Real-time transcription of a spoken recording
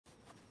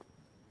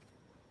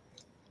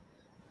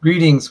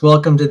Greetings.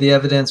 Welcome to the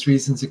Evidence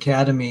Reasons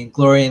Academy.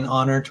 Glory and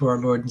honor to our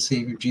Lord and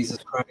Savior Jesus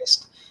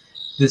Christ.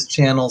 This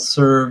channel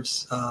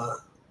serves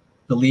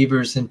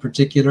believers in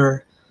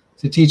particular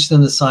to teach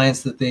them the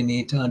science that they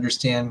need to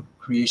understand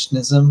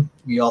creationism.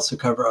 We also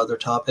cover other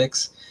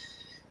topics.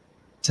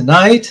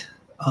 Tonight,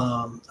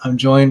 I'm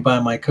joined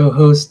by my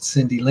co-host,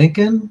 Cindy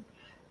Lincoln.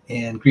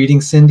 And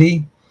greetings,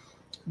 Cindy.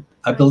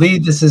 I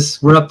believe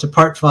we're up to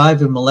part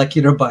 5 in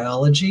molecular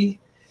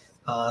biology.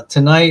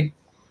 Tonight,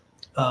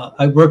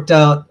 I worked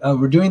out,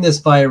 we're doing this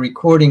by a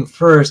recording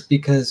first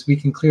because we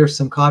can clear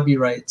some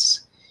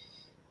copyrights.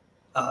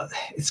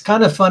 It's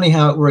kind of funny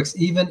how it works.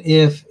 Even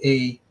if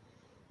the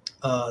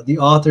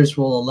authors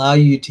will allow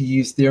you to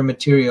use their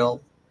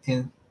material,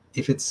 and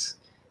if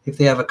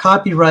they have a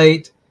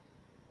copyright,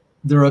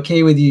 they're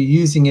okay with you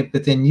using it,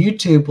 but then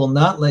YouTube will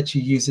not let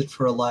you use it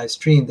for a live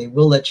stream. They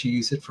will let you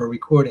use it for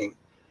recording.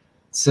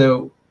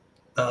 So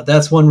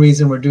that's one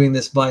reason we're doing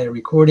this via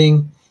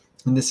recording.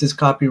 And this is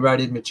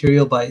copyrighted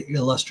material by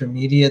Illustra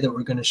Media that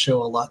we're going to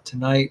show a lot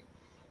tonight.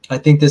 I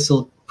think this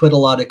will put a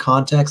lot of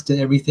context to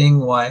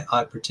everything, why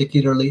I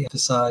particularly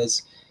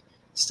emphasize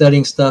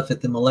studying stuff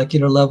at the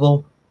molecular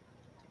level.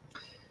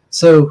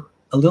 So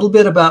a little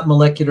bit about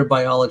molecular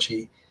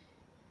biology.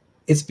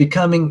 It's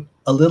becoming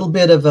a little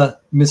bit of a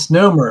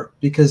misnomer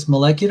because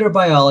molecular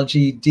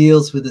biology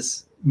deals with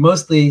this,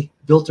 mostly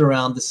built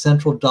around the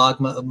central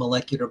dogma of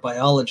molecular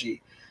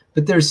biology.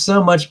 But there's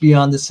so much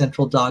beyond the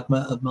central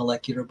dogma of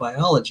molecular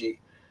biology.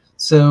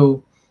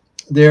 So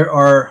there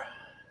are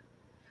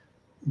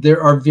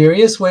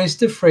various ways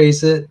to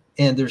phrase it,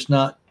 and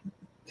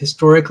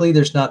historically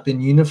there's not been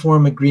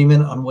uniform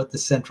agreement on what the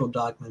central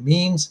dogma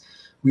means.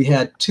 We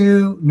had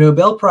 2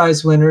 Nobel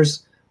Prize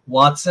winners,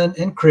 Watson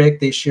and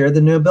Crick. They share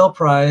the Nobel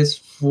Prize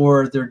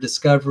for their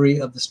discovery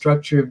of the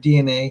structure of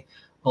DNA,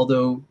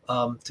 although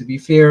to be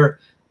fair,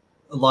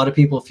 a lot of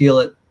people feel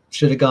it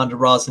should have gone to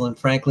Rosalind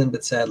Franklin,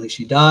 but sadly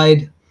she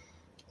died.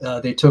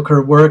 They took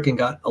her work and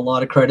got a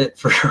lot of credit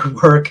for her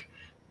work,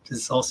 which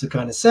is also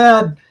kind of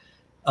sad.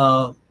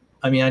 I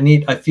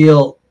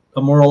feel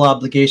a moral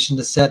obligation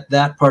to set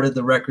that part of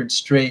the record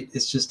straight.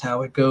 It's just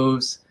how it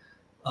goes.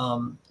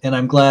 And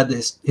I'm glad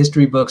the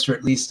history books are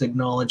at least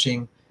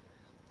acknowledging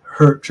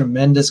her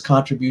tremendous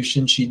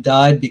contribution. She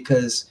died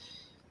because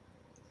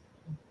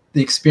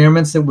the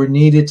experiments that were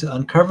needed to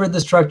uncover the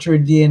structure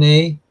of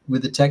DNA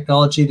with the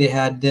technology they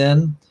had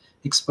then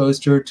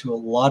exposed her to a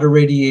lot of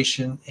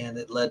radiation, and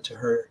it led to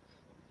her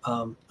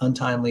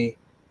untimely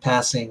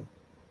passing.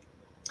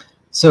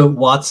 So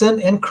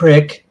Watson and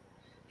Crick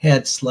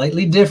had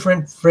slightly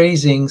different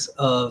phrasings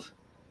of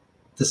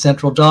the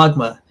central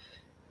dogma.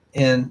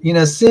 And, you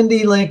know,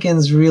 Cindy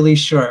Lincoln's really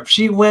sharp.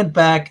 She went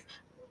back,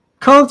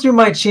 combed through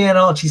my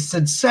channel, and she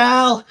said,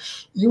 Sal,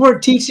 you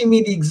weren't teaching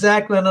me the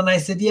exact one. And I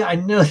said, yeah, I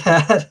know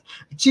that.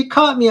 But she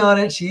caught me on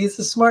it. She's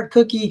a smart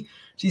cookie.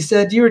 She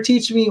said, you were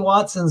teaching me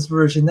Watson's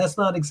version. That's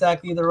not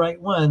exactly the right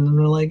one. And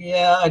we're like,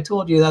 yeah, I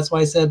told you. That's why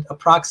I said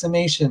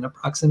approximation.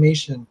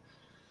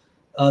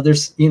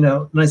 There's, you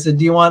know, and I said,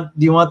 do you want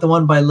the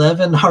one by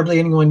Levin? Hardly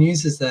anyone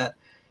uses that.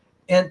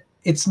 And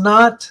it's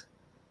not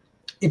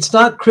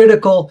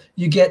critical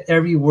you get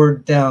every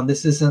word down.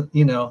 This isn't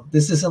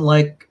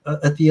like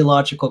a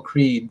theological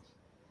creed.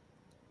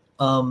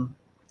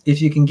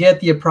 If you can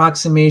get the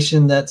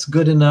approximation, that's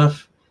good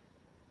enough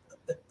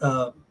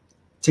to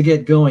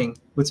get going.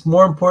 What's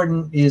more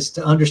important is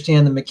to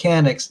understand the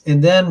mechanics,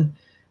 and then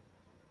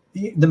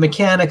the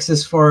mechanics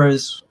as far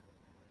as,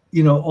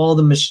 you know, all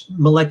the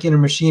molecular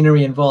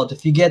machinery involved.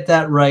 If you get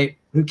that right,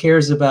 who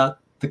cares about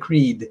the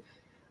creed?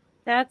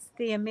 That's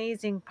the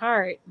amazing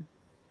part.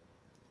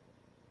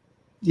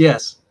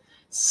 Yes.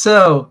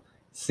 So,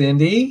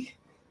 Cindy,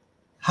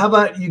 how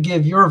about you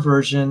give your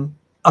version,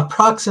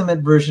 approximate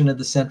version of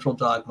the central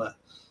dogma?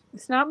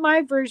 It's not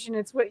my version.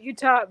 It's what you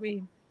taught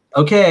me.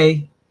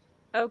 Okay.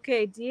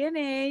 Okay,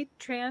 DNA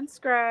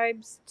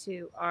transcribes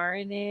to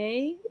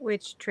RNA,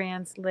 which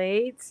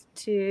translates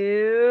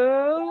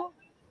to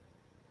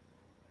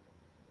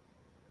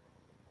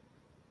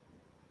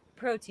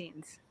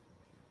proteins.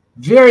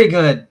 Very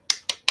good.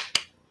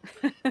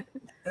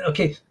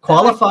 Okay,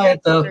 qualify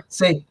it though.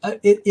 Say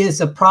it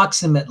is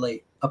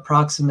approximately,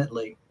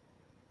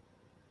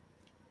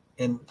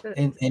 and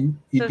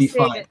you'd be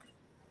fine.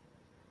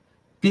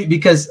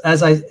 Because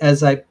as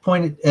I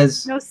pointed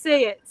as no,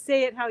 say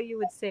it how you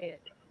would say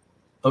it.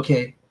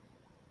 Okay,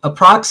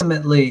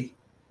 approximately,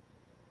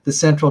 the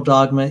central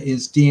dogma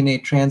is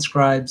DNA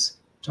transcribes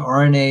to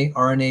RNA,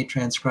 RNA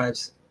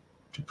transcribes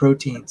to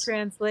proteins.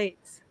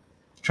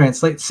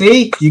 Translate.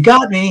 See, you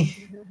got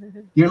me.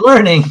 You're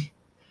learning. Okay.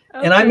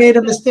 And I made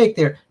a mistake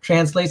there.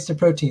 Translates to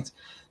proteins.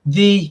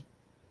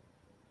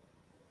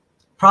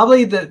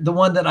 Probably the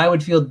one that I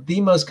would feel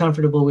the most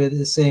comfortable with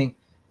is saying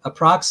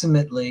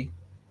approximately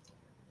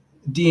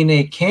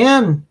DNA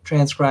can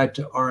transcribe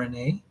to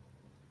RNA,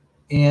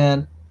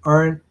 and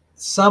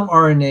some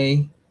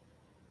RNA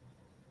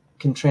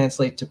can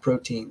translate to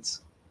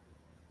proteins.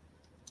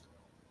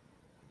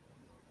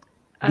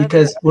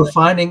 Because we're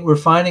finding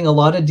a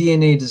lot of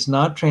DNA does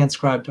not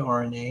transcribe to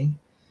RNA.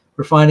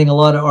 we're finding a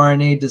lot of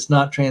RNA does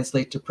not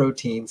translate to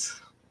proteins.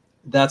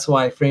 That's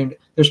why I framed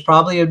it. There's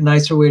probably a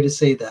nicer way to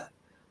say that,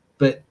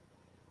 but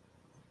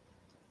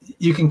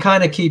you can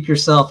kind of keep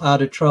yourself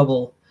out of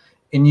trouble.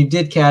 And you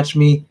did catch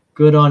me.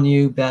 Good on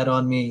you, bad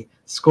on me.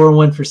 Score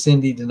 1 for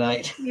Cindy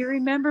tonight. You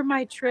remember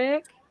my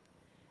trick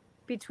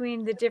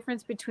between the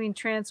difference between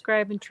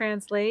transcribe and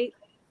translate?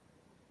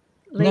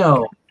 Late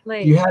No,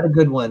 late. you had a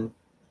good one.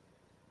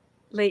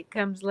 Late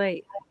comes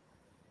late.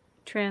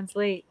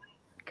 Translate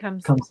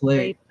comes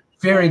late.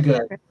 Very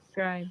good.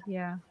 Transcribe,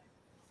 yeah.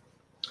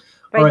 If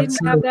All I right,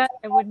 didn't have that,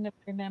 I wouldn't have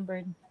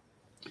remembered.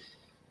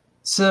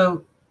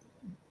 So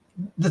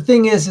the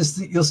thing is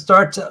that you'll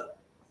start to,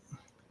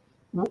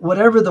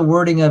 whatever the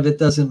wording of it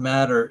doesn't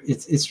matter.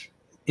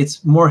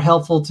 It's more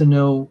helpful to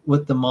know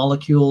what the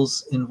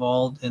molecules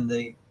involved in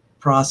the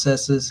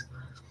processes.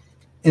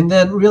 And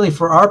then really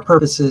for our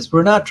purposes,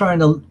 we're not trying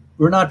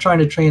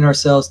to train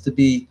ourselves to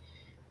be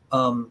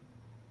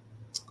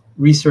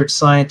research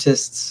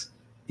scientists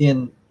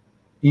in,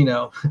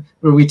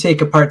 where we take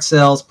apart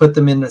cells, put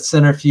them in a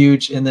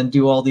centrifuge, and then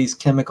do all these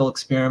chemical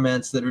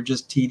experiments that are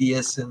just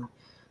tedious and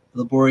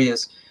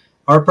laborious.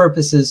 Our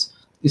purpose is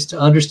to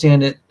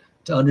understand it,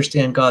 to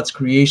understand God's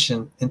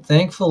creation. And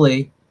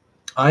thankfully,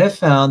 I have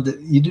found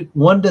that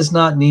one does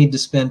not need to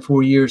spend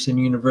 4 years in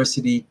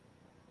university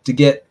to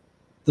get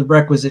the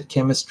requisite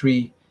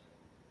chemistry,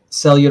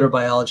 cellular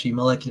biology,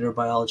 molecular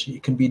biology.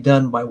 It can be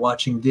done by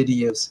watching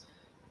videos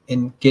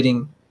and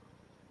getting,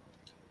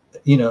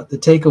 the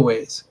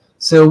takeaways.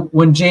 So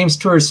when James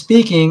Tour is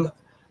speaking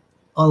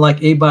on like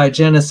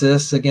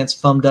abiogenesis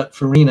against Fumduck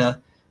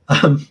Farina,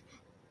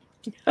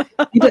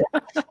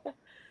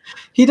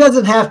 he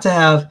doesn't have to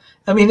have,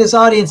 his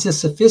audience is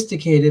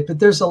sophisticated, but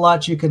there's a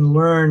lot you can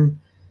learn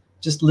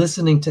just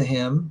listening to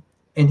him.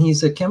 And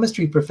he's a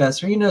chemistry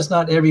professor. He knows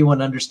not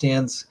everyone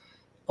understands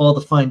all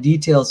the fine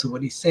details of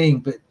what he's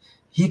saying, but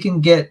you can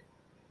get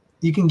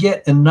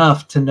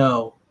enough to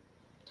know.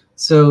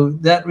 So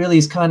that really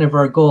is kind of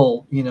our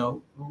goal.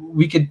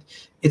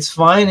 It's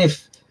fine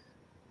if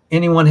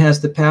anyone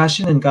has the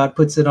passion and God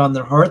puts it on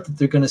their heart that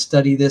they're going to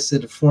study this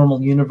at a formal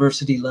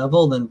university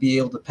level and be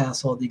able to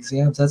pass all the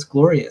exams. That's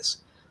glorious.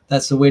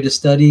 That's the way to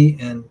study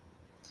and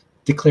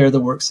declare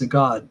the works of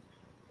God.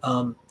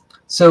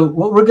 So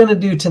what we're going to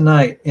do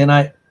tonight, and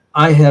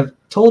I have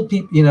told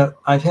people,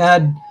 I've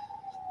had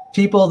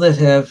people that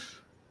have,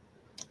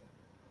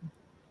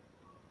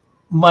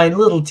 my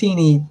little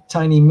teeny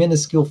tiny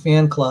minuscule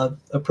fan club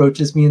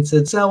approaches me and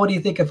said, Sal, what do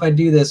you think if I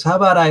do this? How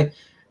about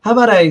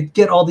I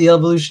get all the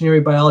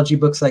evolutionary biology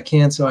books I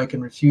can so I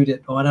can refute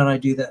it? Why don't I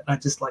do that? And I'm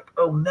just like,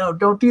 oh no,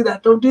 don't do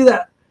that. Don't do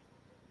that.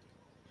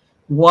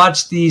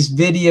 Watch these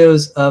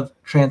videos of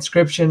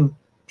transcription,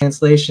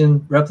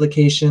 translation,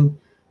 replication.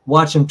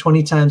 Watch them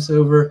 20 times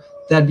over.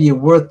 That'd be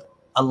worth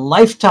a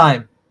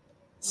lifetime,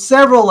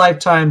 several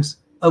lifetimes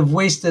of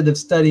wasted of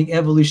studying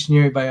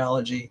evolutionary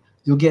biology.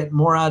 You'll get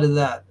more out of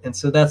that. And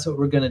so that's what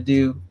we're going to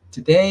do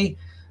today.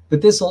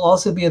 But this will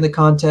also be in the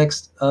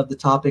context of the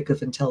topic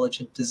of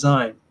intelligent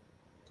design.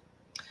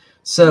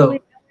 So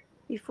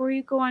before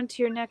you go on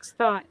to your next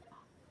thought,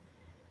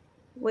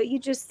 what you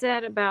just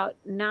said about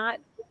not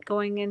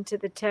going into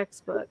the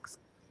textbooks,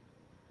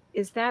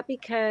 is that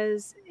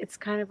because it's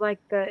kind of like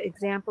the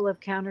example of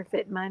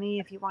counterfeit money?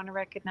 If you want to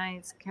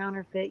recognize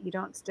counterfeit, you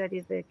don't study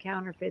the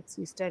counterfeits,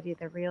 you study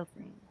the real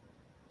thing.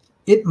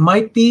 It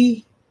might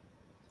be.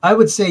 I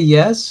would say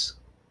yes,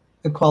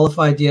 a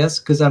qualified yes,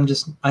 because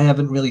I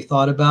haven't really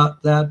thought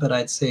about that, but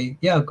I'd say,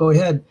 yeah, go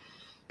ahead.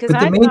 Because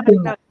I thought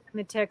about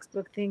the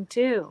textbook thing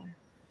too.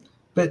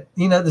 But,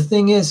 the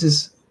thing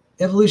is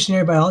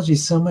evolutionary biology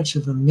is so much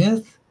of a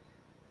myth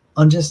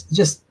on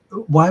just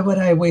why would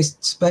I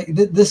waste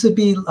this would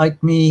be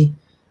like me.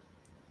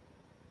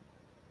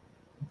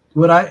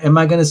 Am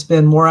I going to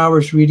spend more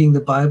hours reading the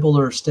Bible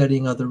or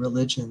studying other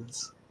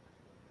religions?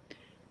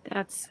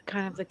 That's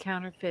kind of the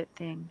counterfeit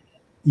thing.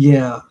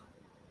 Yeah.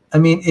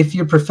 If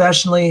you're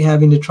professionally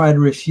having to try to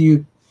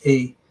refute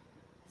a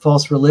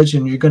false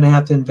religion, you're going to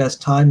have to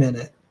invest time in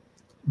it.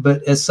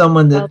 But as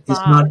someone that is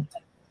not,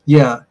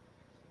 yeah.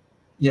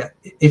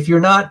 If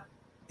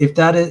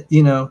that is,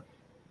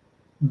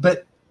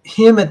 but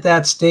him at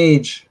that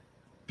stage,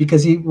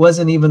 because he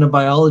wasn't even a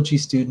biology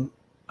student,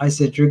 I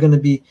said, you're going to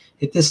be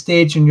at this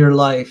stage in your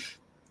life,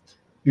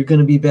 you're going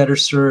to be better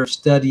served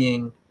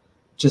studying,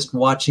 just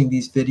watching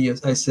these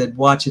videos. I said,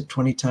 watch it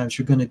 20 times.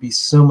 You're going to be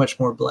so much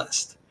more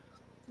blessed.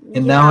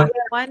 And now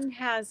one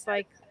has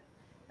like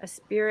a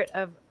spirit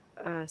of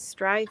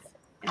strife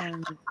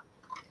and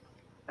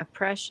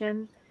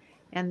oppression,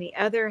 and the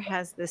other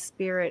has the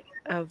spirit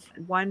of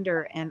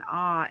wonder and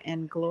awe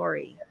and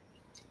glory.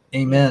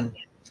 Amen.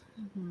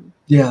 Mm-hmm.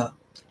 Yeah.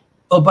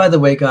 Oh, by the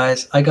way,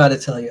 guys, I got to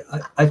tell you,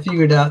 I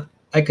figured out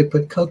I could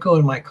put cocoa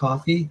in my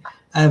coffee.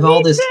 I have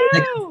all this.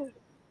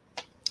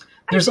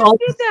 There's all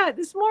did that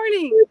this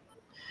morning.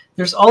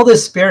 There's all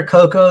this spare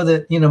cocoa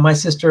that my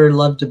sister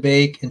loved to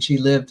bake, and she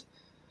lived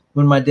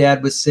when my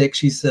dad was sick.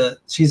 She's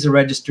a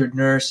registered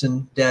nurse,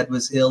 and Dad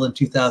was ill in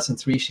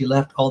 2003. She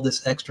left all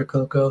this extra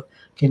cocoa.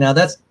 Okay, now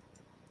that's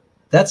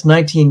That's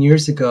 19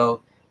 years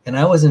ago, and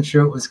I wasn't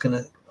sure it was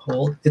going to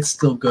hold. It's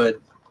still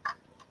good.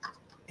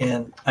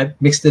 And I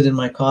mixed it in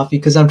my coffee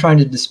because I'm trying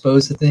to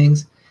dispose of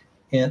things.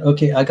 And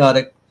okay, I got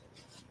it.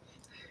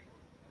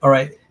 All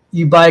right,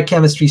 you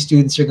biochemistry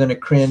students are going to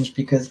cringe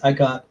because I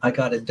got a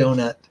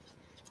donut.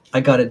 I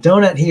got a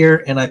donut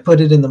here, and I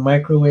put it in the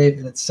microwave,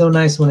 and it's so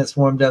nice when it's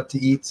warmed up to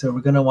eat. So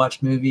we're going to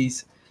watch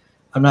movies.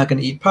 I'm not going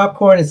to eat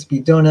popcorn. It's be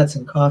donuts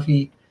and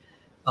coffee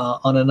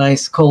on a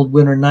nice cold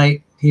winter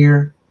night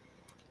here.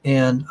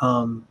 And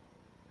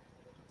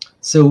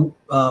so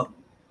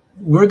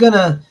we're going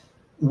to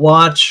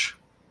watch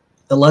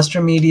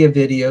Illustra Media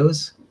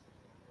videos,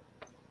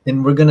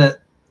 and we're going to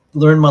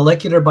learn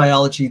molecular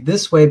biology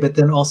this way, but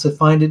then also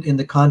find it in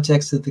the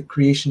context of the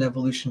creation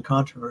evolution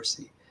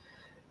controversy.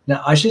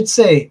 Now, I should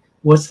say,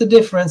 what's the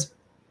difference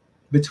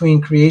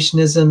between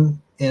creationism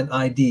and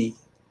ID?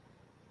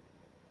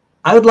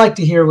 I would like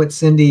to hear what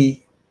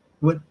Cindi,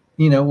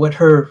 what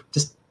her,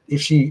 just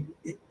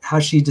how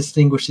she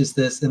distinguishes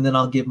this, and then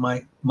I'll give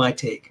my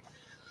take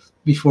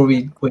before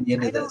we get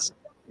into this.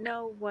 I don't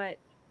know what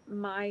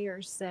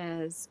Meyer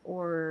says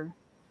or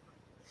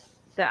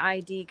the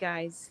ID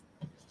guys,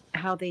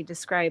 how they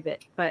describe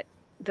it, but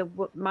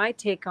my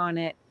take on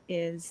it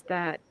is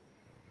that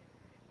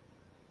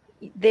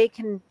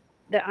the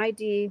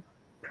ID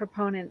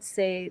proponents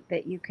say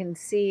that you can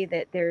see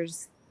that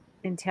there's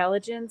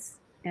intelligence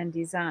and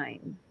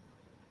design,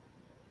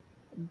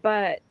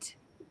 but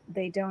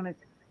they don't.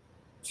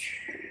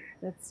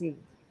 Let's see,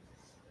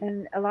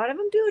 and a lot of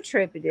them do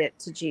attribute it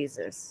to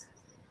Jesus.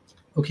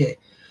 Okay,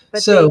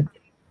 but so they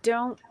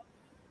don't.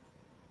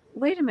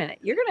 Wait a minute,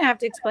 you're going to have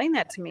to explain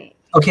that to me.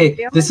 Okay,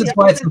 this is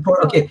why it's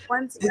important. Okay,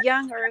 one's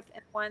young Earth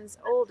and one's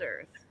old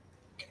Earth.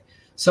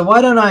 So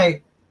why don't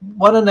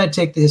I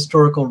take the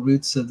historical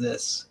roots of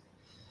this?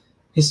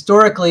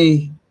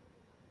 Historically,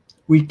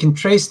 we can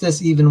trace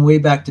this even way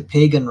back to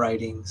pagan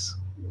writings,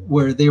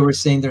 where they were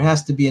saying there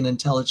has to be an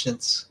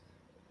intelligence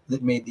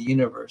that made the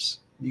universe.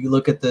 You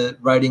look at the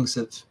writings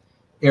of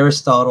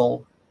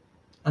Aristotle,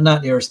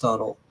 not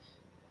Aristotle.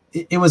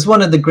 It was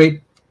one of the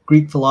great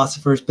Greek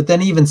philosophers, but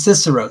then even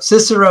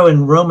Cicero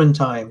in Roman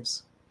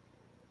times,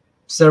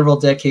 several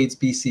decades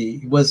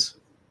BC, was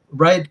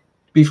right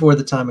before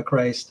the time of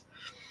Christ.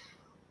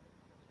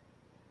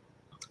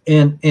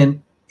 And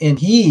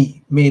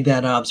he made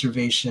that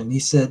observation. He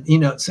said,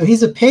 so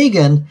he's a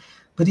pagan,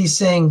 but he's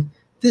saying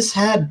there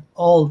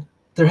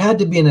had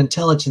to be an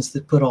intelligence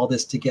that put all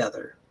this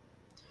together.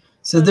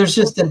 So there's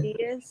just an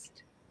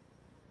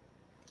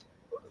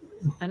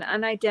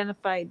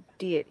unidentified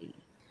deity.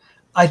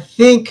 I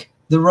think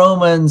the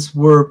Romans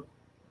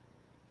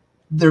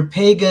they're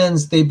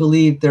pagans. They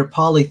believe they're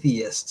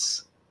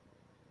polytheists.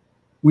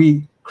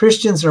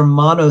 Christians are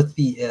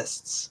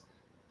monotheists.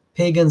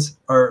 Pagans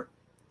are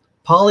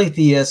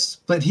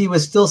polytheists, but he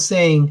was still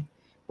saying,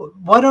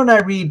 why don't I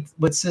read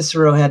what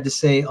Cicero had to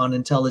say on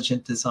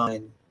intelligent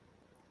design?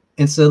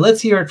 And so let's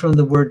hear it from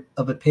the word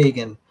of a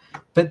pagan.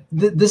 But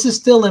this is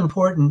still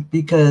important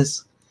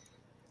because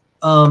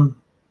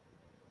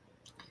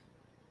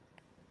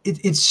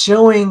it's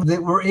showing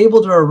that we're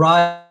able to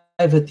arrive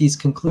at these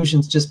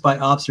conclusions just by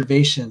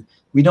observation.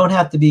 We don't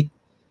have to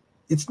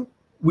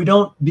we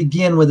don't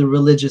begin with a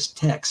religious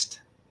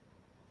text.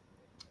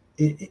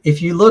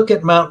 If you look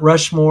at Mount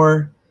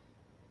Rushmore,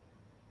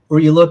 or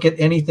you look at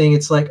anything,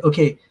 it's like,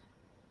 okay,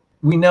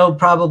 we know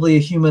probably a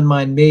human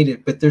mind made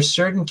it, but there's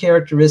certain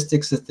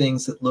characteristics of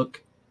things that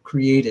look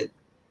created.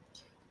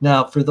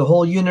 Now, for the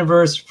whole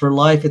universe, for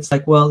life, it's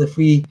like, well, if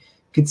we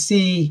could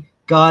see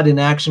God in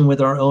action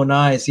with our own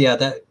eyes,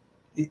 yeah,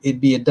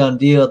 it'd be a done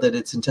deal that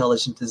it's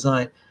intelligent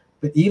design.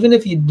 But even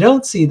if you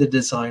don't see the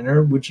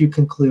designer, would you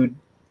conclude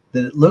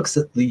that it looks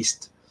at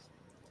least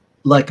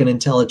like an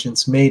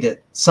intelligence made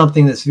it,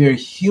 something that's very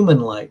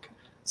human-like?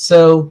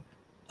 So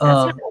that's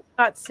how I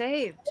got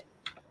saved.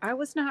 I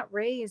was not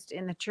raised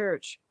in the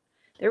church.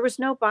 There was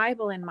no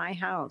Bible in my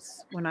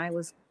house when I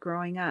was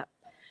growing up.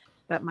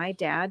 But my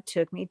dad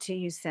took me to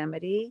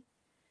Yosemite,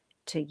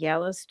 to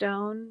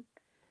Yellowstone,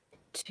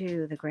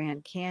 to the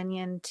Grand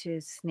Canyon, to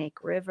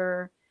Snake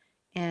River,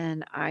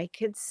 and I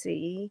could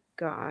see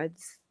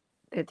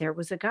that there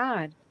was a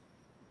God,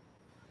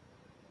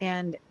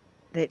 and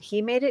that he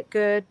made it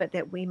good, but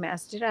that we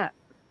messed it up.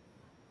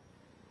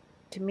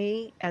 To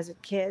me, as a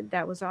kid,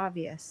 that was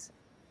obvious.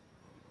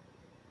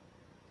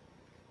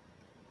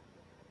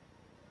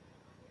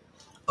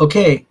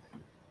 Okay.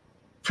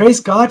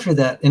 Praise God for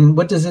that. And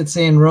what does it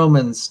say in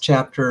Romans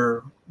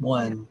chapter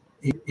 1,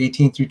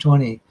 18 through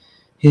 20?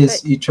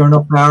 His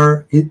eternal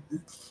power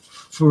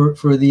for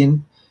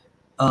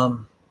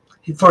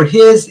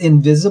his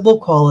invisible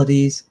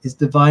qualities, his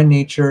divine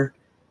nature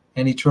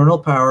and eternal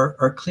power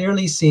are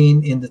clearly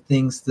seen in the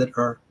things that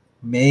are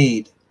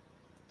made.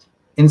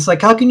 And it's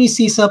like, how can you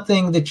see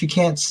something that you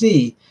can't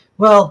see?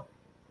 Well,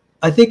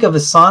 I think of a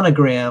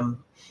sonogram.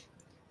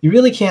 You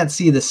really can't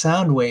see the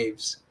sound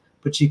waves,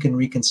 but you can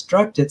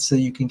reconstruct it so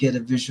you can get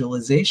a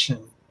visualization.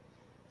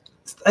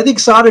 I think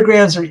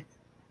sonograms are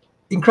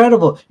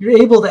incredible. You're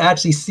able to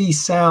actually see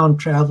sound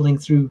traveling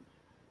through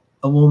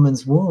a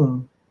woman's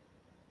womb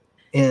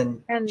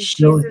and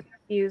show. Jesus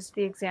used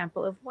the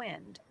example of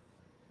wind.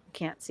 You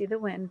can't see the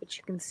wind, but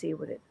you can see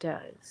what it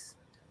does.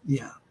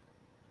 Yeah.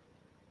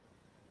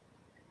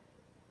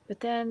 But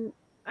then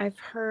I've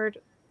heard,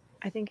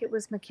 I think it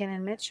was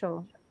McKinnon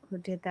Mitchell who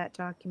did that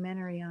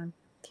documentary on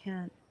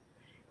Kent.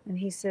 And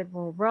he said,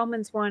 well,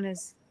 Romans 1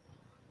 is,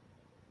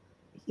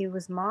 he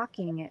was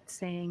mocking it,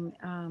 saying,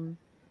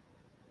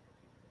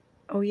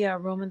 oh yeah,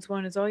 Romans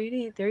 1 is all you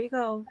need. There you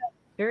go.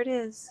 There it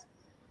is.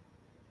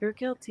 You're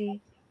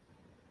guilty.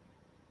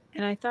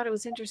 And I thought it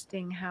was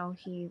interesting how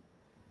he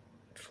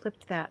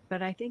flipped that.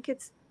 But I think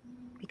it's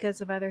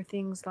because of other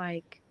things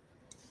like,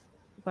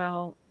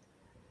 well,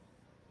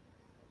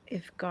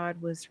 if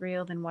God was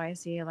real, then why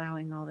is he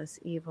allowing all this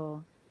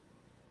evil?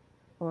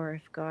 Or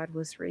if God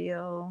was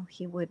real,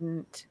 he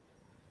wouldn't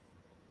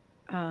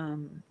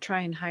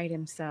try and hide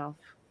himself.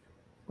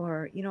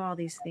 Or, you know, all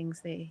these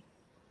things they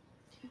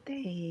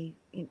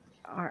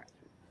are,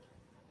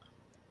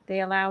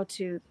 they allow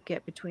to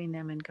get between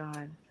them and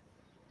God.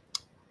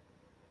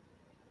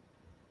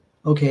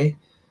 Okay.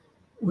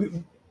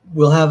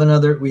 We'll have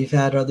another, we've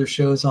had other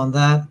shows on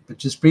that, but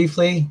just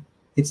briefly,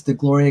 it's the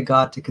glory of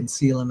God to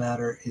conceal a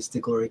matter, it's the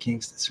glory of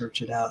kings to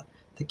search it out.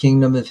 The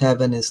kingdom of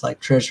heaven is like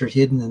treasure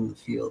hidden in the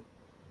field.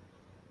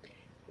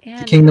 And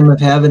the kingdom of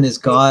heaven is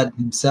God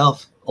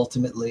himself,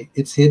 ultimately.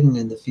 It's hidden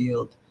in the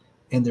field.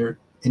 And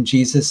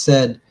Jesus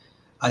said,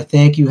 I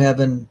thank you,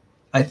 heaven,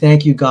 I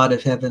thank you, God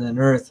of heaven and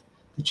earth,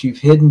 that you've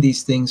hidden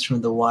these things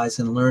from the wise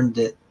and learned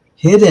it.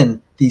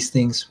 Hidden these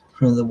things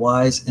from the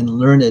wise and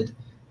learned,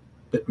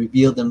 but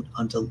revealed them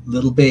unto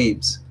little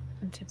babes.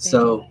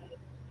 So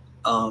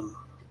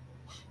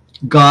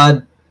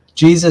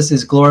Jesus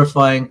is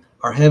glorifying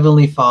our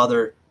Heavenly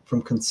Father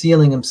from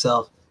concealing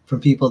himself from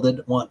people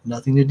that want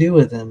nothing to do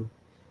with him.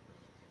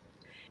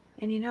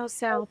 And you know,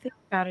 Sal, think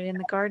about it. In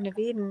the Garden of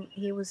Eden,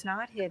 he was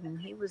not hidden.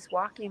 He was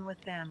walking with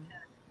them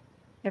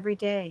every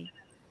day.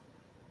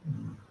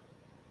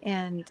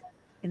 And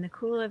in the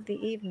cool of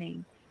the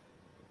evening,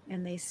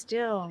 and they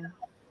still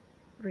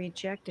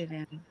rejected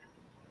him.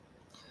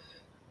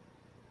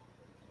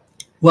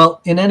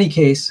 Well, in any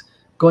case,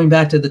 going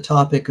back to the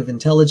topic of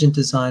intelligent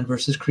design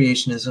versus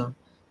creationism,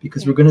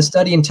 because we're going to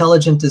study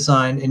intelligent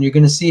design and you're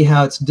going to see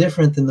how it's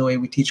different than the way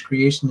we teach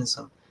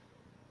creationism.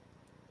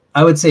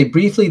 I would say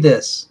briefly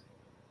this.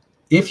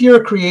 If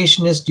you're a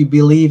creationist, you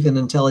believe in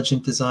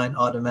intelligent design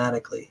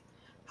automatically.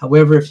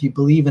 However, if you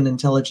believe in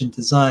intelligent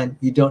design,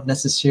 you don't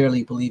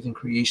necessarily believe in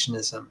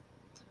creationism.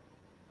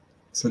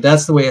 So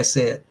that's the way I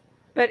say it.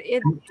 But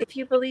if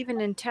you believe in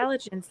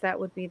intelligence, that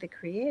would be the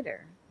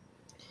creator.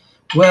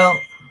 Well,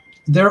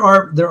 there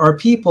are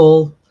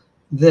people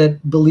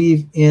that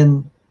believe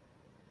in,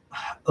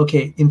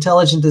 okay,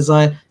 intelligent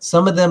design.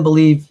 Some of them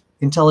believe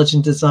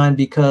intelligent design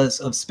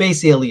because of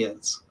space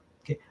aliens.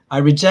 Okay, I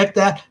reject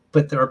that,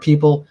 but there are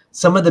people,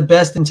 some of the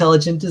best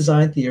intelligent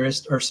design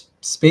theorists are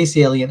space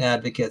alien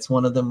advocates.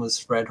 One of them was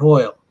Fred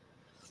Hoyle.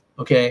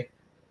 Okay,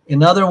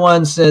 another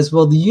one says,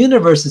 well, the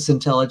universe is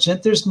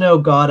intelligent. There's no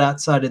God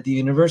outside of the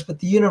universe, but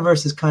the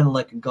universe is kind of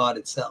like a God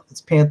itself.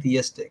 It's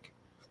pantheistic.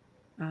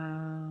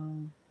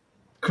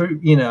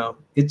 You know,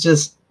 it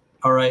just,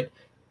 all right.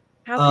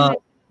 How can an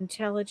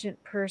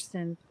intelligent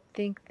person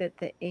think that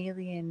the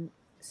alien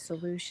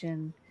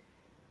solution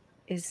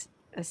is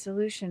a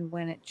solution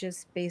when it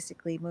just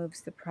basically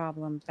moves the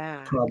problem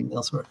back? Problem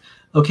elsewhere.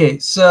 Okay,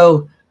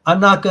 so I'm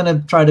not going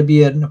to try to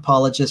be an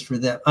apologist for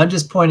them. I'm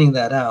just pointing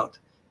that out.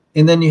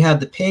 And then you have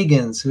the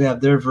pagans who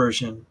have their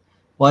version.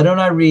 Why don't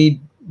I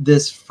read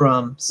this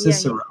from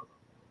Cicero?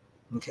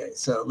 Yeah. Okay,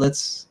 so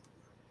let's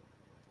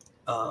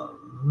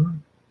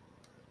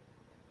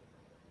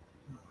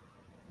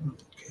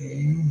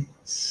okay,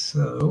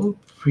 so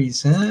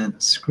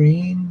present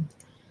screen,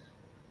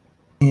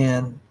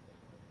 and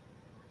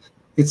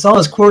it's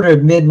almost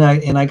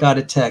midnight and I got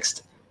a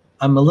text.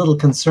 I'm a little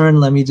concerned.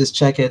 Let me just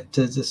check it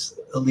to just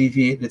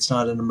alleviate it's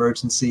not an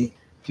emergency.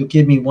 If you'll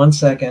give me 1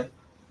 second.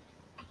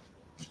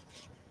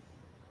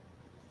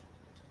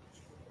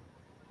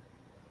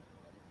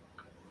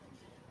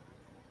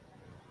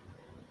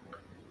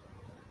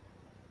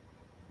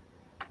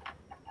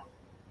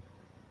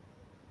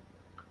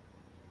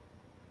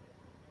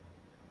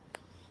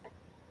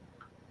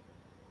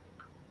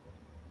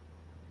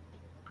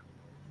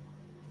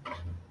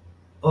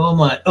 Oh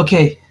my,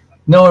 okay,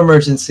 no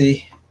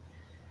emergency.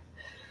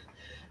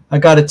 I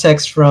got a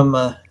text from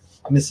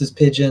Mrs.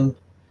 Pigeon,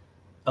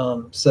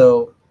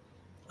 so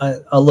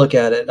I'll look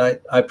at it.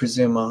 I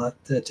presume I'll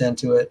have to attend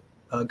to it.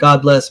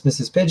 God bless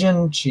Mrs.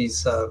 Pigeon.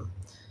 She's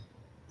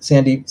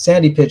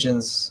Sandy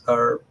Pigeon's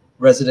our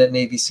resident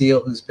Navy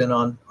SEAL who's been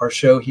on our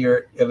show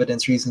here at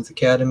Evidence Reasons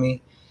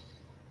Academy.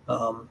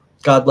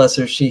 God bless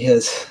her. She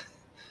has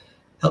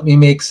helped me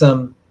make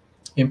some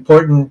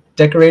important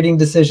decorating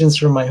decisions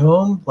for my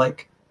home,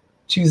 like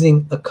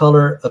choosing a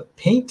color of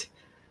paint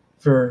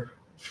for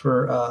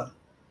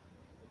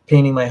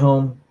painting my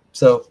home.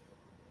 So,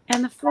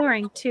 and the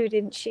flooring too,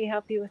 didn't she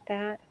help you with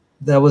that?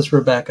 That was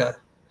Rebecca.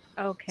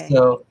 Okay.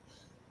 So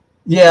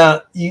yeah,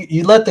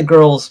 you let the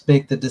girls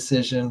make the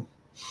decision.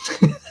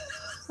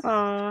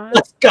 Aw.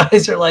 Those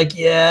guys are like,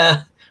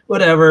 yeah,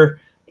 whatever,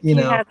 If you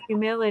have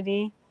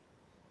humility.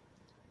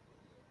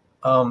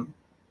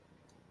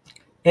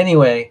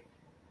 Anyway,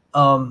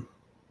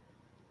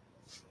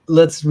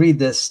 let's read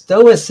this.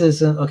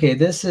 Stoicism. Okay,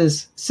 this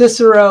is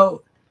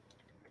Cicero,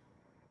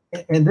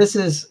 and this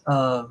is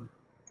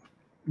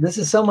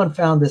someone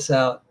found this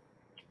out.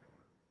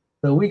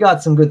 So we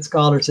got some good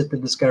scholars at the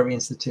Discovery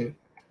Institute.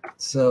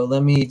 So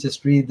let me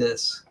just read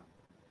this.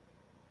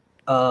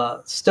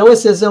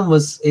 Stoicism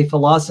was a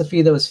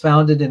philosophy that was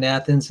founded in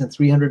Athens in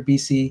 300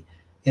 BC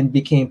and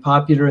became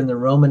popular in the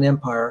Roman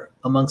Empire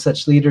among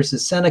such leaders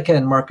as Seneca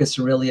and Marcus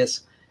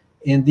Aurelius.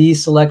 In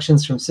these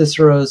selections from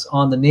Cicero's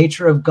On the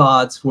Nature of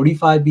Gods,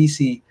 45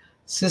 BC,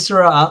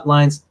 Cicero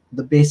outlines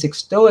the basic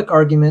Stoic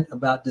argument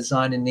about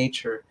design and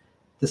nature.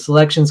 The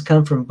selections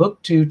come from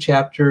Book 2,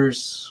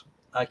 chapters,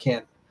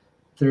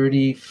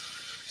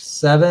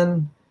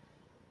 37,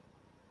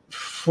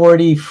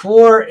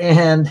 44,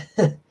 and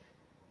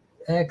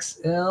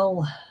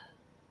XL.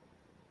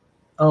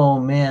 Oh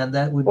man,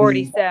 that would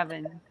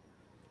 47. be.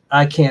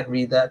 I can't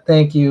read that.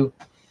 Thank you.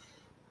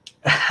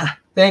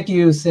 Thank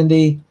you,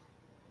 Cindy.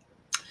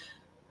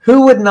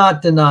 Who would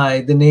not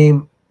deny the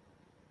name?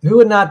 Who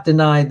would not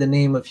deny the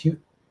name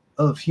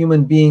of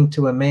human being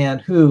to a man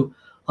who,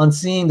 on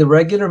seeing the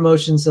regular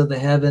motions of the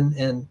heaven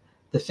and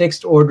the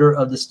fixed order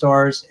of the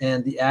stars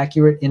and the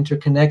accurate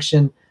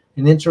interconnection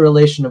and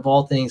interrelation of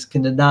all things,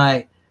 can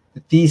deny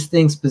that these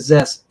things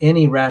possess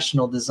any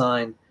rational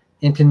design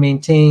and can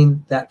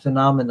maintain that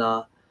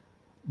phenomena,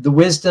 the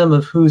wisdom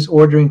of whose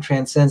ordering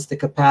transcends the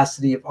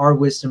capacity of our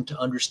wisdom to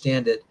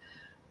understand it,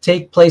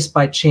 take place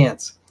by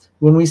chance.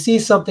 When we see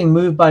something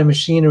moved by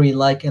machinery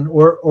like an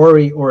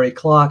orrery or a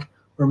clock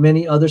or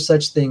many other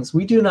such things,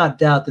 we do not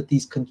doubt that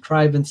these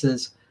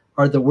contrivances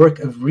are the work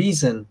of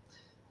reason.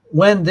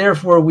 When,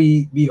 therefore,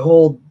 we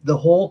behold the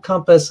whole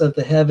compass of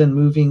the heaven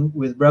moving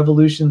with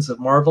revolutions of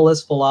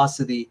marvelous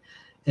velocity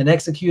and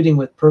executing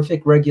with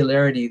perfect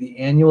regularity the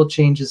annual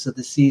changes of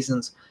the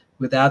seasons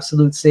with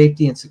absolute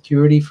safety and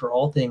security for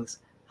all things,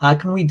 how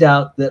can we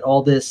doubt that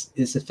all this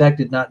is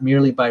effected not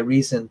merely by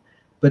reason,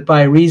 but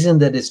by a reason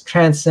that is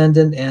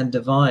transcendent and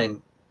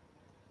divine?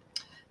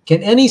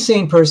 Can any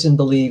sane person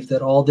believe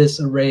that all this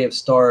array of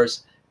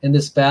stars and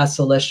this vast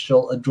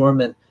celestial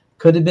adornment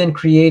could have been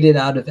created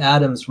out of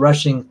atoms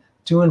rushing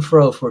to and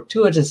fro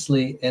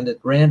fortuitously and at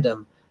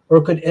random?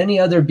 Or could any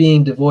other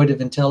being devoid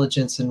of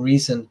intelligence and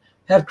reason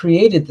have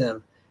created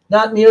them?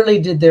 Not merely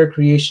did their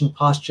creation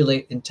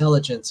postulate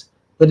intelligence,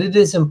 but it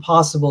is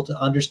impossible to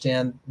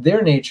understand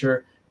their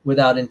nature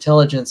without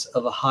intelligence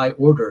of a high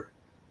order.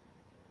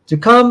 To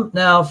come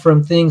now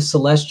from things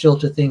celestial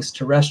to things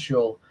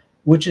terrestrial,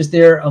 which is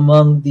there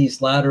among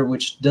these latter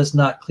which does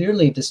not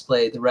clearly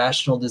display the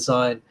rational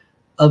design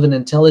of an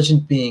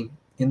intelligent being?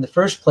 In the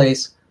first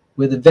place,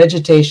 with the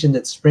vegetation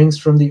that springs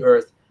from the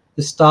earth,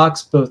 the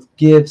stalks both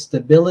give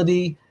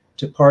stability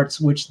to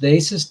parts which they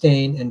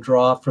sustain and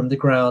draw from the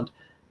ground,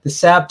 the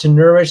sap to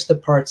nourish the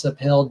parts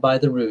upheld by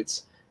the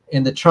roots,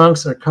 and the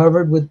trunks are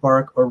covered with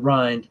bark or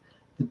rind,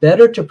 the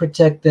better to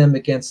protect them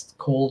against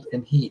cold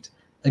and heat.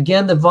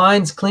 Again, the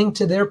vines cling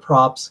to their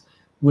props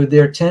with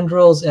their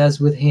tendrils as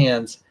with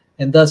hands,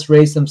 and thus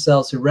raise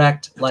themselves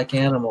erect like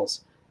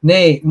animals.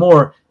 Nay,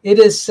 more, it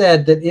is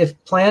said that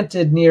if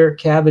planted near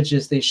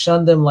cabbages, they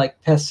shun them like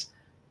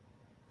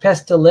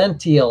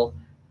pestilential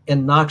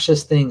and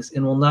noxious things,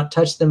 and will not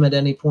touch them at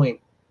any point.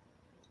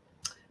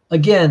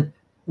 Again,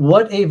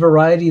 what a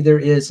variety there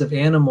is of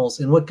animals,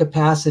 and what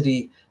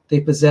capacity they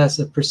possess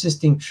of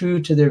persisting true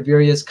to their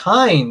various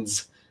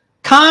kinds.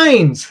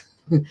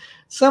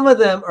 Some of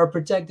them are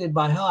protected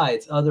by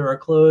hides, others are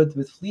clothed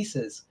with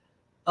fleeces,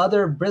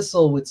 other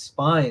bristle with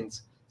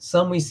spines.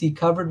 Some we see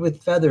covered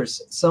with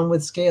feathers, some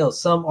with scales,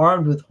 some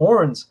armed with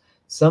horns,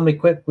 some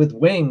equipped with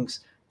wings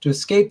to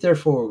escape their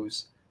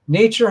foes.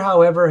 Nature,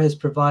 however, has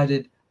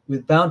provided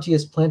with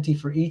bounteous plenty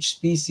for each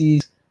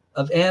species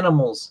of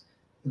animals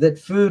that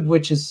food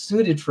which is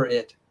suited for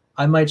it.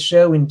 I might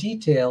show in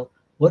detail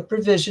what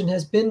provision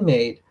has been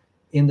made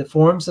in the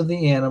forms of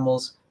the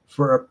animals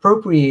for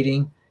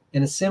appropriating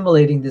and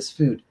assimilating this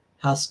food.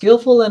 How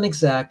skillful and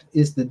exact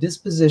is the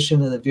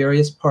disposition of the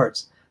various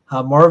parts,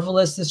 how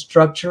marvelous the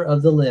structure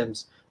of the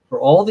limbs, for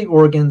all the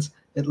organs,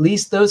 at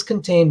least those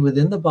contained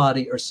within the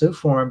body, are so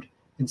formed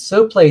and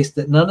so placed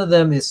that none of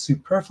them is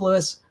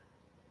superfluous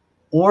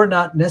or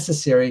not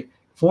necessary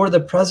for the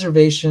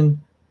preservation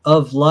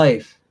of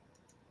life.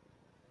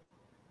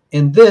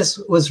 And this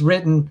was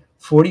written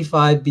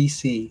 45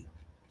 BC.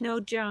 No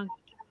junk.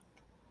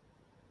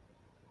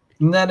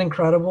 Isn't that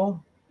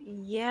incredible?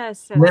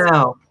 Yes.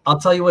 Now, I'll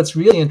tell you what's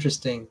really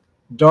interesting.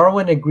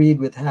 Darwin agreed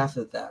with half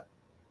of that,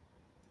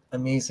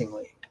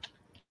 amazingly.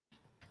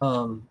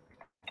 Darwin.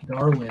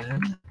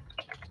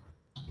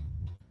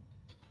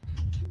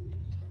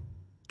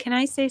 Can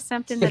I say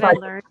something that I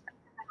learned?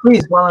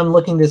 Please, while I'm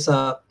looking this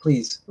up,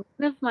 please.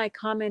 One of my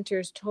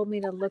commenters told me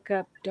to look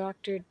up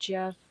Dr.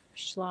 Jeff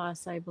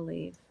Schloss, I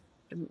believe.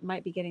 I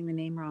might be getting the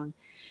name wrong.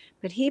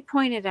 But he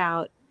pointed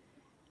out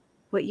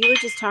what you were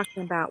just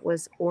talking about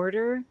was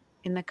order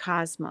in the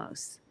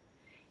cosmos.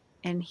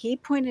 And he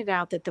pointed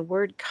out that the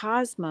word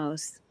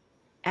cosmos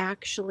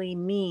actually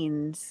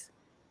means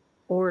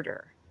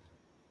order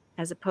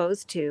as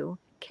opposed to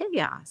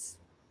chaos.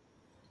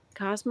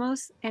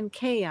 Cosmos and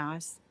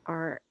chaos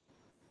are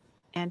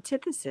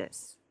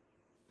antithesis.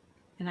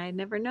 And I had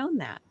never known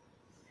that.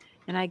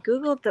 And I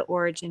Googled the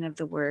origin of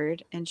the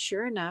word, and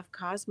sure enough,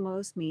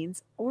 cosmos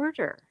means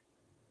order.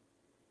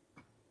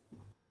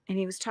 And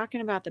he was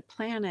talking about the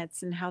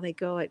planets and how they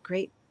go at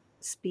great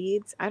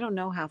speeds. I don't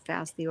know how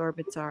fast the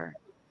orbits are,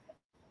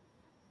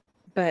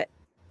 but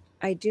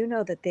I do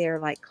know that they are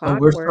like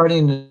clockwork. We're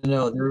starting to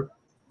know.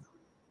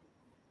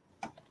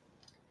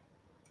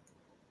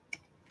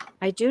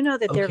 I do know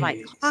that they're like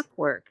Okay,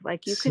 clockwork.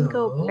 Like you can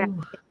go back so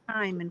in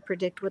time and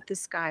predict what the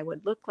sky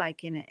would look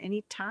like in at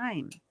any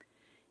time.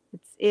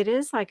 It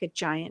is like a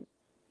giant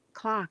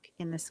clock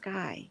in the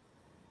sky.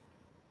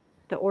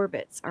 The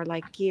orbits are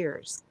like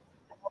gears,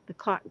 the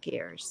clock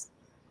gears.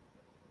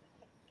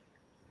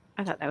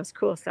 I thought that was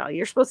cool, Sal.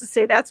 You're supposed to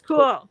say that's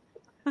cool.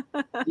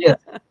 yeah,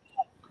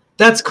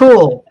 that's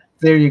cool.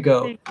 There you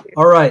go. Thank you.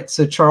 All right,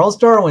 so Charles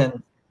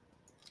Darwin.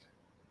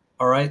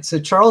 All right, so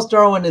Charles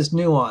Darwin is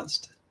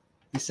nuanced.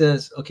 He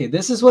says, okay,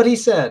 this is what he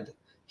said.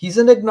 He's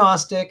an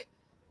agnostic.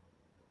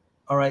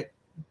 All right.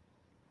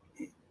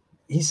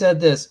 He said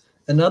this: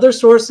 another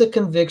source of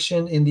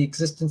conviction in the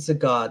existence of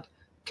God,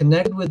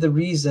 connected with the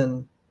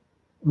reason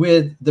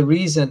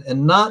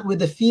and not with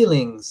the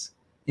feelings,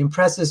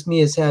 impresses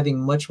me as having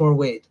much more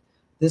weight.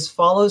 This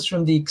follows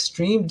from the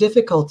extreme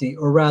difficulty,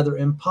 or rather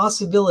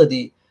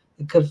impossibility,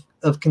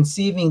 of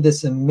conceiving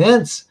this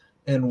immense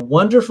and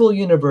wonderful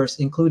universe,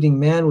 including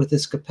man with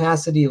his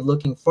capacity of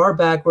looking far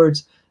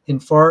backwards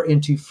and far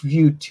into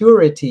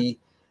futurity,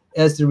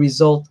 as the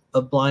result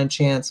of blind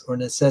chance or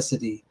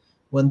necessity.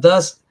 When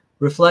thus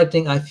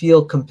reflecting, I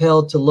feel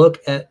compelled to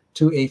look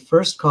to a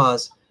first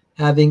cause,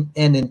 having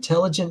an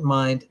intelligent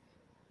mind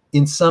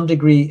in some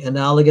degree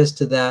analogous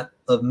to that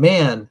of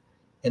man,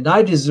 and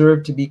I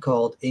deserve to be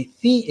called a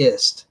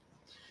theist.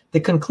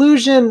 This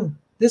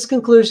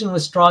conclusion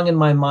was strong in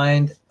my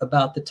mind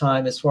about the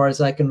time, as far as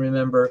I can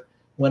remember,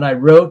 when I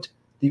wrote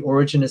The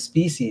Origin of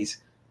Species.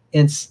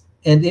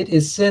 And it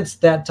is since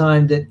that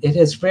time that it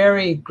has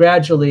very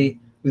gradually,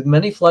 with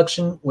many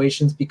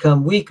fluctuations,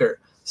 become weaker.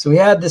 So we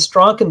had this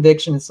strong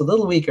conviction, it's a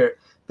little weaker,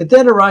 but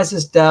then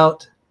arises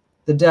doubt,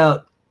 the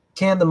doubt,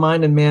 can the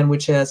mind of man,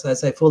 which has,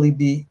 as I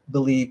fully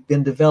believe,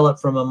 been developed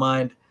from a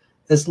mind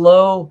as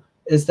low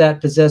as that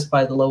possessed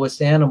by the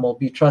lowest animal,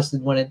 be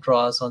trusted when it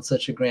draws on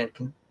such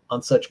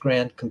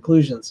grand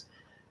conclusions?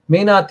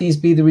 May not these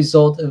be the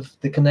result of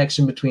the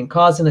connection between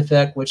cause and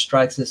effect, which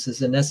strikes us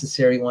as a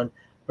necessary one,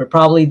 but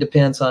probably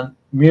depends on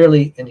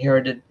merely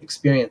inherited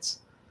experience?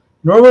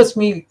 Nor must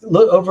we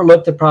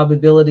overlook the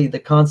probability, the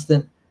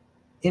constant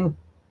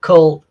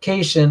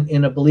inculcation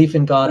in a belief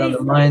in God on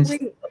the minds.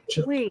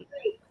 Wait.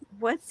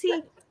 What's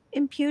he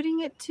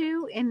imputing it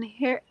to?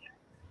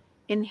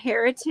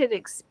 Inherited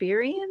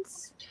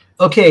experience?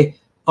 Okay,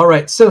 all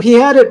right. So he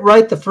had it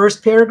right the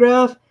first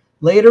paragraph.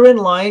 Later in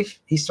life,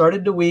 he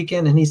started to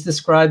weaken, and he's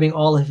describing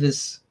all of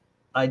his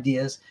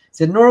ideas. He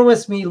said, nor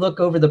must we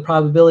look over the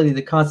probability of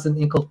the constant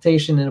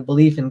inculcation in a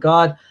belief in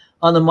God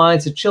on the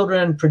minds of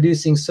children,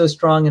 producing so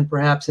strong and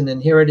perhaps an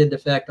inherited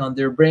effect on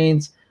their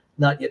brains,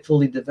 not yet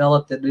fully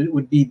developed, that it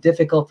would be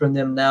difficult for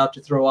them now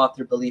to throw off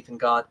their belief in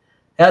God,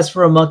 as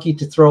for a monkey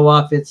to throw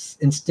off its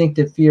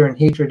instinctive fear and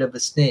hatred of a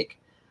snake.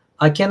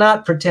 I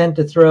cannot pretend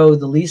to throw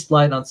the least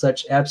light on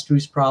such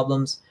abstruse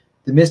problems.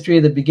 The mystery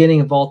of the beginning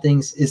of all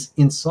things is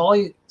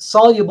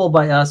insoluble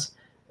by us,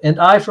 and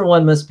I, for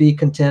one, must be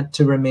content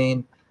to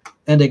remain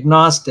an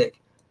agnostic.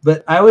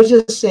 But I was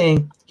just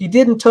saying, he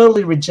didn't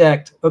totally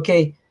reject.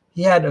 Okay,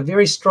 he had a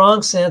very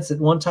strong sense at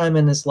one time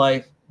in his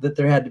life that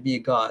there had to be a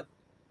God,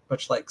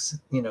 much like,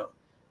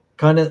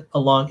 kind of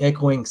along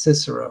echoing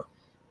Cicero.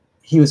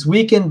 He was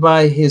weakened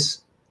by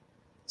his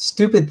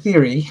stupid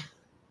theory.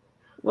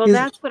 Well,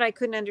 that's what I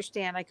couldn't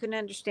understand. I couldn't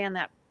understand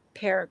that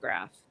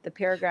paragraph. The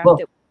paragraph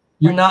that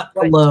you're not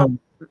alone.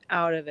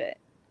 Out of it.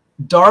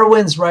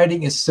 Darwin's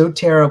writing is so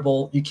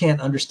terrible, you can't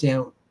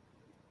understand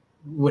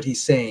what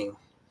he's saying.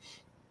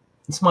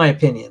 It's my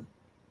opinion.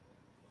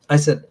 I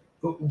said,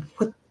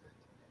 what?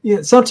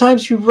 Yeah,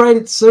 sometimes you write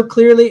it so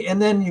clearly,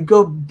 and then you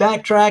go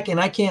backtrack, and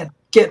I can't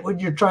get what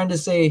you're trying to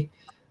say.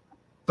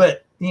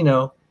 But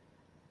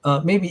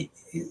maybe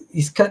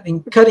he's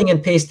cutting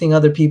and pasting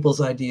other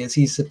people's ideas.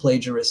 He's a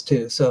plagiarist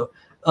too, so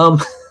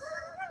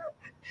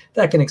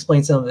that can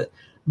explain some of it.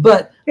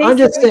 But basically, I'm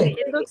just saying,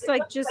 it looks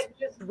like just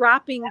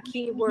dropping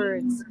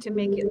keywords to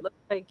make it look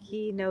like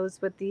he knows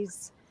what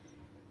these.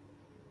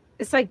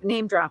 It's like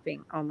name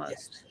dropping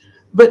almost.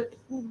 But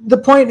the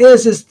point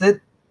is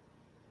that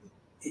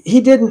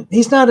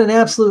he's not an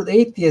absolute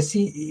atheist.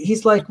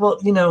 He's like,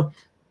 well,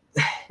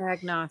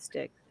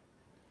 agnostic.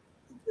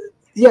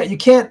 Yeah, you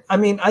can't. I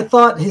mean, I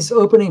thought his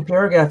opening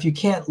paragraph, you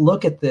can't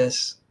look at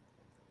this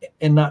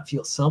and not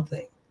feel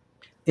something.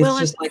 It's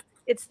just like,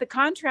 it's the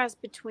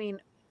contrast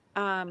between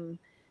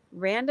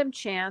random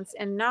chance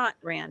and not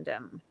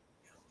random.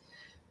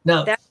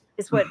 Now, that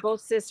is what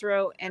both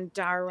Cicero and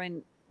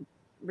Darwin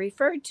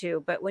referred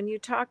to. But when you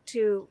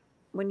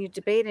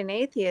debate an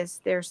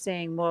atheist, they're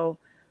saying, well,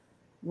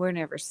 we're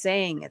never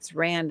saying it's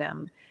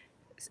random.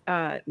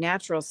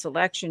 Natural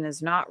selection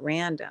is not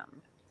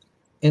random,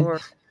 or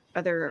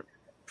other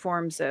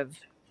forms of.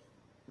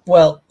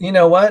 Well, you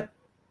know what?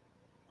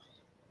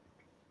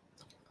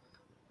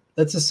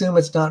 Let's assume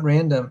it's not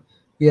random.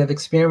 We have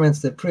experiments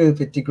that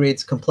prove it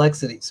degrades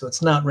complexity, so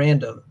it's not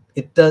random.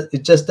 It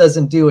just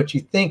doesn't do what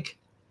you think.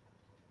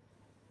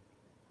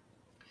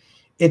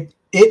 It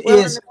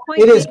is.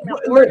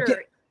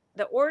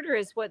 The order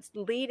is what's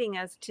leading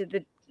us to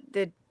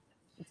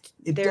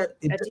their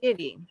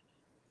deity.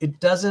 It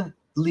doesn't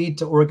lead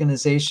to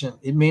organization.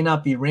 It may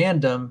not be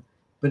random,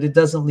 but it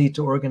doesn't lead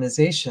to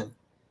organization.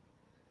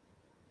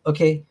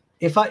 Okay,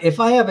 if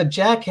I have a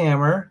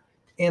jackhammer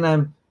and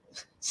I'm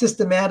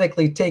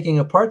systematically taking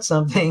apart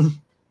something,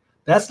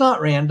 that's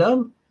not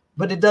random,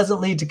 but it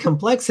doesn't lead to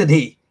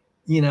complexity,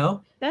 you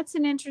know? That's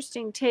an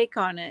interesting take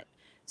on it.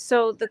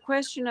 So the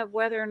question of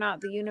whether or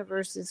not the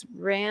universe is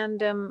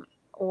random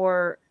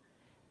or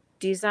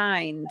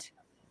designed.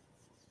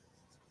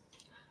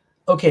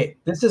 Okay,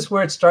 this is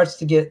where it starts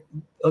to get,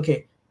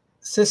 okay,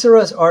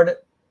 Cicero's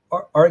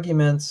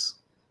arguments,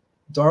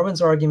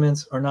 Darwin's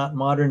arguments are not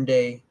modern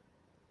day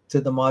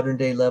to the modern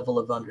day level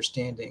of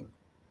understanding.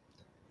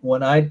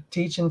 When I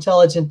teach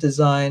intelligent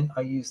design,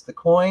 I use the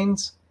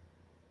coins.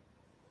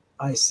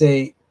 I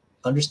say,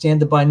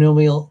 understand the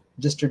binomial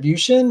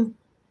distribution,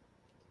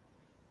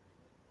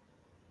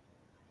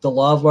 the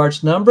law of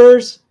large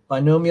numbers,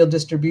 binomial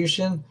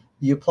distribution.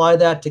 You apply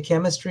that to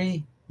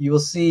chemistry, you will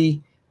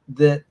see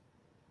that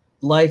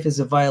life is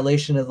a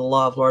violation of the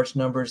law of large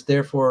numbers.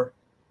 Therefore,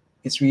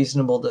 it's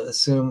reasonable to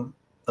assume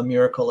a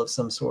miracle of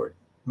some sort.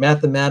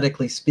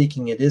 Mathematically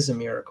speaking, it is a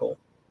miracle.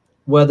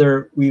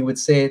 Whether we would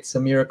say it's a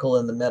miracle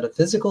in the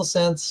metaphysical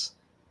sense,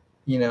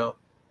 you know,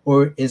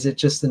 or is it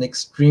just an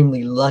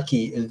extremely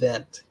lucky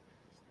event?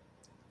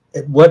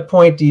 At what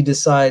point do you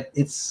decide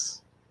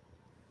it's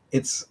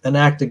an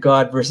act of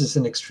God versus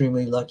an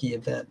extremely lucky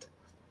event?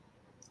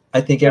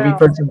 I think every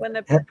person, when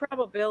the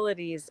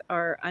probabilities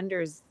are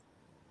under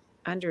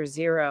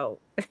zero,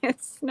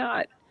 it's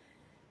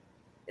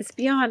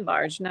beyond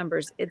large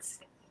numbers. It's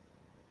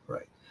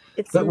right.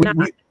 It's not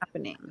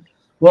happening.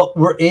 Well,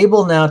 we're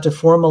able now to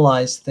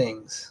formalize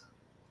things,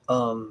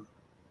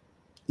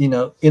 you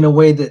know, in a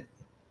way that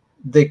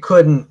they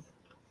couldn't.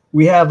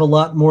 We have a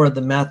lot more of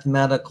the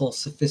mathematical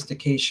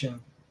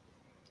sophistication.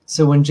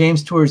 So when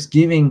James Tour is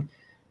giving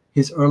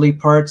his early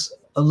parts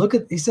a look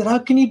at, he said, how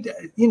can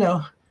you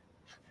know,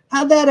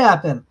 how'd that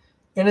happen?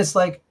 And it's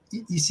like,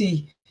 you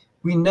see,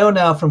 we know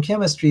now from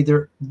chemistry,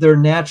 they're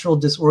natural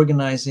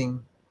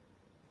disorganizing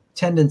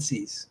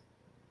tendencies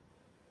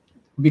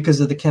because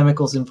of the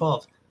chemicals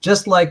involved.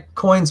 Just like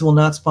coins will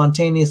not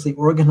spontaneously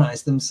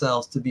organize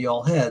themselves to be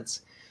all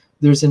heads.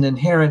 There's an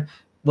inherent,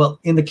 well,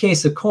 in the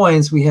case of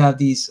coins, we have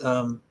these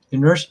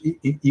inertia.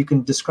 You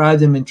can describe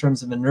them in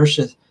terms of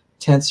inertia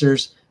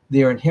tensors.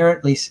 They are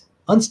inherently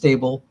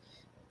unstable,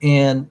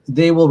 and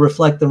they will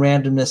reflect the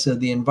randomness of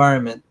the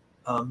environment.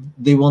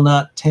 They will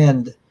not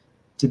tend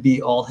to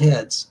be all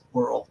heads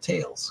or all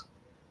tails.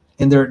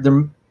 And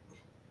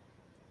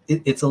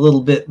it's a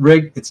little bit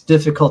it's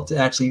difficult to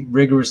actually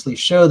rigorously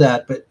show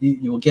that, but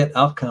you will get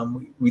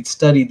outcome. We'd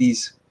study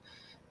these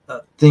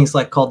things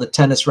like called the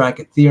tennis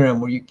racket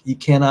theorem, where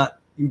you're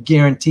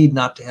guaranteed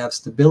not to have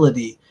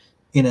stability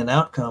in an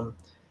outcome.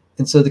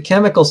 And so the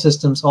chemical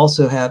systems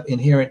also have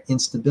inherent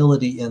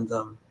instability in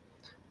them.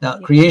 Now,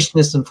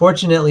 creationists,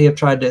 unfortunately, have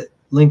tried to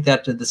link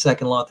that to the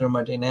second law of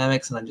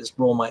thermodynamics, and I just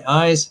roll my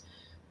eyes.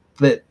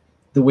 But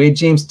the way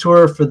James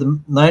Tour, for the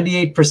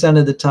 98%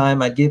 of the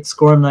time, I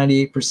score him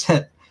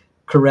 98%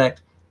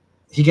 correct.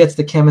 He gets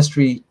the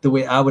chemistry the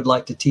way I would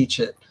like to teach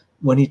it.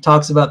 When he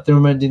talks about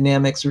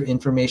thermodynamics or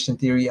information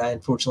theory, I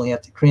unfortunately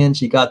have to cringe.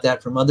 He got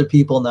that from other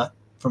people, not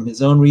from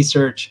his own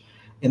research.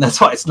 And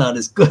that's why it's not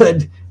as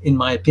good, in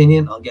my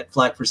opinion. I'll get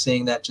flack for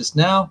saying that just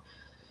now.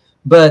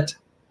 But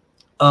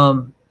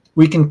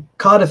we can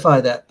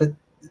codify that. But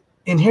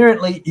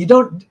inherently,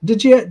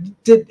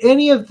 did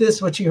any of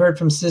this, what you heard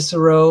from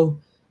Cicero,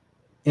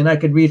 and I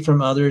could read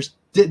from others,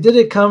 did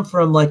it come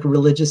from like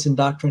religious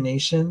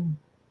indoctrination?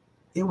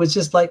 It was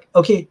just like,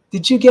 okay,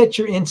 did you get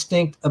your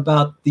instinct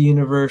about the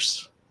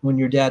universe when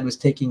your dad was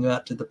taking you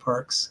out to the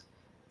parks?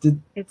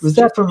 Was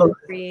that from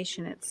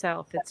creation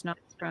itself? It's not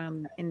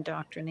from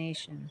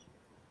indoctrination.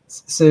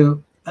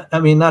 So, I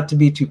mean, not to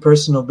be too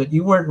personal, but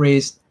you weren't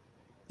raised.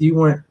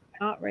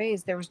 Not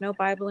raised. There was no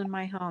Bible in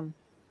my home.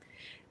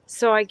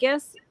 So I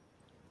guess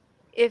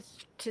if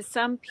to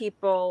some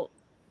people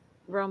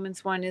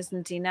Romans 1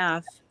 isn't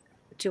enough,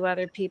 to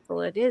other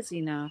people it is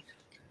enough.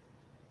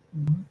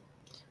 Mm-hmm.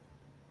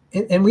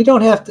 And we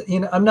don't have to,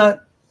 you know, I'm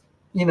not,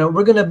 you know,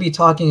 we're going to be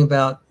talking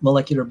about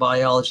molecular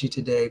biology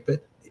today,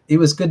 but it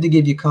was good to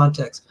give you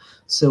context.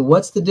 So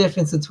what's the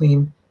difference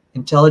between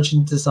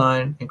intelligent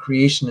design and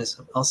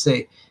creationism? I'll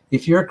say,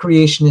 if you're a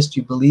creationist,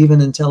 you believe in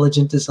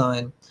intelligent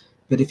design,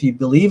 But if you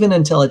believe in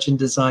intelligent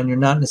design, you're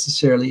not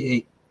necessarily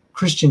a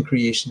Christian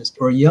creationist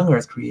or a young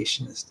earth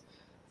creationist.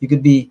 You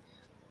could be,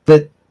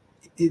 but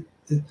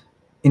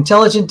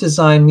intelligent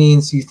design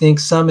means you think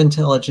some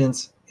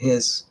intelligence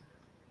has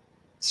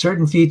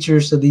certain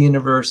features of the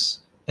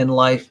universe and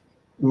life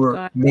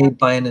were made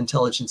by an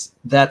intelligence.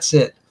 That's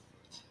it.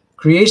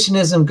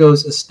 Creationism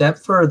goes a step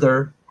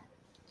further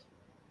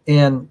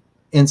and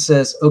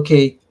says,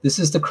 okay, this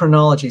is the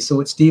chronology. So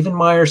what Stephen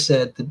Meyer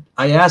said, that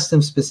I asked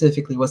him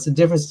specifically, what's the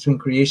difference between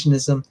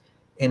creationism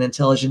and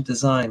intelligent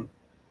design?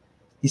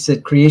 He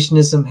said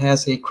creationism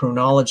has a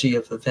chronology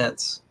of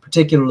events,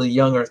 particularly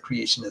young earth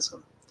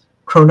creationism.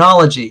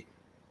 Chronology.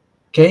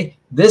 Okay,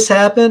 this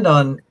happened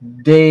on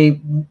day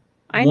one.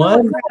 I know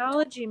what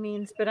chronology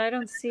means, but I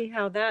don't see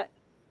how that.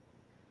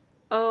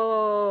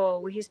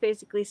 Oh, he's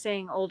basically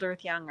saying old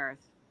Earth, young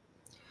Earth.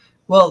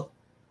 Well,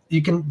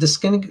 you can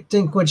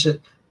distinguish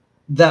it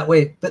that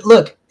way. But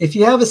look, if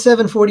you have a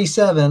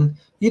 747,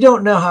 you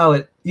don't know how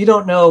it, you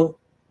don't know,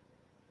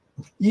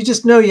 you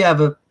just know you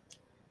have an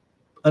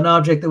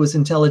object that was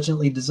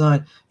intelligently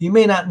designed. You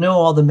may not know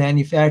all the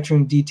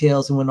manufacturing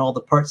details and when all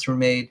the parts were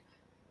made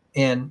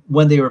and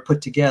when they were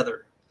put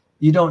together.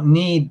 You don't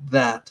need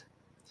that.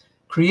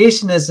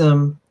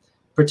 Creationism,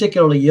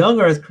 particularly young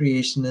earth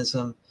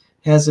creationism,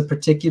 has a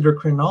particular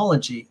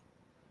chronology.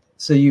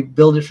 So you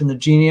build it from the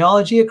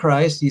genealogy of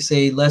Christ. You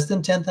say less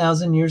than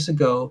 10,000 years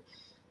ago,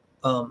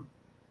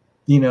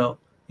 you know,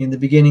 in the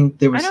beginning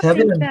there was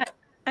heaven.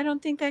 I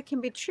don't think that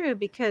can be true,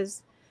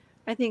 because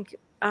I think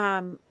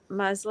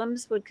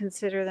Muslims would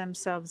consider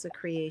themselves a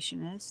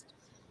creationist.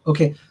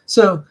 Okay,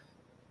 so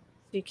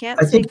you can't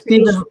say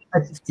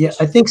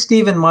I think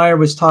Stephen Meyer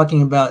was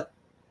talking about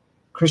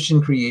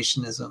Christian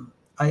creationism.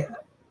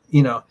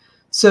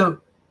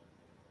 So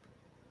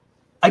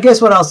I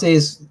guess what I'll say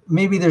is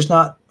maybe there's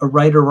not a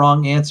right or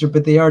wrong answer,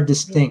 but they are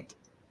distinct.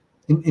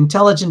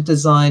 Intelligent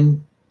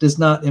design does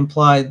not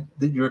imply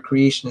that you're a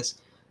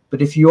creationist,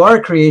 but if you are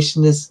a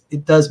creationist,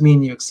 it does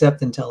mean you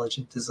accept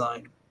intelligent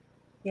design.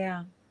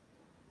 Yeah.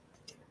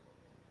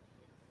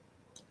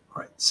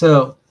 All right.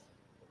 So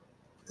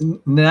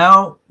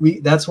now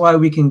that's why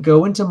we can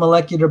go into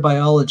molecular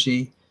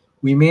biology.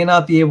 We may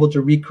not be able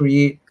to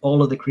recreate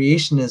all of the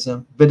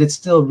creationism, but it's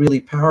still really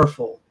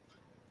powerful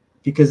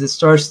because it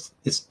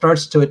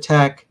starts to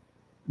attack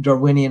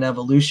Darwinian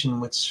evolution,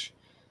 which,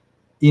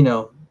 you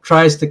know,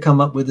 tries to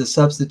come up with a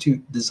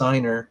substitute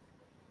designer,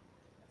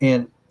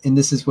 and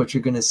this is what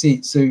you're going to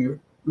see. So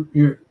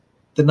you're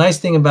the nice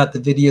thing about the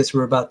videos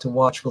we're about to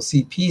watch, we'll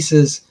see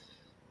pieces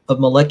of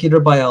molecular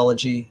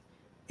biology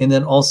and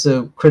then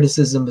also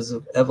criticisms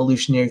of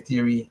evolutionary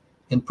theory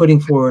and putting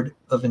forward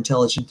of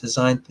intelligent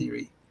design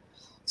theory.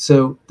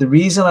 So the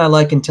reason I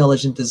like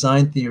intelligent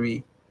design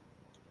theory,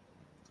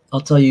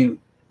 I'll tell you,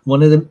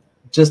 one of them,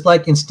 just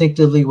like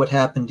instinctively what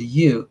happened to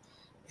you,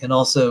 and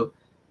also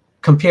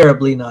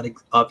comparably, not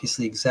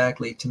obviously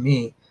exactly to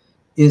me,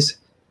 is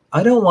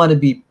I don't want to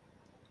be,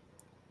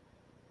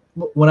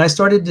 when I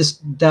started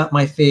to doubt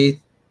my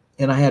faith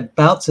and I had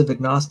bouts of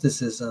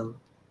agnosticism,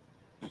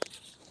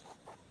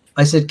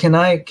 I said, can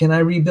I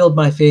rebuild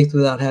my faith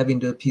without having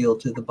to appeal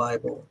to the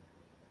Bible?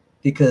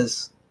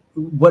 Because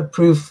what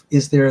proof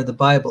is there of the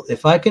Bible?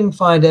 If I can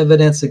find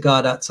evidence of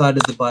God outside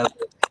of the Bible,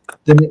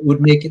 then it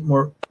would make it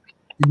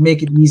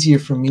easier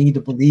for me to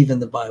believe in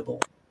the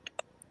Bible.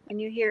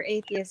 And you hear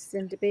atheists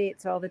in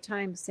debates all the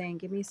time saying,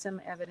 give me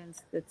some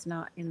evidence that's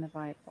not in the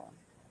Bible.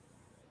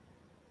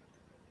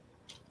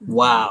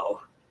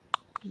 Wow.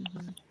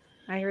 Mm-hmm.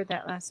 I heard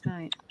that last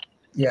night.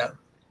 Yeah.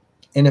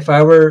 And if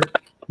I were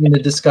in a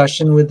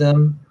discussion with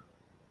them,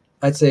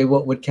 I'd say,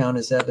 what would count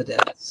as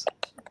evidence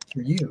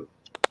for you?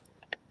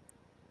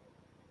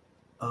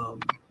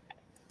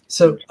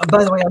 So,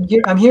 by the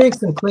way, I'm hearing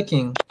some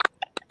clicking.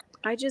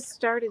 I just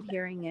started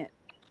hearing it.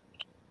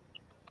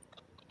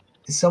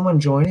 Is someone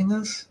joining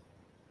us?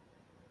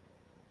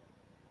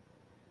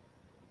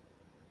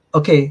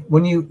 Okay,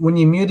 when you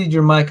muted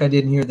your mic, I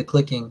didn't hear the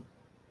clicking.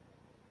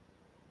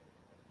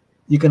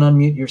 You can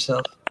unmute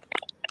yourself.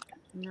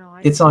 No,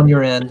 it's on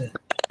your end.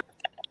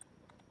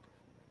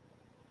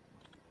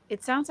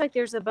 It sounds like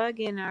there's a bug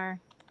in our.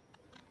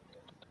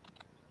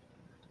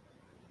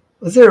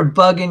 Was there a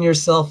bug in your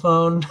cell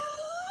phone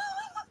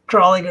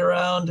crawling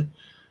around?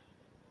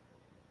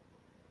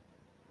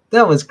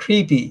 That was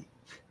creepy.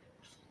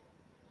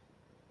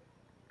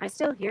 I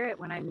still hear it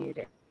when I mute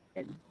it.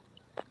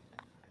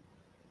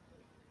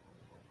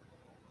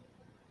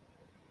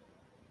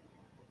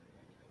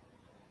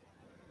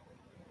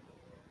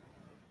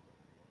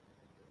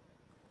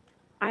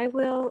 I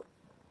will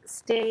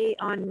stay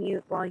on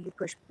mute while you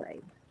push play.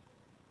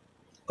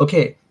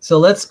 Okay, so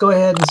let's go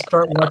ahead and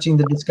start watching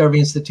the Discovery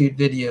Institute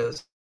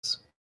videos.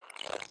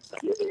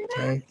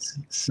 Okay,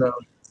 so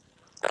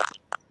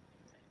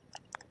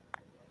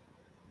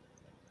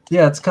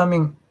yeah, it's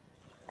coming.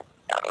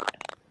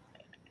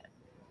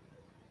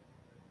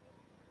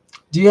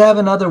 Do you have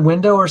another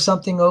window or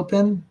something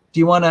open? Do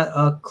you want to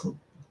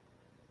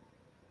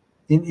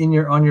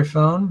on your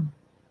phone?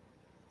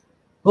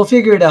 We'll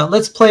figure it out.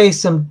 Let's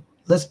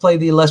let's play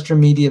the Illustra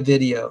Media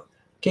video.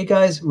 Okay,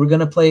 guys, we're going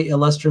to play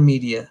Illustra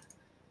Media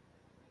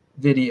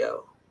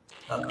video.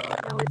 No,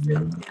 it's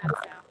in the chat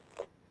now.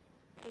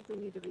 I think we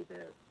need to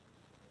reboot.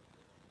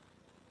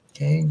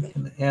 Okay, I'm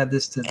going to add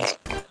this to this.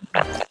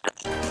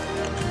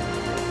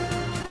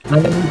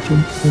 Nice to meet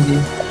you,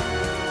 Cindy.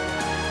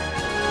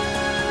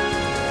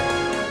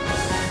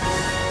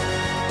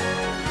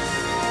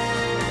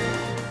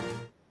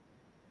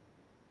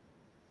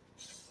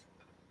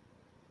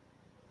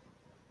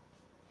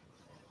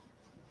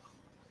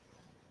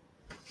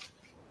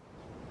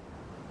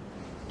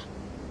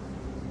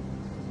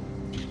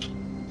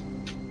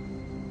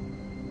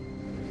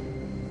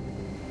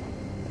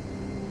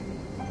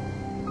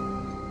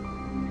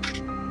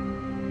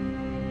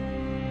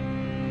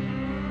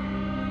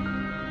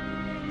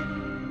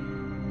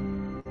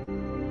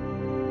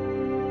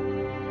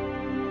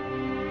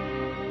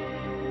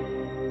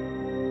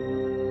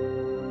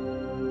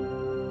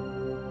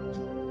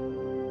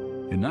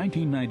 In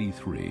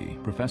 1993,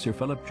 Professor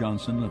Philip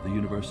Johnson of the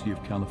University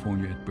of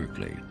California at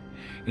Berkeley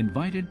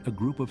invited a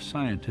group of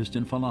scientists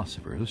and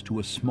philosophers to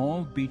a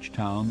small beach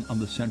town on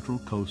the central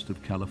coast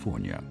of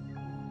California.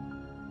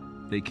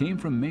 They came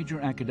from major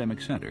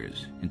academic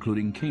centers,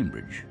 including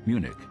Cambridge,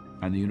 Munich,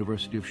 and the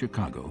University of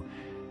Chicago,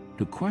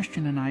 to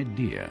question an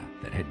idea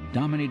that had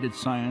dominated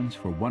science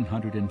for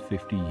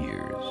 150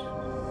 years.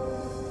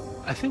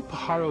 I think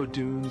Pajaro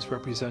Dunes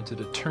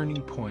represented a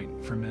turning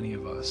point for many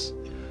of us.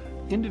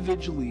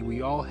 Individually,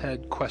 we all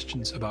had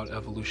questions about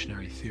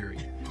evolutionary theory,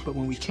 but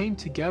when we came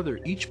together,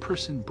 each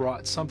person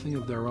brought something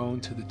of their own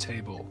to the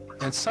table,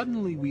 and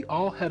suddenly we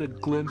all had a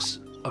glimpse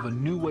of a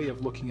new way of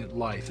looking at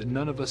life that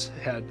none of us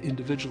had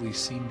individually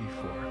seen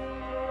before.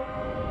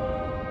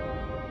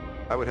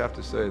 I would have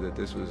to say that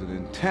this was an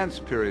intense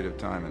period of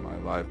time in my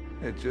life.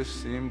 It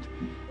just seemed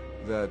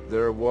that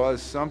there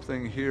was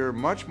something here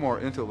much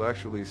more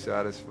intellectually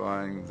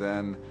satisfying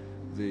than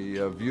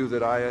the view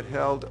that I had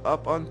held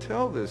up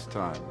until this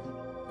time.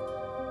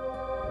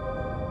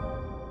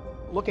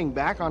 Looking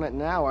back on it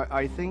now,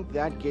 I think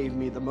that gave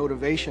me the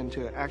motivation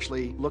to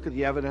actually look at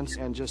the evidence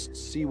and just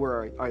see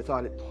where I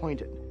thought it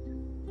pointed.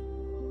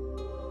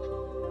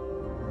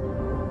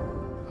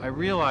 I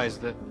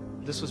realized that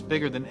this was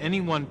bigger than any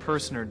one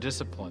person or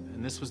discipline,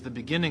 and this was the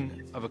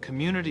beginning of a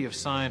community of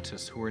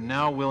scientists who were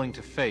now willing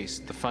to face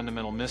the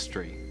fundamental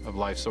mystery of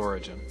life's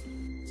origin.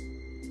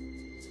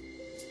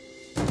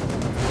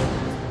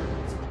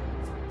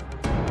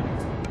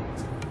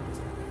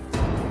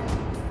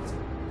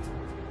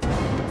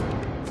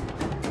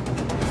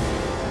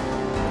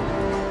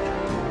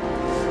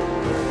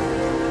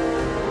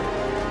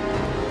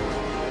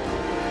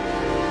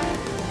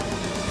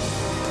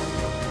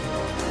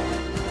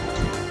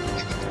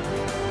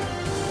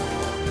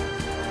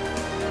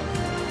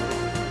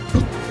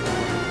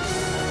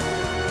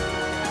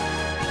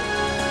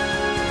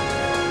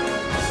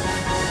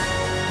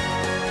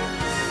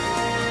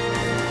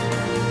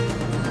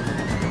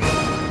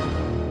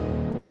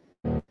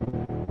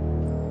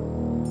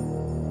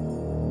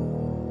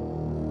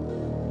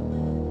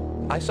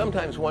 I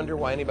sometimes wonder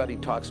why anybody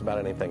talks about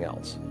anything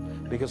else,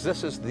 because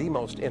this is the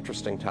most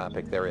interesting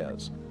topic there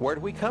is. Where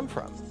did we come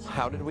from?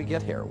 How did we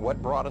get here?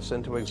 What brought us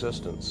into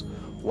existence?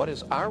 What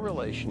is our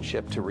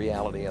relationship to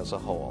reality as a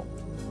whole?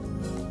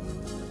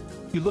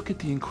 You look at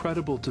the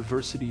incredible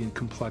diversity and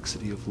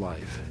complexity of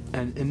life,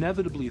 and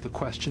inevitably the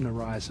question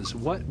arises,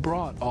 what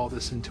brought all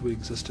this into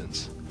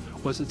existence?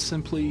 Was it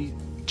simply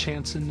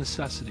chance and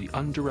necessity,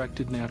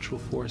 undirected natural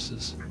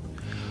forces?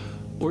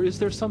 Or is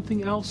there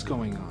something else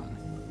going on?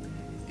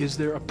 Is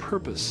there a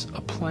purpose,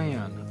 a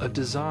plan, a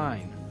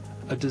design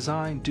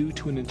due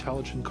to an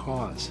intelligent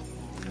cause?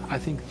 I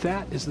think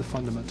that is the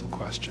fundamental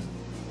question.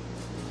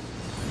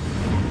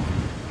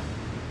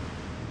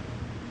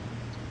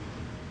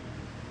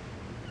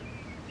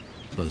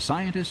 The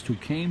scientists who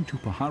came to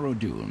Pajaro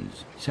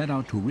Dunes set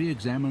out to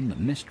re-examine the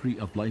mystery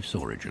of life's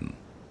origin.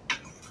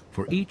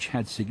 For each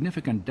had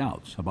significant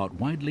doubts about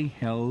widely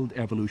held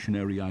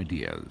evolutionary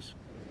ideas.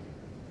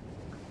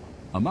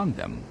 Among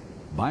them,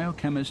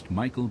 biochemist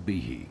Michael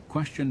Behe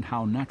questioned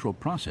how natural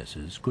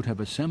processes could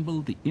have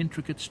assembled the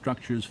intricate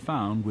structures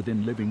found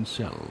within living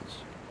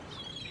cells.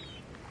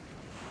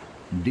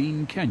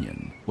 Dean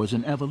Kenyon was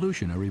an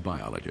evolutionary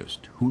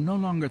biologist who no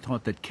longer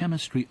thought that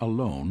chemistry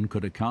alone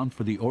could account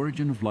for the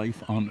origin of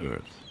life on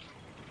Earth.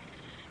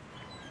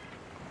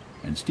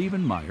 And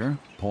Stephen Meyer,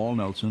 Paul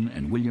Nelson,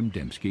 and William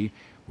Dembski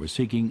were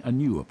seeking a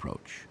new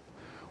approach,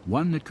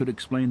 one that could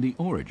explain the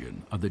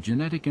origin of the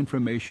genetic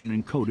information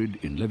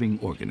encoded in living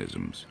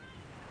organisms.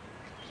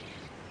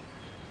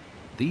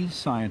 These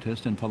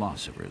scientists and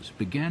philosophers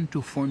began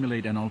to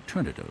formulate an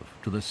alternative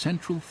to the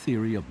central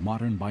theory of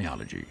modern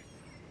biology,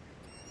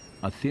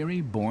 a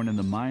theory born in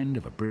the mind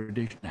of a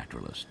British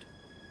naturalist.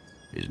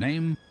 His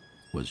name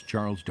was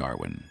Charles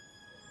Darwin.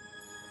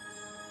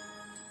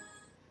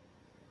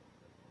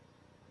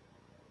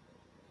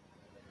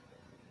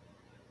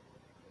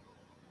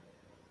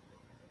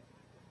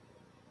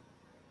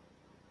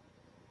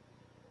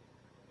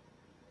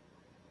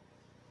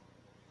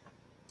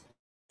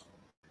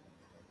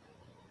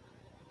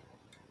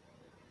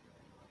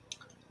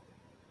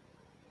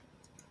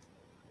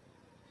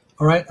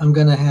 All right, I'm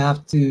going to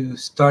have to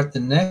start the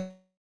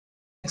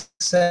next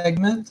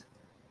segment,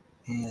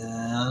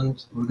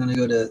 and we're going to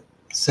go to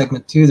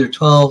segment 2. There are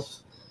 12.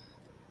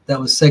 That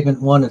was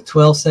segment 1 of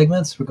 12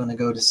 segments. We're going to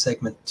go to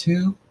segment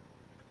 2.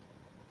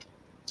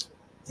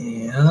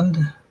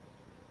 And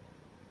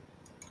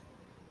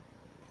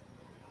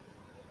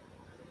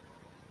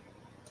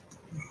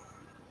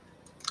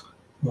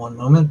one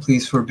moment,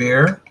 please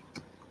forbear.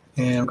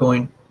 And I'm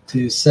going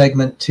to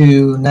segment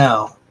 2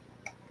 now.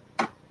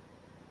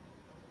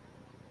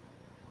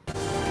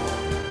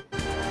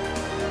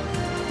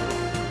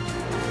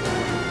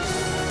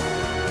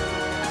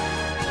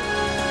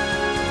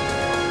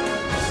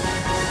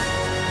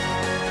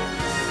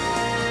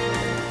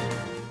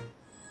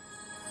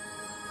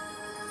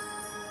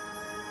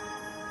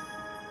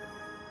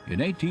 In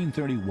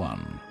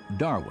 1831,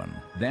 Darwin,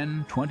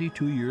 then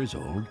 22 years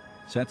old,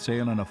 set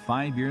sail on a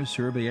 5-year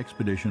survey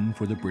expedition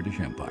for the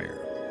British Empire.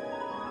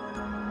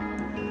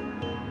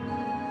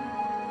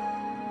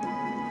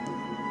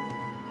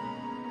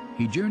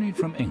 He journeyed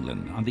from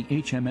England on the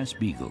HMS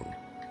Beagle,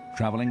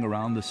 traveling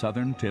around the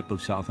southern tip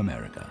of South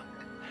America,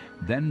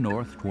 then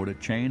north toward a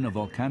chain of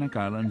volcanic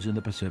islands in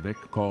the Pacific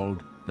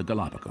called the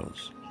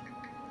Galapagos.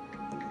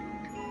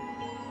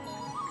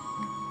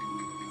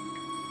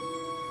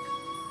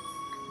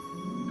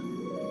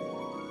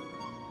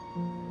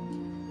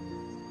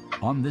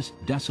 On this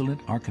desolate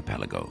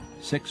archipelago,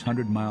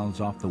 600 miles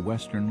off the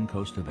western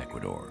coast of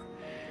Ecuador,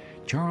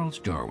 Charles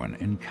Darwin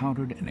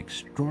encountered an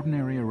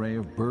extraordinary array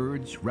of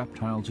birds,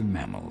 reptiles, and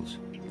mammals,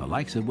 the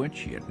likes of which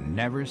he had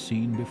never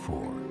seen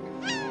before.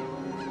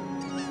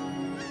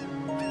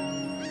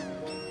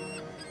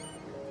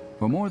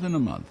 For more than a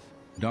month,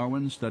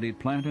 Darwin studied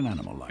plant and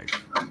animal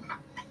life,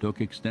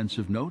 took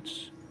extensive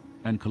notes,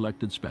 and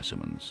collected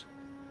specimens.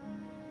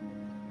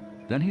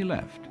 Then he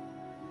left,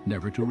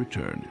 never to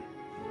return.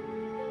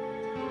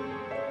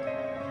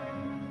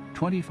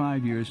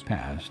 25 years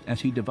passed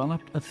as he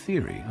developed a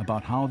theory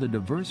about how the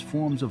diverse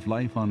forms of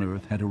life on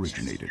Earth had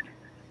originated.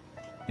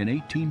 In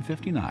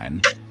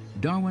 1859,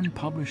 Darwin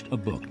published a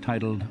book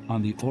titled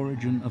On the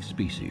Origin of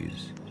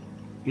Species.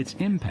 Its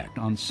impact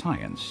on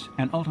science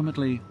and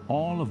ultimately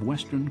all of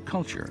Western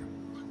culture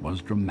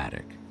was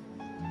dramatic.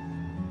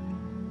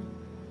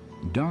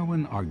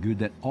 Darwin argued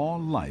that all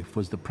life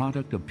was the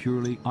product of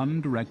purely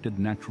undirected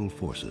natural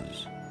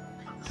forces,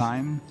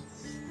 time,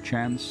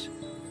 chance,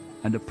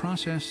 and a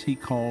process he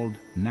called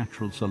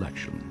natural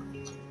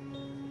selection.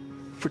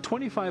 For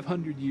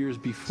 2,500 years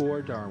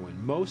before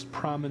Darwin, most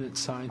prominent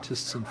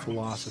scientists and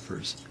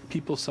philosophers,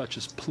 people such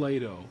as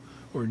Plato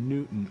or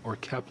Newton or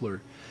Kepler,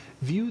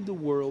 viewed the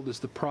world as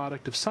the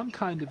product of some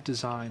kind of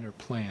design or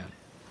plan.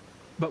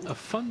 But a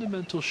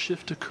fundamental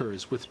shift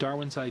occurs with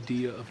Darwin's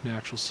idea of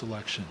natural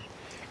selection,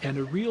 and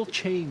a real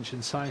change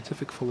in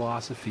scientific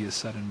philosophy is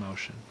set in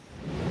motion.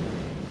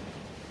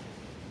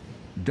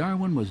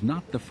 Darwin was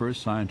not the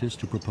first scientist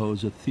to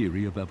propose a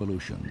theory of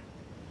evolution,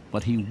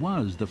 but he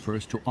was the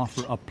first to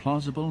offer a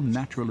plausible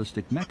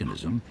naturalistic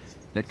mechanism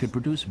that could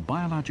produce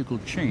biological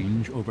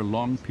change over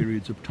long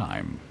periods of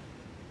time.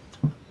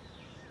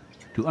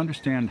 To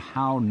understand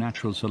how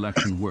natural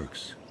selection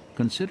works,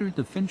 consider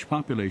the finch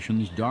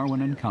populations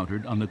Darwin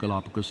encountered on the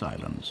Galapagos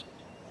Islands.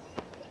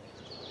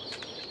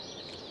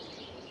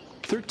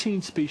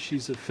 13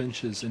 species of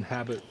finches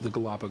inhabit the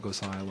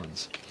Galapagos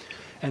Islands,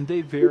 and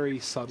they vary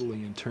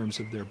subtly in terms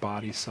of their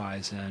body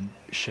size and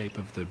shape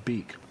of the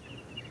beak.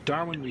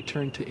 Darwin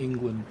returned to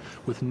England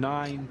with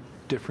 9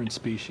 different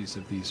species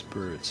of these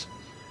birds.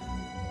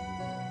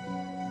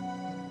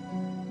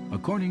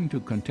 According to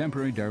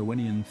contemporary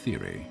Darwinian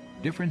theory,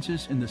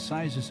 differences in the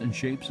sizes and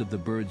shapes of the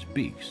birds'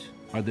 beaks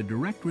are the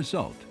direct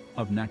result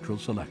of natural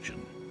selection.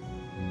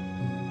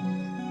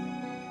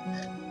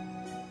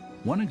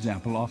 One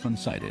example often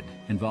cited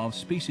involves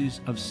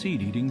species of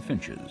seed-eating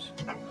finches.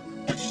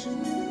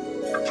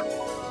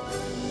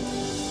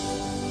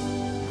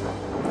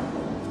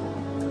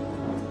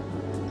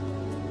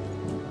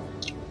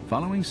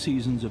 Following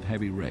seasons of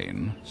heavy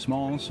rain,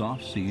 small,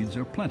 soft seeds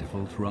are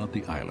plentiful throughout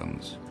the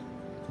islands.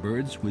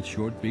 Birds with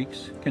short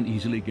beaks can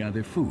easily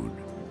gather food.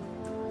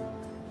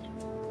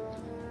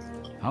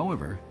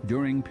 However,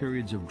 during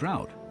periods of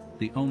drought,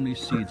 the only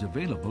seeds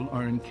available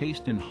are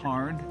encased in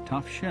hard,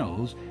 tough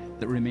shells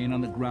that remain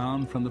on the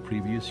ground from the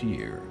previous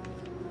year.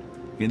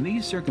 In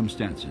these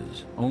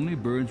circumstances, only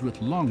birds with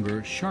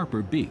longer,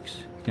 sharper beaks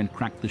can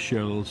crack the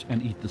shells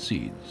and eat the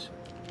seeds.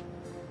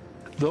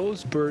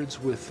 Those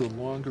birds with the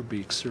longer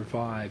beaks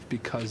survive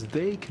because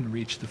they can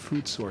reach the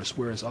food source,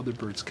 whereas other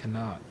birds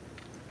cannot.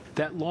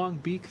 That long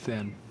beak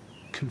then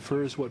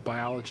confers what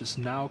biologists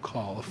now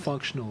call a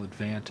functional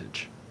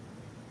advantage.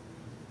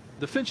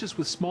 The finches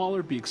with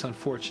smaller beaks,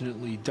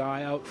 unfortunately,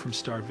 die out from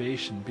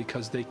starvation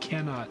because they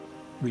cannot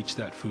reach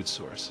that food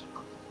source.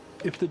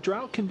 If the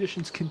drought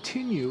conditions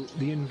continue,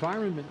 the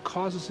environment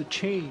causes a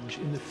change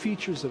in the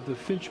features of the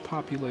finch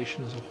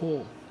population as a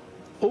whole.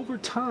 Over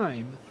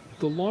time,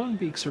 the long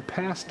beaks are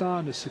passed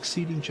on to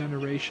succeeding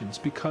generations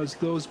because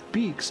those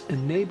beaks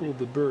enable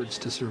the birds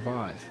to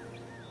survive.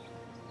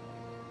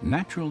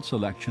 Natural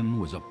selection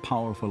was a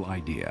powerful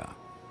idea.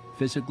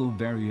 Physical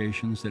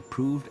variations that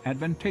proved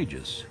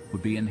advantageous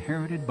would be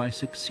inherited by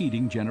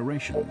succeeding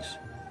generations.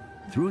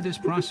 Through this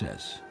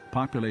process,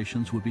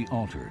 populations would be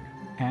altered,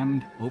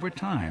 and over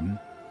time,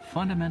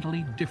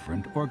 fundamentally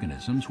different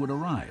organisms would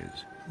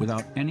arise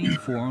without any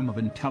form of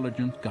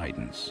intelligent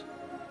guidance.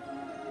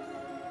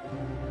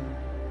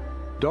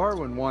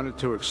 Darwin wanted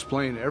to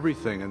explain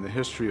everything in the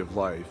history of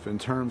life in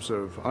terms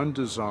of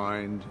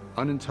undesigned,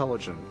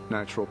 unintelligent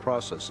natural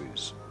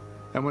processes.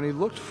 And when he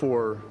looked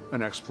for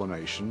an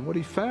explanation, what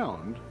he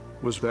found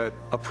was that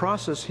a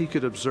process he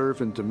could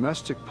observe in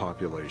domestic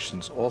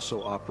populations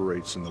also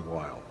operates in the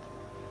wild.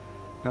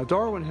 Now,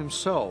 Darwin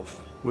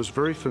himself was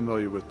very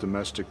familiar with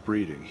domestic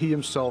breeding. He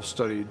himself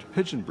studied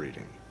pigeon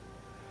breeding.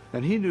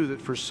 And he knew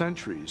that for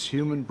centuries,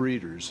 human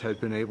breeders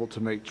had been able to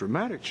make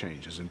dramatic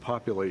changes in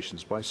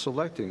populations by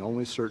selecting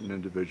only certain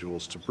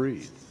individuals to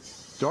breed.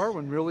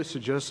 Darwin really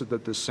suggested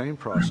that this same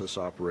process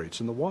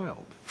operates in the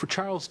wild. For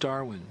Charles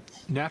Darwin,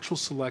 natural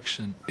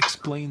selection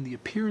explained the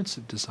appearance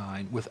of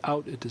design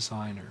without a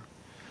designer.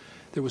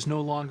 There was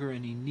no longer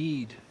any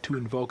need to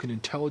invoke an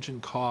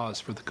intelligent cause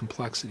for the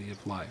complexity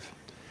of life.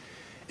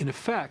 In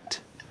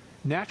effect,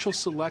 natural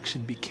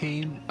selection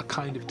became a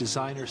kind of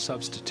designer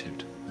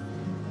substitute.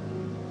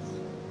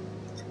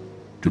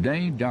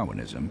 Today,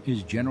 Darwinism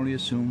is generally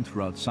assumed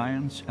throughout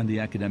science and the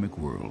academic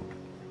world.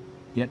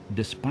 Yet,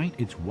 despite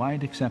its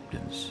wide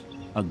acceptance,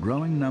 a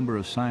growing number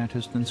of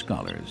scientists and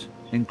scholars,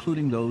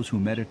 including those who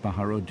met at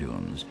Pajaro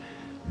Dunes,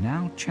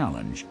 now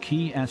challenge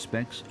key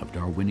aspects of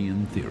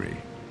Darwinian theory.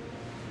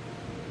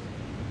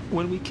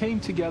 When we came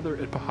together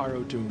at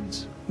Pajaro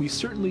Dunes, we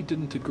certainly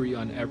didn't agree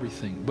on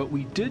everything, but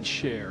we did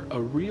share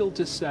a real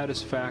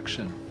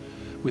dissatisfaction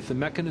with the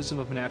mechanism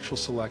of natural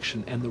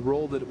selection and the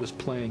role that it was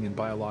playing in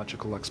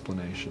biological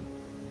explanation.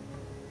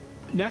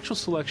 Natural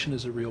selection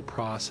is a real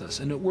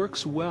process, and it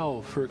works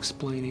well for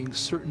explaining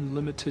certain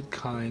limited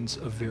kinds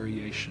of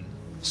variation,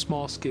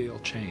 small-scale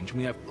change.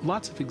 We have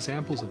lots of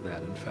examples of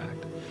that, in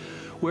fact.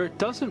 Where it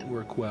doesn't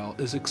work well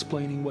is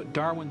explaining what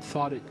Darwin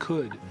thought it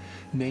could,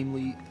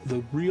 namely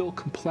the real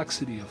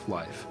complexity of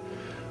life.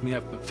 We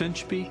have a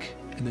finch beak,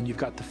 and then you've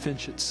got the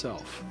finch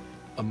itself.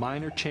 A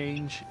minor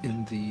change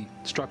in the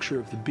structure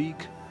of the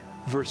beak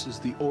versus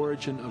the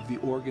origin of the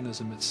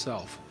organism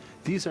itself.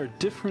 These are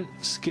different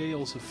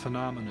scales of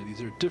phenomena.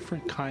 These are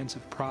different kinds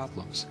of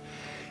problems.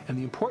 And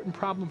the important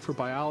problem for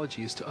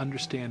biology is to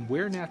understand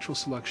where natural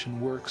selection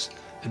works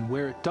and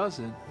where it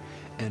doesn't,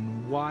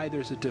 and why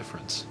there's a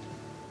difference.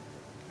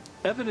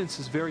 Evidence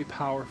is very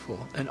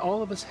powerful, and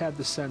all of us had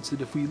the sense that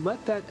if we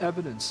let that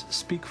evidence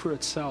speak for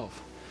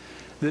itself,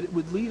 that it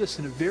would lead us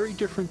in a very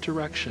different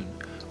direction,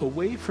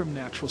 away from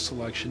natural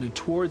selection and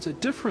towards a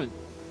different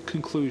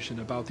conclusion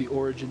about the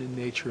origin and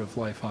nature of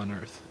life on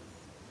Earth.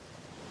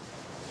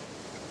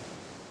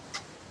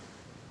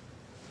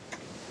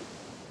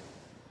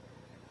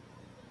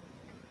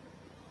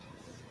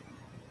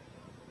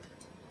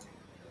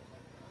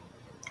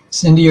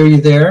 Cindy, are you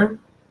there?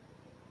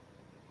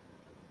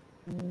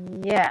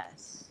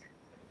 Yes.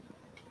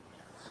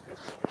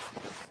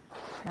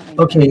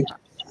 Okay.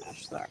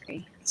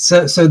 Sorry.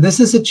 So this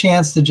is a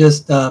chance to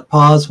just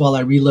pause while I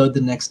reload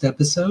the next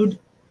episode.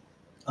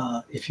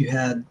 If you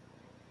had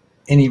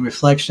any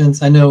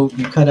reflections, I know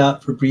you cut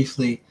out for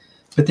briefly,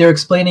 but they're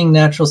explaining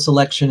natural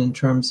selection in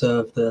terms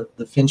of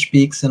the finch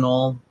beaks and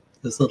all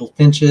those little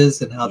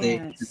finches and how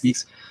their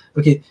beaks.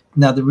 Okay,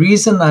 now the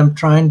reason I'm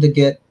trying to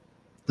get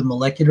the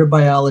molecular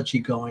biology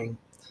going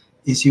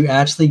is you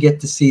actually get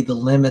to see the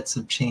limits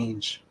of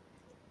change.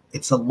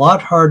 It's a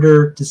lot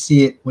harder to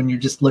see it when you're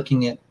just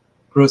looking at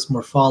gross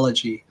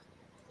morphology.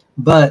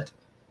 But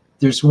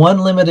there's one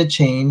limited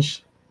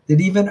change that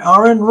even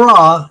Aaron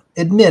Ra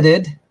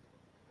admitted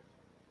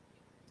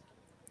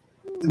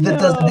that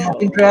doesn't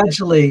happen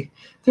gradually.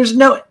 There's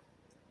no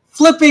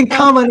flipping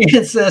common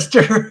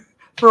ancestor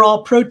for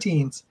all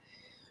proteins.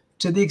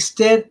 To the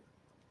extent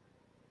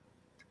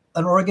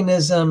an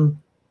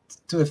organism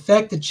to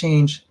affect the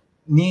change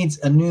needs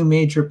a new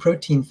major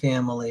protein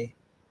family,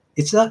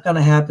 it's not going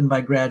to happen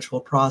by gradual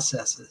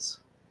processes.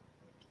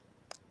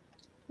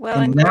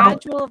 Well, and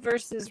gradual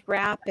versus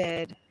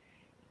rapid,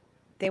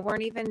 they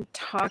weren't even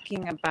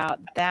talking about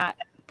that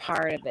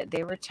part of it.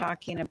 They were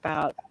talking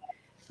about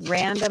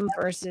random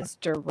versus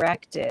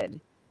directed.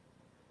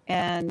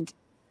 And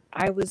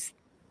I was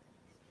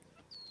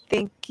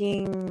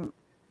thinking,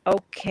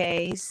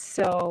 okay,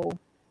 so,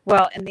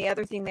 well, and the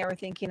other thing they were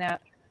thinking of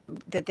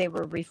that they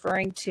were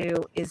referring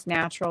to is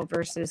natural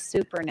versus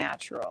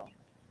supernatural.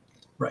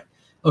 Right.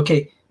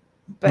 Okay.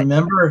 But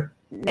remember,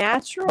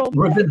 natural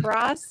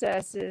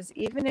processes,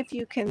 even if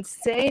you can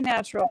say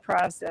natural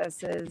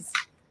processes,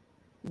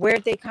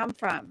 where'd they come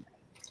from?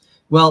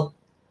 Well,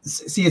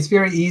 see, it's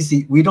very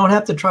easy. We don't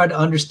have to try to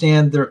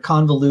understand their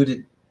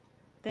convoluted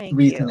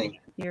reasoning.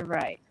 You're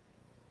right.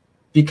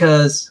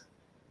 Because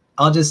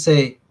I'll just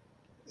say,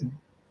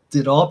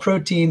 did all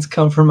proteins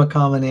come from a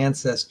common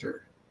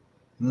ancestor?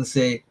 And let's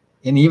say,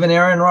 and even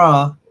Aaron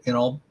Ra,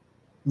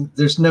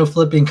 there's no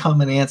flipping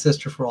common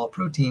ancestor for all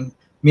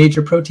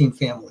major protein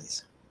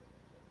families.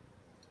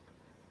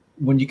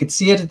 when you could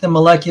see it at the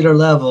molecular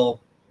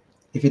level,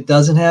 if it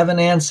doesn't have an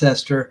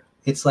ancestor,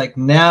 it's like,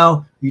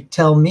 now you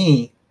tell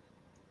me,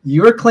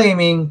 you're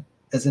claiming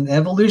as an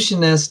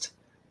evolutionist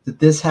that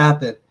this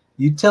happened.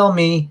 You tell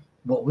me,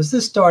 what was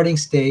the starting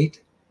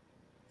state?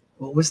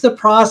 What was the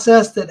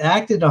process that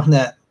acted on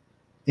that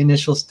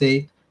initial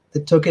state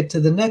that took it to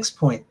the next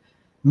point?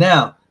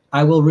 Now,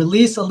 I will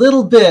release a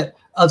little bit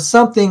of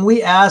something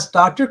we asked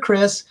Dr.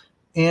 Chris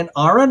and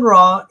Aaron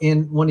Ra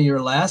in one of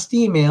your last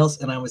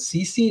emails, and I was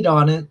CC'd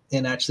on it.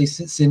 And actually,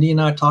 Cindy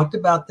and I talked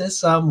about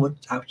this. How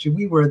should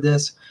we word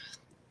this?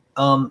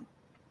 And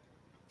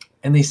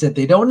they said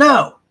they don't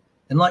know.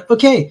 And like,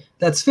 okay,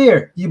 that's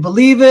fair. You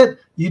believe it.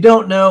 You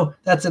don't know.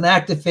 That's an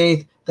act of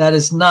faith. That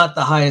is not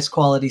the highest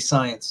quality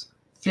science.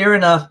 Fair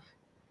enough.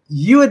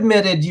 You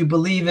admitted you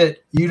believe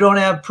it. You don't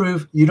have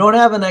proof. You don't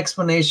have an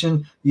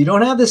explanation. You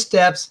don't have the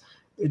steps.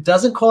 It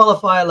doesn't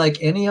qualify like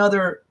any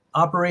other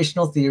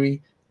operational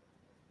theory.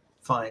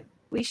 Fine.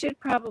 We should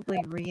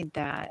probably read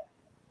that.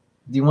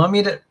 Do you want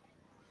me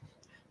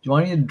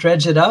to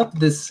dredge it up?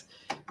 Do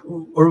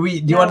you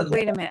want to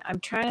wait a minute. I'm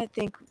trying to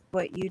think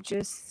what you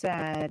just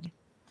said.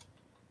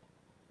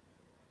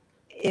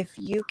 If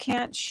you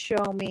can't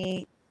show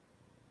me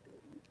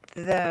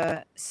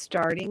the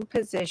starting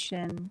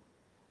position,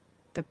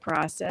 the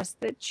process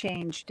that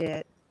changed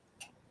it,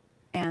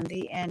 and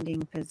the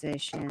ending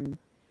position,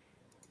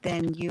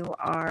 then you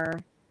are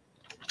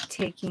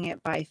taking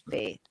it by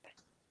faith.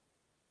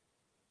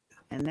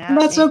 And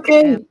that's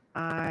okay.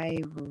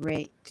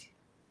 Irate.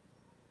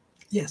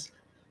 Yes.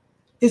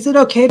 Is it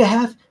okay to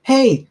have,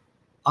 hey,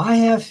 I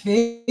have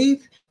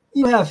faith,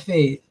 you have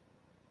faith?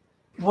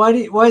 Why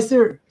is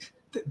there,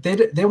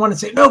 they want to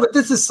say, no, but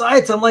this is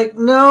science. I'm like,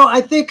 no, I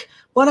think,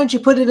 why don't you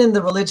put it in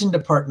the religion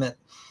department?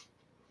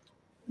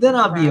 Then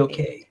I'll be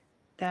okay.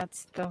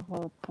 That's the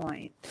whole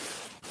point.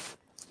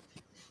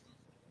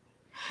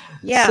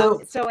 Yeah.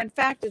 So in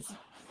fact,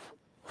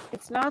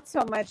 it's not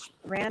so much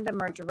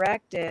random or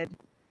directed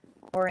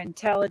or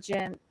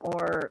intelligent,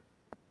 or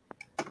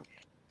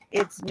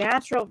it's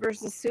natural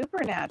versus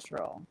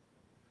supernatural.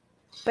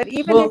 But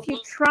even if you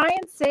try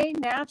and say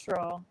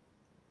natural,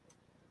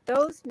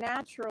 those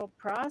natural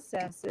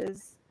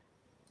processes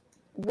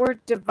were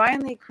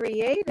divinely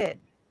created.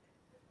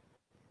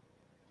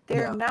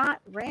 They're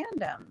not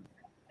random.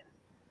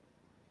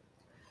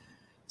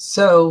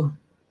 So,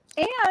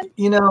 and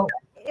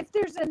if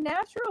there's a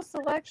natural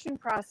selection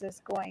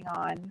process going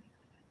on,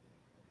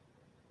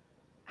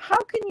 how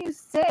can you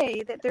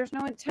say that there's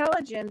no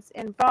intelligence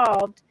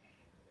involved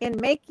in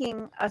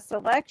making a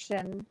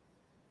selection?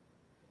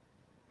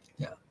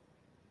 Yeah.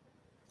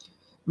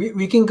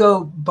 We can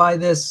go by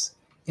this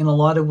in a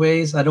lot of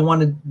ways. I don't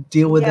want to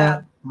deal with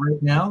that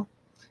right now.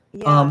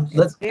 Yeah,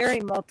 it's very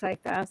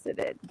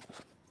multifaceted.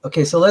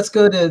 Okay, so let's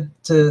go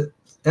to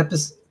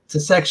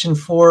section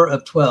 4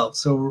 of 12.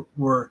 So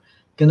we're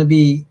going to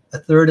be a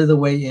third of the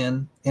way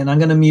in, and I'm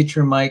going to mute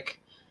your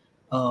mic.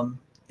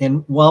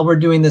 And while we're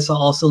doing this, I'll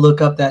also look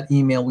up that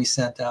email we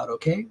sent out,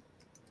 okay?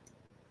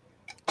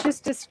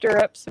 Just to stir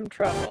up some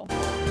trouble.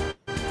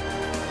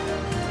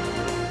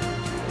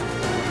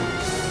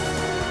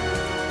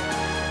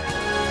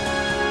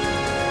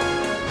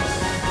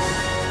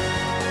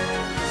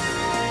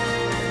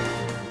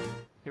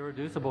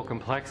 Irreducible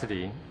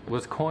complexity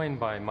was coined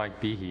by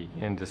Mike Behe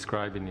in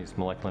describing these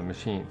molecular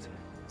machines.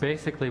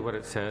 Basically what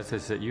it says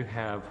is that you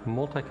have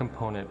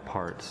multi-component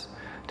parts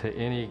to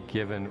any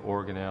given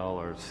organelle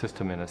or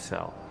system in a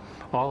cell,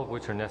 all of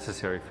which are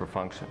necessary for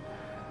function.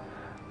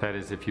 That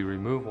is, if you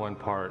remove one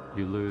part,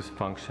 you lose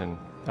function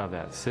of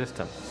that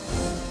system.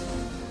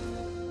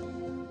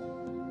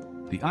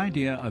 The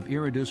idea of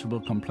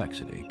irreducible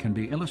complexity can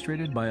be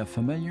illustrated by a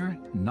familiar,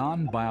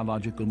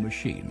 non-biological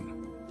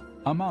machine,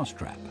 a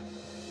mousetrap.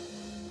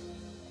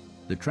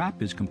 The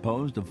trap is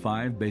composed of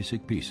 5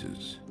 basic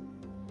pieces: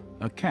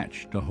 a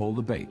catch to hold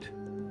the bait,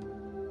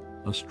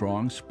 a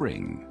strong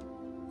spring,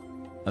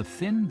 a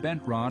thin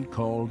bent rod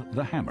called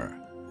the hammer,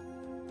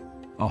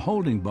 a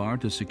holding bar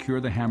to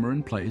secure the hammer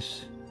in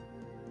place,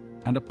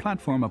 and a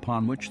platform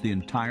upon which the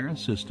entire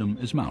system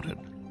is mounted.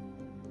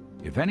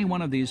 If any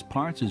one of these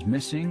parts is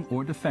missing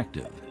or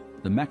defective,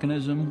 the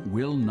mechanism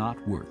will not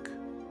work.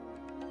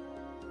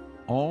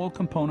 All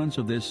components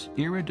of this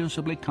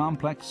irreducibly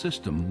complex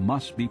system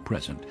must be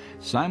present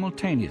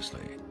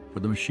simultaneously for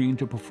the machine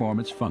to perform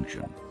its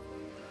function,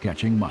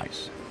 catching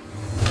mice.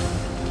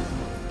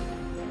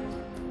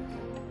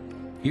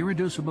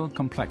 Irreducible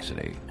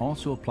complexity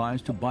also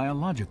applies to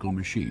biological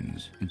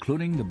machines,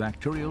 including the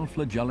bacterial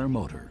flagellar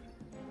motor.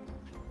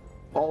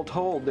 All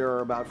told, there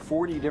are about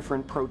 40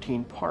 different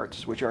protein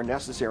parts which are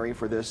necessary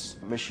for this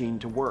machine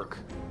to work.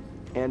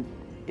 And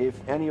if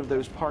any of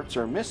those parts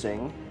are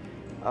missing,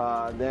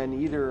 then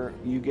either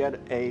you get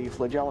a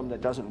flagellum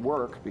that doesn't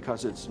work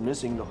because it's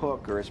missing the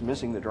hook or it's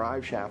missing the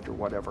drive shaft or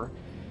whatever,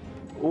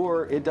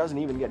 or it doesn't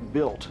even get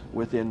built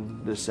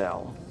within the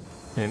cell.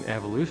 In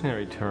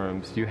evolutionary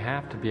terms, you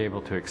have to be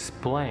able to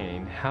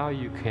explain how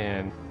you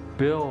can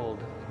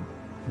build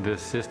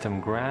this system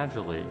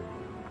gradually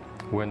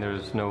when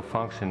there's no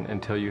function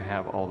until you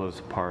have all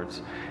those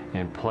parts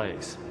in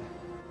place.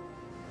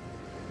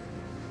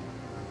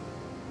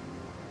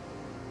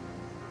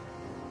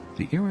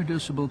 The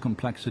irreducible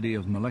complexity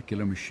of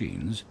molecular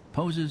machines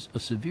poses a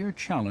severe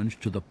challenge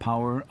to the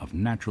power of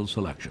natural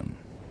selection.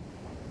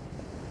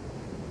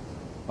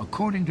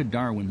 According to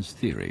Darwin's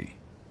theory,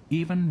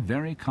 even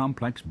very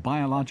complex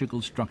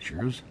biological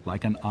structures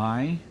like an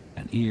eye,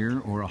 an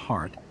ear, or a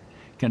heart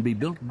can be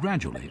built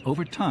gradually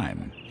over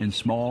time in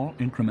small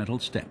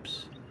incremental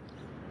steps.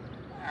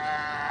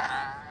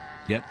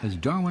 Yet, as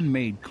Darwin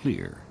made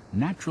clear,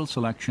 natural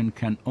selection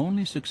can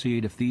only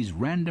succeed if these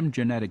random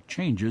genetic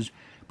changes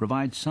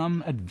provide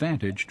some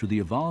advantage to the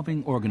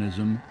evolving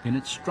organism in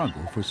its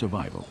struggle for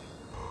survival.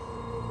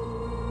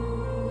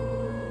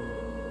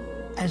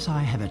 As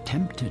I have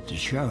attempted to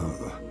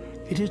show,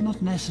 it is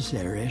not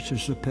necessary to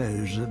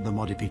suppose that the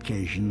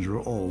modifications are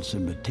all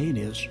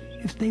simultaneous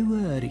if they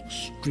were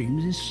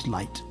extremely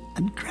slight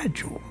and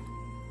gradual.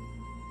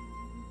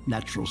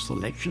 Natural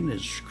selection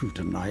is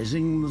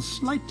scrutinizing the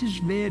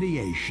slightest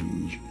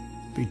variations,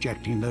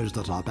 rejecting those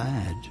that are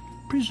bad,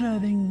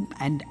 preserving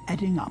and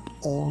adding up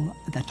all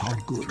that are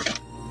good.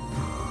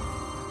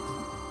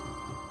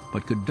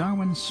 But could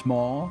Darwin's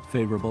small,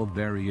 favorable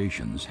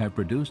variations have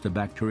produced a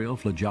bacterial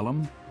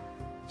flagellum?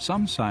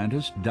 Some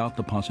scientists doubt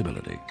the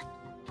possibility.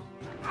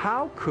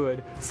 How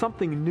could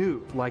something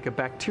new, like a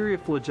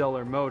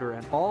bacterioflagellar motor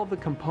and all the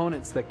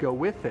components that go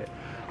with it,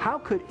 how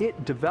could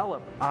it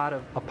develop out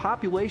of a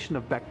population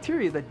of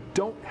bacteria that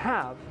don't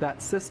have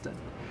that system?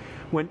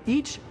 When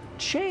each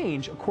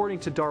change, according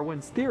to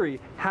Darwin's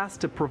theory, has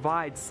to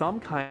provide some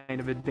kind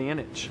of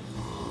advantage.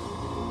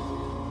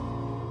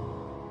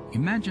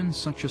 Imagine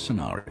such a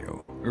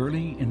scenario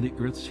early in the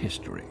Earth's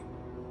history.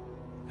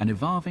 An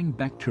evolving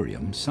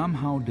bacterium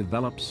somehow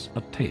develops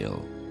a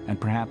tail and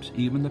perhaps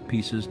even the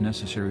pieces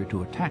necessary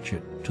to attach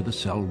it to the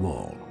cell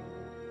wall.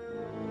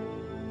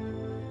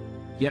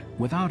 Yet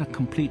without a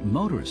complete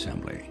motor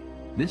assembly,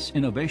 this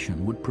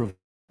innovation would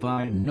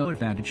provide no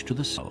advantage to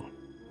the cell.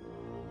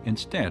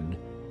 Instead,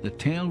 the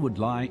tail would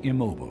lie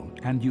immobile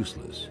and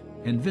useless,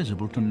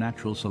 invisible to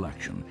natural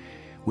selection,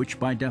 which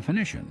by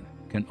definition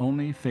can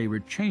only favor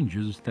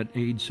changes that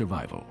aid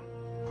survival.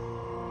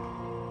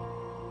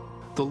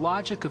 The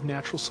logic of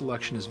natural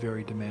selection is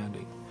very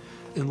demanding.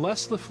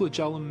 Unless the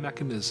flagellum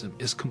mechanism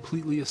is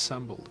completely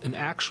assembled and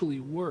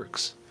actually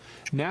works,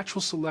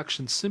 natural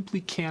selection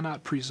simply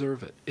cannot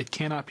preserve it. It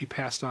cannot be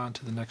passed on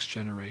to the next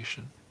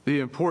generation. The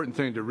important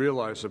thing to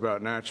realize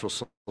about natural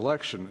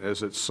selection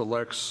is it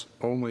selects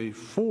only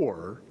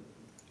for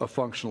a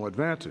functional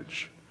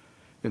advantage.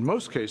 In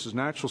most cases,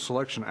 natural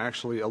selection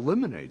actually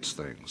eliminates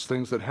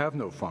things that have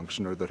no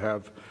function or that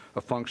have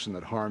a function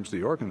that harms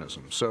the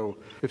organism. So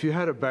if you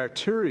had a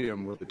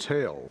bacterium with a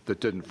tail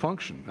that didn't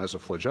function as a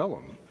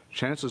flagellum,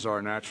 chances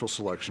are natural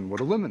selection would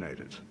eliminate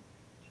it.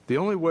 The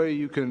only way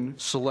you can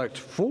select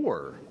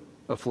for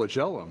a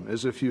flagellum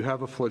is if you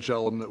have a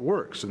flagellum that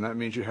works, and that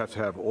means you have to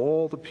have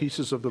all the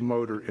pieces of the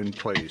motor in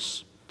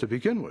place to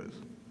begin with.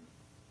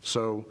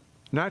 So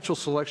natural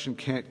selection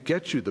can't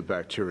get you the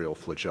bacterial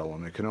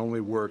flagellum. It can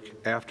only work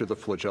after the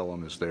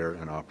flagellum is there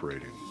and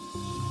operating.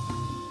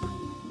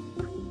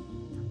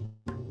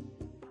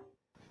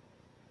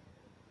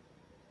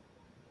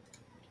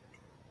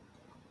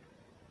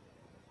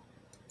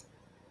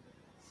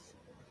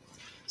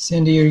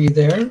 Cindy, are you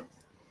there?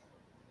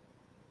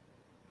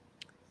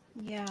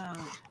 Yeah.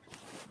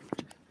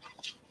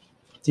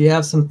 Do you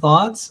have some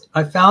thoughts?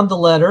 I found the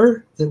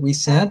letter that we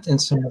sent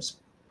and some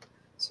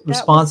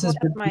responses.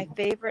 That was one of my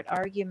favorite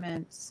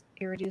arguments,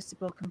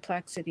 irreducible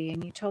complexity,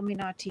 and you told me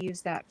not to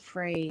use that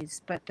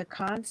phrase, but the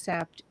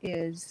concept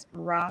is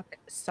rock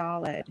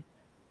solid.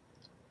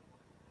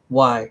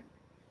 Why?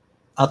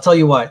 I'll tell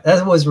you why.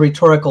 That was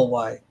rhetorical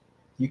why.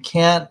 You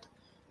can't,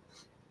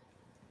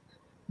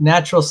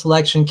 natural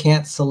selection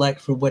can't select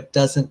for what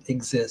doesn't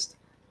exist.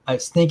 I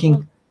was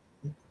thinking,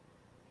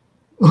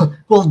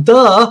 well,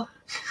 duh.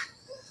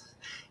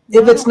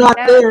 If it's not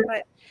there.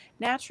 But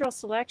natural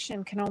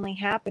selection can only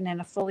happen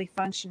in a fully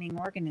functioning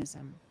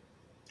organism.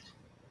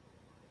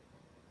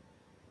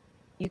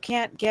 You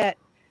can't get,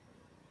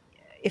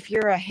 if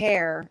you're a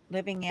hare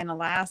living in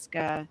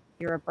Alaska,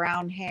 you're a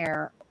brown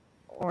hare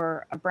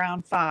or a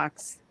brown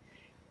fox,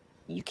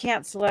 you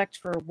can't select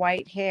for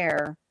white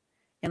hair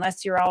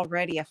unless you're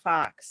already a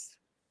fox.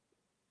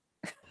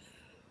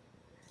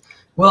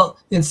 Well,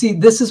 and see,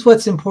 this is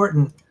what's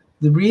important.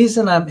 The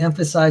reason I'm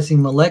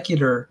emphasizing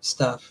molecular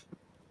stuff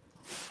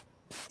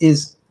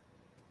is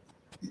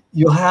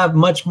you'll have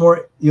much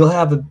more, you'll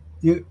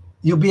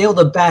be able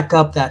to back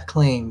up that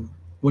claim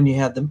when you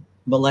have the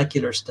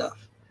molecular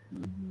stuff.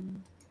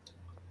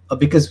 Mm-hmm.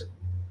 Because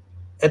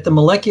at the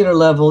molecular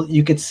level,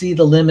 you could see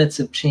the limits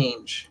of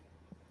change.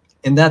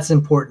 And that's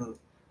important.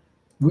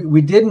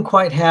 We didn't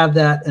quite have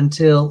that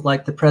until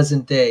like the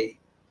present day.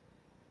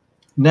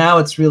 Now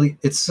it's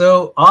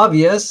so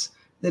obvious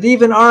that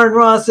even Aaron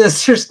Ross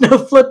says there's no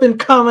flipping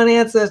common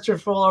ancestor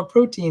for all our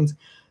proteins,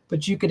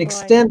 but you could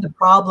extend the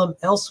problem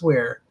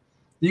elsewhere.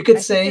 You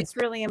could say it's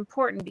really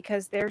important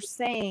because they're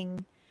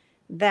saying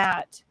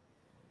that,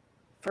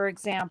 for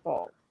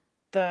example,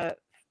 the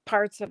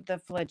parts of the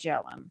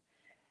flagellum,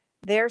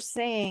 they're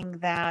saying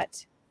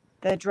that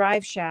the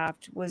drive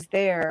shaft was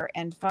there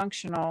and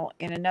functional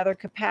in another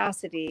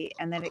capacity,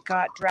 and then it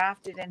got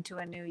drafted into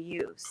a new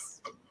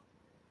use.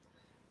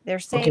 They're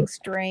saying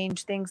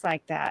strange things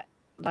like that,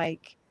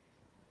 like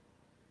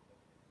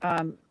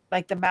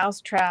the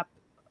mousetrap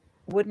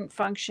wouldn't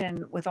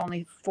function with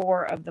only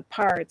 4 of the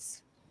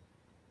parts,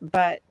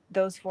 but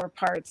those 4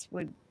 parts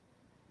would.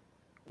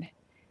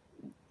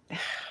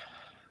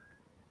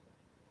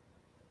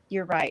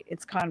 You're right.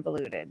 It's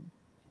convoluted.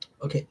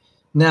 Okay.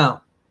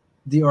 Now,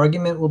 the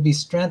argument will be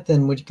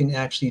strengthened when you can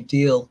actually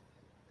deal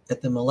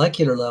at the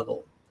molecular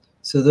level.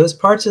 So those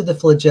parts of the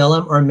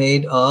flagellum are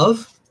made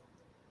of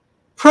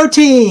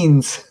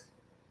proteins.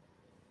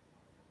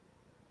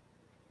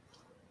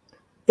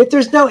 If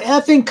there's no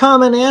effing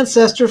common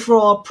ancestor for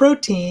all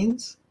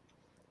proteins,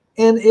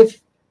 and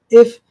if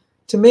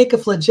to make a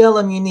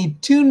flagellum you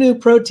need 2 new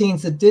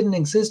proteins that didn't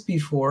exist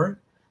before,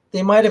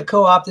 they might have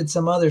co-opted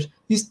some others.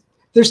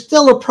 There's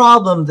still a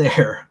problem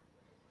there.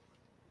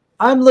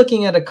 I'm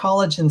looking at a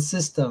collagen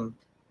system.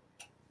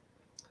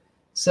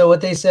 So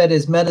what they said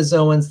is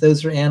metazoans,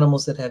 those are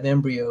animals that have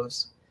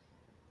embryos.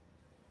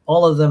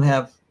 All of them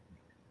have,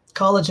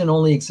 collagen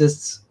only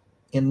exists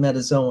in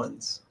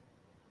metazoans.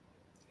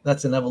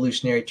 That's an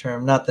evolutionary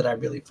term, not that I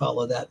really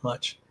follow that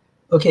much.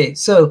 Okay,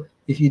 so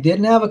if you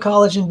didn't have a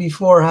collagen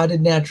before, how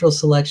did natural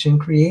selection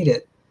create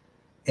it?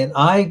 And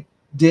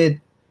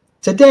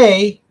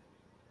today,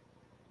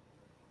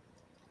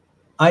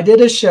 I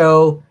did a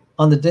show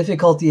on the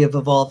difficulty of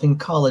evolving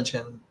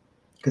collagen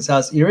because I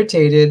was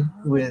irritated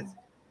with,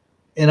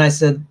 and I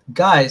said,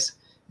 guys,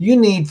 you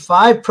need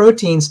 5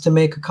 proteins to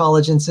make a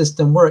collagen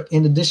system work.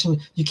 In addition,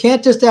 you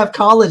can't just have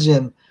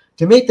collagen.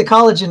 To make the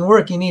collagen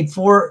work, you need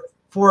 4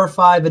 or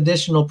 5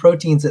 additional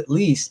proteins at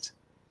least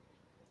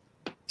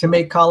to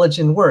make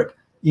collagen work.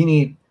 You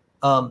need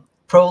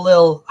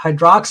prolyl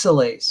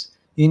hydroxylase.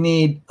 You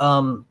need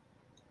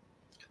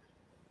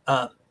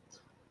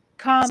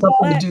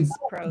complex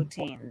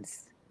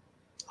proteins.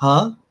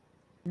 Huh?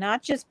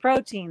 Not just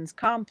proteins,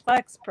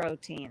 complex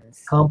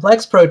proteins.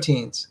 Complex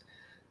proteins.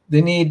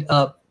 They need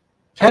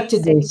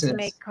peptidases. To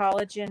make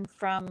collagen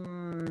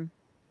from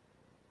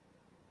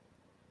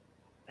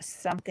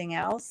something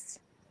else?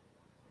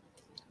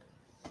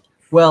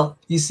 Well,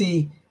 you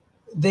see,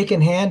 they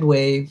can hand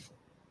wave.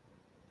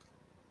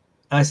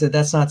 I said,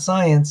 that's not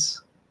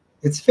science.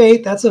 It's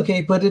faith. That's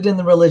okay. Put it in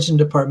the religion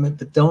department,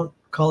 but don't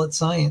call it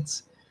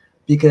science.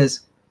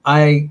 Because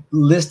I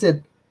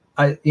listed,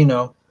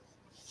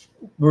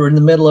 we're in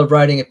the middle of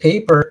writing a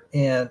paper,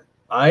 and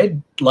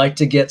I'd like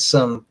to get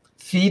some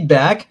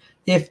feedback.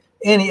 If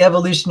any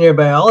evolutionary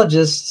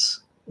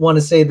biologists want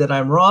to say that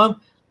I'm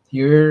wrong,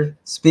 you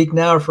speak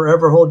now or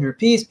forever hold your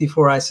peace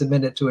before I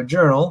submit it to a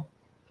journal.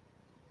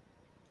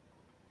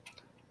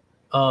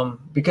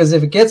 Because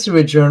if it gets through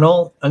a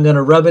journal, I'm going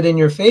to rub it in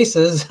your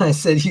faces. I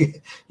said, you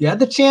had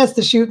the chance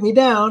to shoot me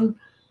down.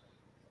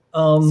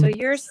 So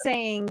you're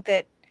saying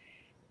that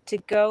to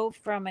go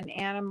from an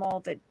animal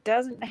that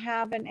doesn't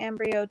have an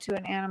embryo to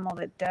an animal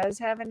that does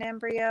have an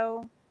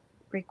embryo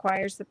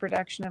requires the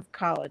production of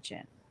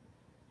collagen.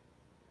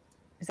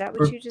 Is that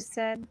what you just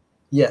said?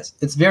 Yes,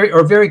 it's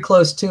very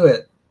close to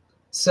it.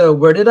 So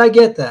where did I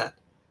get that?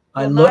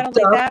 Well, not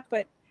only that,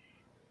 but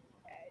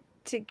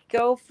to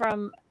go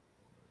from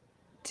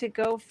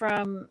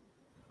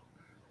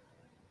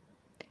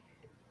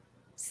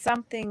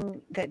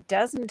something that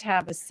doesn't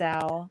have a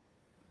cell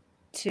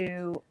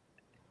to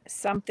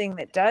something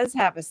that does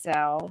have a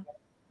cell.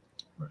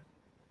 Right.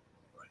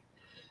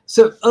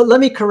 So let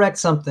me correct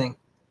something.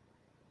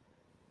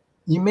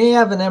 You may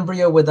have an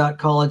embryo without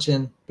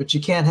collagen, but you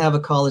can't have a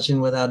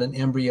collagen without an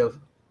embryo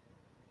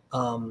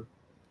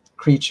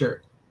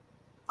creature.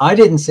 I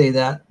didn't say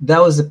that. That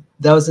was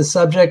the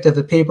subject of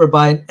a paper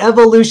by an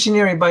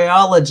evolutionary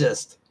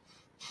biologist.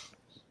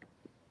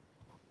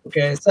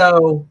 Okay,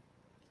 so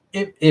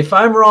if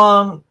I'm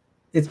wrong,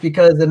 it's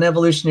because an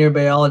evolutionary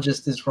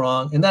biologist is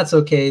wrong, and that's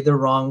okay. They're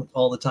wrong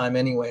all the time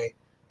anyway.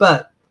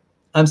 But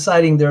I'm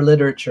citing their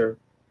literature.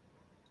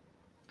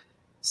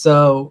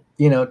 So,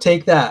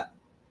 take that.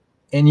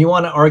 And you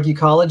want to argue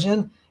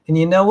collagen? And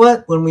you know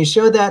what? When we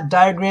showed that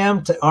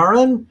diagram to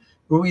Aaron,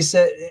 where we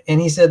said,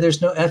 and he said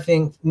there's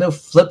no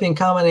flipping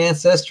common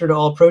ancestor to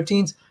all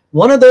proteins,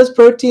 one of those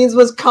proteins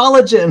was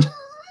collagen.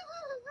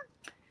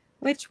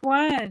 Which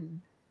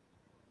one?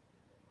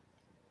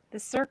 The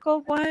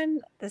circle one?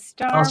 The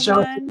star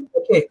one?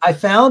 Okay, I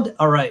found,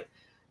 all right.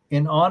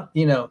 And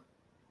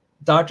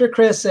Dr.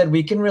 Chris said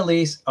we can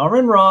release,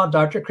 Aaron Raw,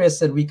 Dr. Chris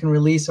said we can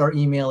release our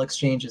email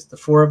exchanges. The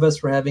 4 of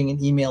us were having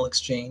an email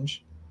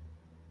exchange.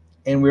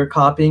 And we were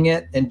copying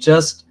it. And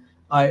just,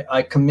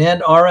 I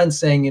commend Aaron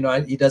saying,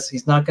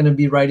 he's not going to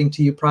be writing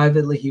to you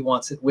privately. He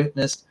wants it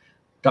witnessed.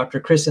 Dr.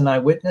 Chris and I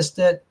witnessed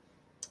it.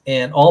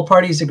 And all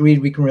parties agreed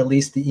we can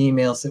release the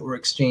emails that we're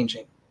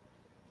exchanging.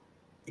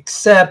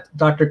 Except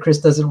Dr. Chris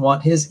doesn't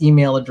want his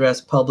email address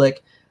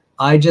public.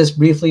 I just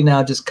briefly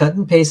now just cut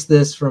and paste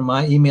this from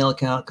my email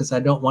account because I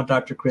don't want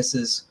Dr.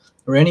 Chris's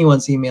or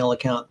anyone's email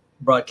account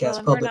broadcast Well,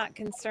 and public. we're not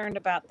concerned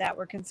about that.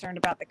 We're concerned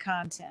about the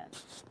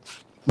content.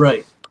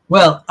 Right.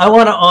 Well, I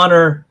want to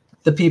honor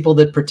the people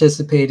that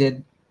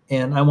participated,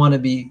 and I want to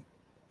be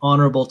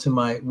honorable to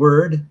my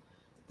word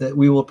that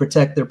we will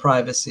protect their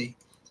privacy.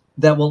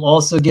 That will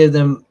also give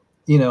them,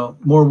 you know,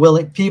 more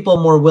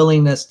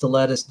willingness to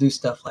let us do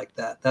stuff like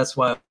that. That's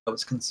why I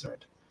was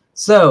concerned.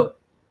 So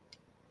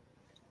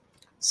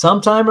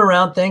sometime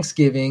around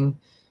Thanksgiving,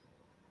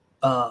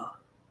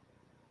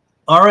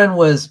 Aaron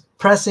was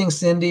pressing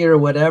Cindy or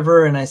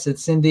whatever, and I said,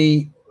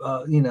 Cindy,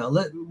 you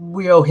know,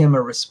 we owe him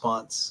a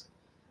response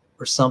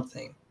or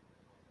something.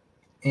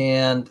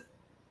 And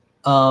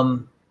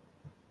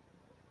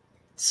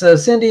so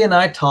Cindy and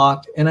I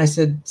talked, and I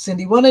said,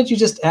 Cindy, why don't you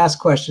just ask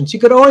questions? You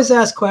could always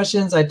ask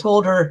questions. I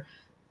told her,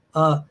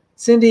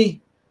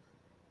 Cindy,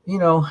 you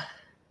know,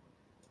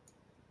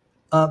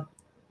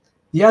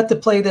 you have to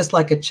play this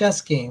like a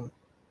chess game.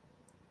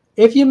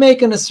 If you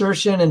make an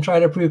assertion and try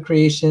to prove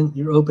creation,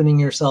 you're opening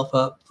yourself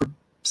up for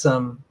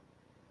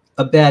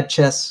a bad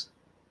chess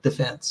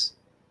defense.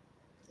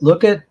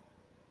 Look at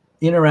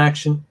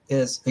interaction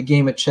as a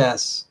game of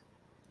chess.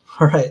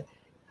 All right.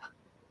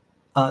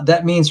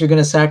 That means you're going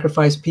to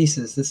sacrifice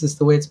pieces. This is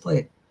the way it's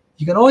played.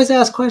 You can always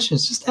ask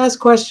questions. Just ask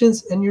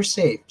questions and you're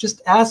safe.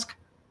 Just ask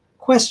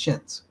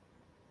questions.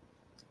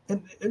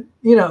 And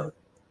you know,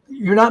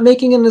 you're not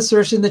making an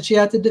assertion that you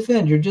have to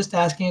defend. You're just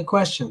asking a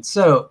question.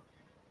 So,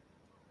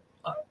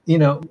 you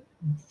know,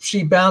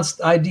 she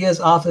bounced ideas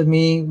off of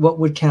me, what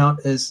would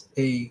count as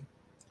a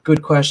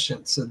good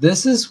question. So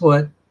this is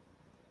what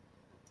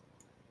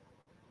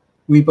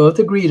we both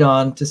agreed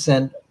on to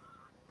send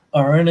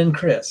Aaron and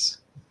Chris.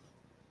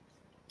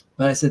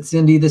 But I said,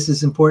 Cindy, this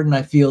is important.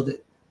 I feel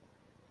that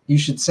you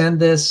should send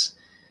this.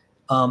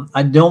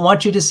 I don't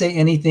want you to say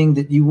anything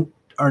that you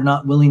are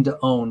not willing to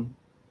own.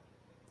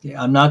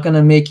 Yeah, I'm not going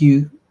to make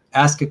you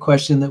ask a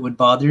question that would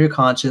bother your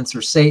conscience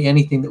or say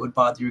anything that would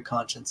bother your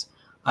conscience.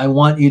 I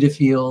want you to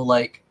feel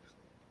like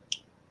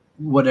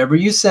whatever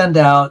you send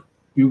out,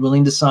 you're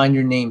willing to sign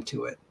your name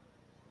to it.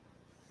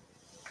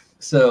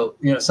 So,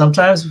 you know,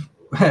 sometimes,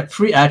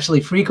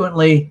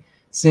 frequently,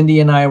 Cindy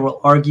and I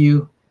will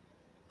argue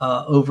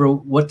over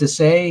what to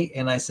say.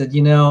 And I said,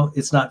 you know,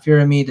 it's not fair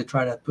of me to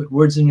try to put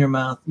words in your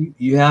mouth.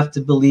 You have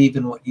to believe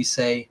in what you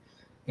say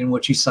and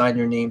what you sign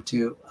your name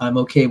to. I'm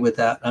okay with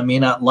that. I may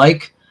not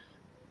like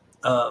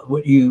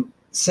what you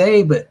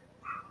say, but,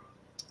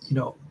 you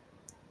know,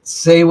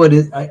 say what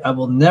is. I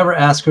will never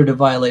ask her to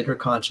violate her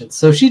conscience.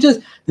 So she just,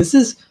 this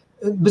is,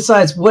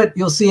 besides what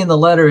you'll see in the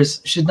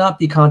letters, should not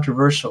be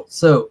controversial.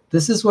 So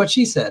this is what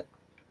she said.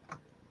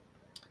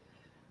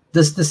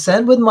 Does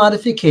dissent with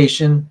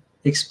modification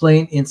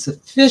explain in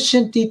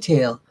sufficient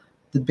detail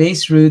the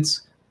base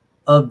roots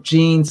of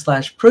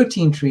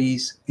gene/protein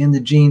trees in the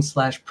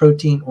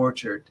gene/protein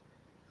orchard?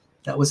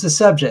 That was the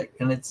subject.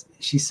 And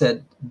she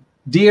said,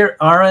 Dear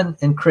Aaron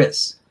and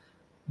Chris,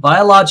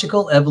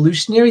 biological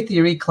evolutionary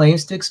theory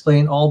claims to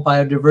explain all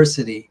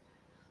biodiversity.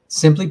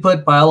 Simply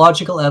put,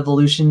 biological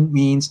evolution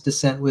means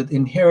descent with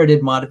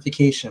inherited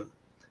modification.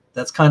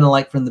 That's kind of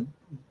like from the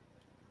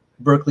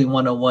Berkeley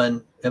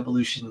 101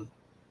 evolution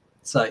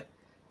site.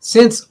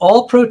 Since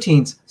all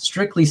proteins,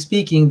 strictly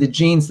speaking, the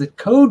genes that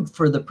code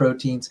for the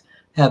proteins,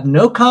 have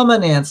no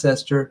common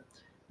ancestor,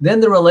 then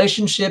the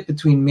relationship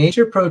between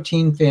major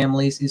protein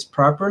families is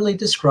properly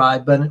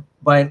described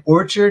by an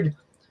orchard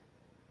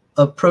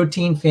of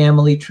protein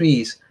family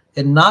trees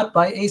and not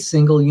by a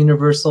single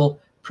universal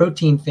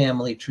protein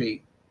family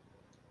tree.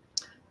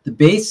 The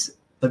base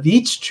of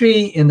each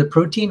tree in the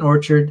protein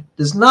orchard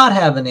does not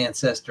have an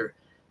ancestor.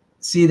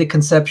 See the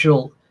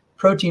conceptual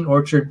protein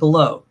orchard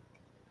below.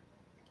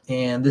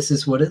 And this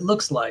is what it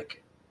looks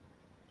like.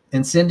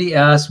 And Cindy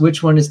asked,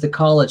 which one is the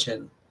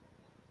collagen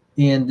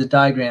in the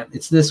diagram?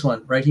 It's this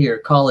one right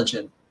here,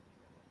 collagen.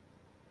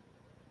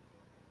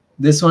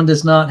 This one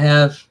does not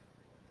have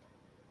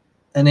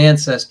an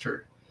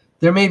ancestor.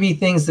 There may be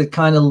things that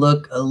kind of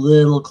look a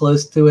little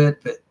close to it,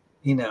 but,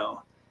 you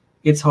know,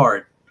 it's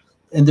hard.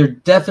 And there are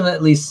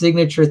definitely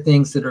signature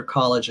things that are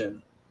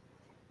collagen.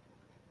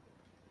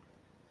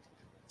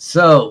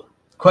 So,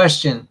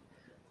 question,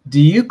 do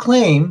you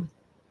claim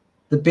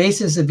the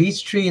basis of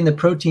each tree in the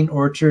protein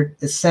orchard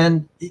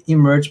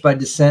emerged by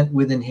descent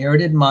with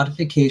inherited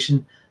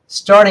modification,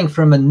 starting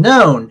from a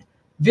known,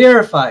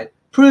 verified,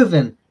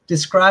 proven,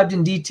 described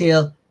in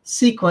detail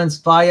sequence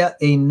via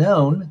a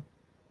known,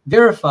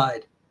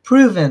 verified,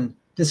 proven,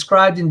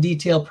 described in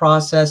detail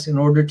process in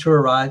order to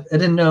arrive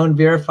at a known,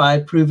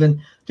 verified,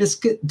 proven,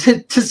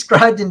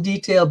 described in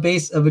detail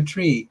base of a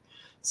tree?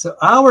 So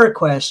our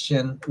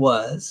question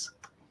was,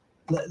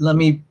 let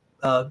me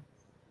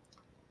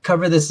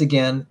cover this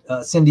again.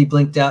 Cindy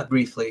blinked out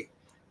briefly.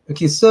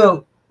 Okay,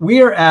 so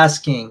we are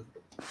asking,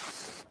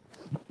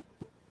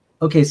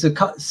 okay, so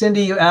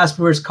Cindy, you asked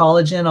where's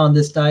collagen on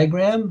this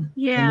diagram?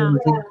 Yeah.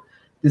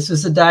 This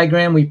was a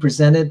diagram we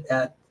presented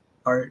at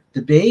our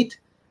debate.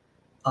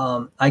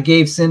 I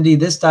gave Cindy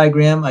this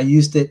diagram. I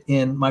used it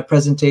in my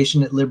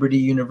presentation at Liberty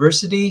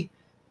University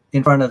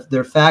in front of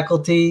their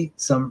faculty,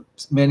 some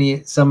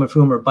of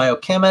whom are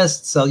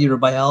biochemists, cellular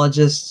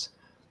biologists,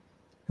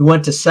 who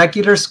went to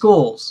secular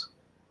schools.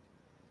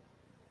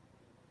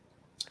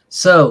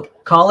 So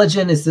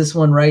collagen is this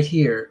one right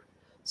here.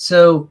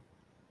 So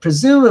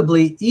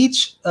presumably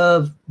each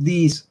of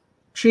these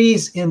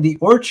trees in the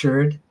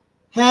orchard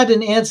had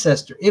an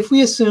ancestor. If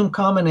we assume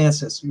common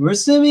ancestry, we're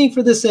assuming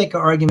for the sake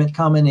of argument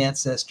common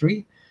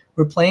ancestry.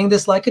 We're playing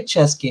this like a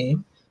chess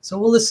game, so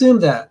we'll assume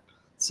that.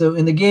 So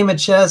in the game of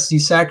chess, you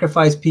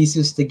sacrifice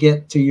pieces to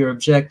get to your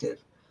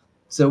objective.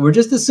 So we're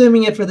just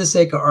assuming it for the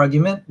sake of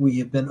argument. We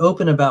have been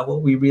open about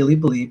what we really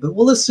believe, but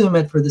we'll assume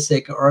it for the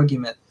sake of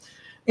argument.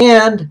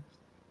 And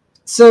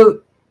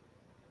so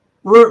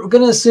we're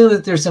going to assume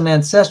that there's an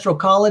ancestral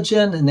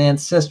collagen, an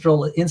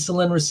ancestral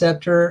insulin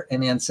receptor,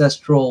 an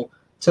ancestral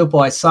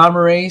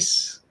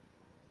topoisomerase,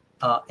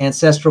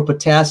 ancestral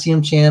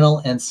potassium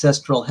channel,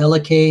 ancestral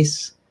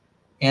helicase,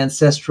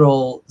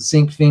 ancestral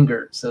zinc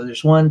finger. So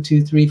there's 1,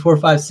 2, 3, 4,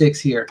 5, 6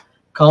 here.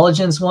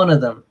 Collagen's one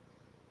of them.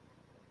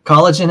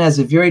 Collagen has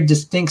a very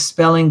distinct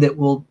spelling that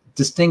will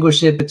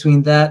distinguish it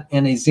between that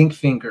and a zinc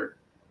finger.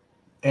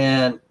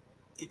 And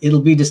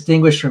it'll be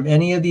distinguished from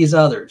any of these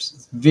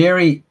others.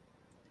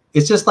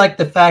 It's just like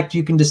the fact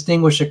you can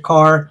distinguish a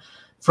car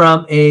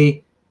from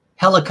a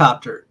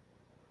helicopter.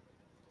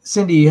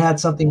 Cindy, you had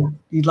something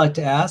you'd like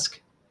to ask?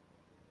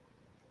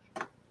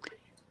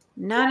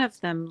 None of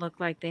them look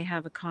like they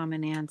have a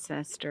common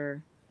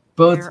ancestor.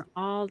 Both. They're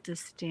all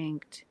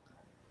distinct.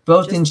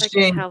 Both just in like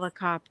shape. A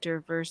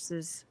helicopter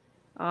versus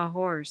a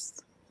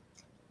horse.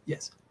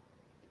 Yes.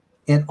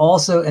 And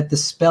also at the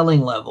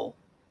spelling level.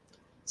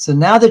 So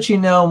now that you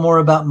know more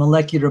about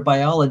molecular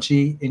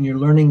biology and you're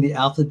learning the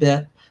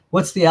alphabet,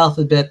 what's the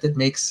alphabet that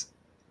makes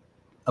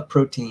a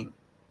protein?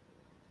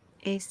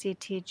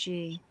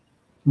 ACTG.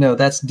 No,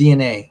 that's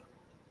DNA.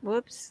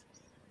 Whoops.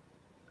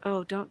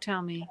 Oh, don't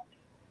tell me.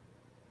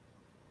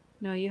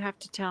 No, you have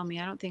to tell me.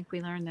 I don't think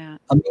we learned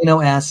that.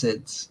 Amino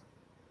acids.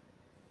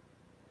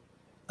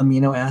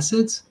 Amino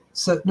acids?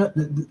 So no,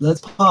 let's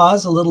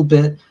pause a little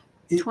bit.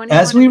 21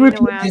 As we amino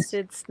repeat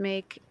acids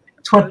make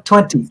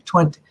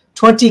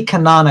 20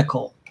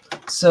 canonical.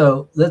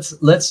 So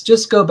let's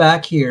just go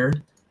back here.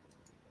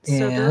 So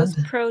And those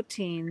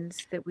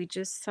proteins that we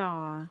just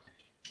saw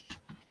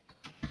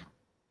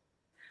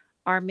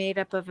are made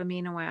up of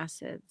amino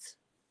acids.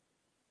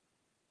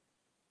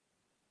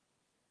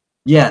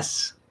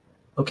 yes.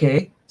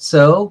 Okay.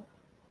 So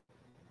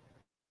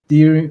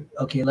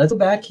okay, let's go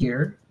back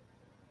here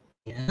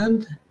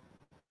and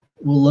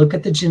we'll look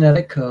at the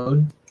genetic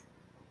code.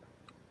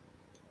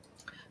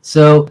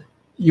 So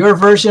your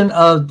version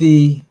of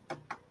the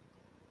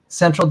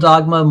central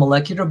dogma of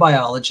molecular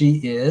biology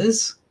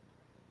is?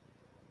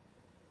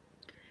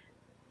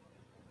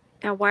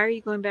 Now, why are you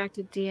going back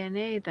to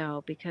DNA,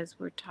 though? Because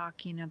we're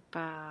talking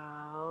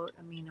about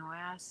amino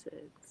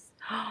acids.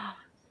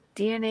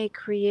 DNA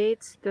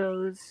creates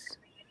those.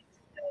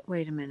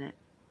 Wait a minute.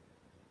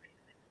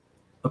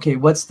 Okay,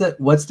 what's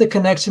the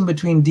connection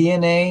between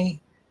DNA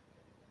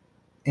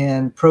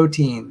and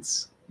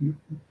proteins?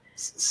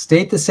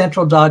 State the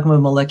central dogma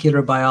of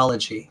molecular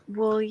biology.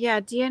 Well, yeah,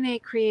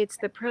 DNA creates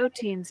the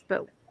proteins,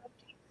 but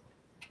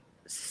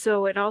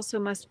so it also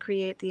must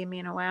create the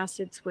amino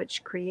acids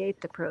which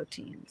create the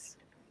proteins.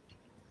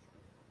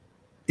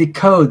 It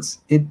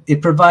codes,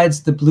 it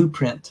provides the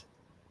blueprint.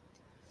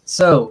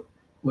 So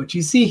what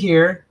you see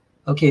here,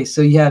 okay,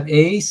 so you have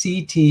A,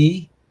 C,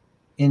 T,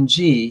 and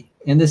G,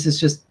 and this is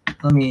just,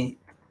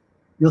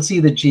 you'll see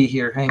the G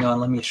here. Hang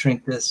on, let me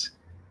shrink this.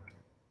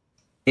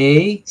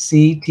 A,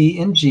 C, T,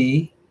 and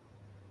G,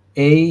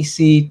 A,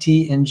 C,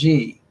 T, and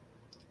G.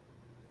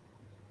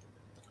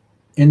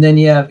 And then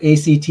you have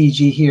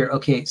ACTG here.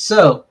 Okay,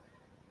 so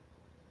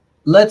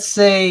let's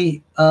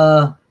say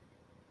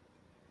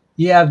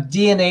you have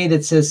DNA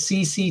that says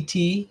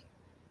CCT.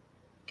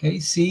 Okay,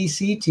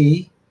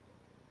 CCT.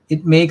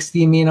 It makes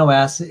the amino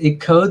acid. It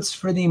codes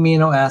for the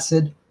amino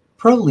acid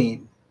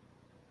proline.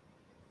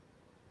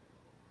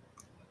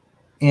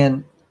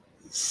 And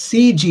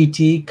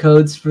CGT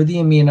codes for the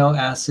amino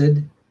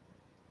acid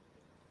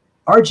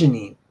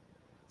arginine.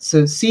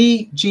 So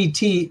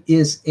CGT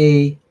is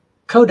a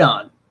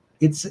codon.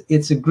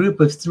 It's a group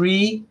of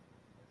 3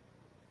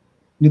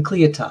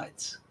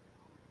 nucleotides.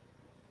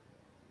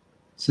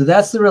 So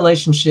that's the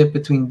relationship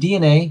between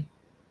DNA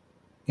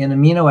and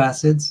amino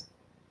acids.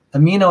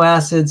 Amino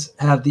acids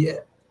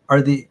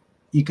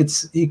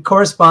it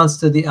corresponds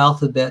to the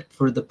alphabet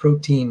for the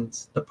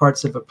proteins, the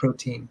parts of a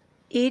protein.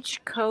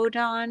 Each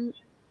codon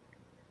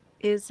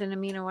is an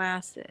amino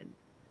acid.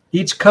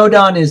 Each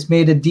codon is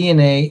made of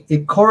DNA.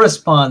 It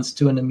corresponds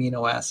to an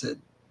amino acid.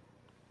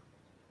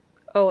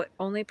 Oh, it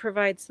only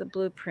provides the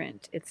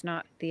blueprint. It's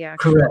not the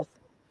actual. Correct.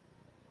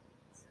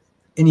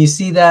 And you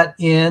see that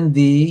in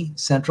the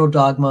central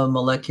dogma of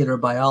molecular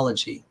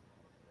biology.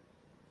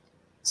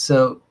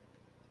 So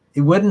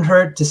it wouldn't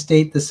hurt to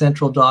state the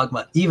central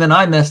dogma. Even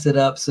I messed it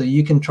up, so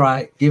you can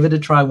give it a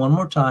try one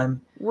more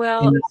time.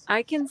 Well,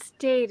 I can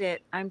state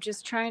it. I'm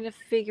just trying to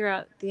figure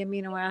out the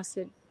amino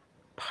acid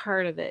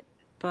part of it.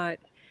 But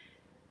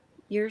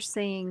you're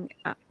saying,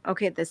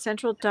 okay, the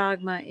central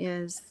dogma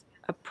is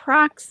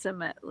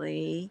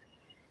approximately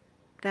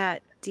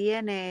that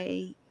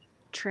DNA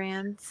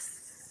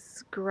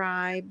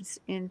transcribes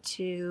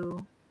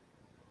into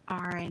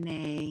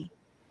RNA,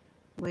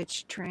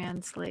 which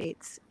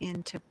translates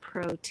into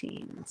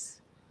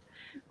proteins,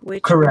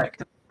 which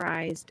Correct. are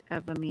comprised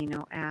of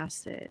amino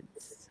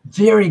acids.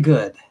 Very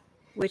good.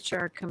 Which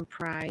are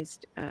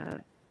comprised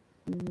of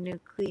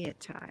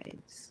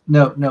nucleotides.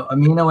 No,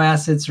 amino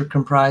acids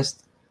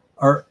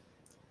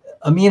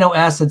amino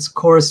acids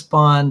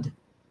correspond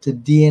to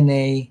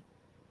DNA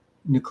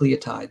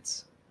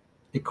nucleotides.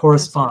 It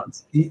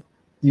corresponds.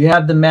 You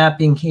have the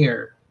mapping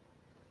here.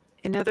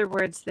 In other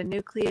words, the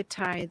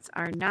nucleotides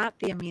are not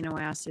the amino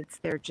acids,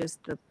 they're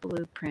just the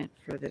blueprint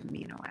for the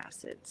amino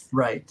acids.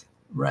 Right.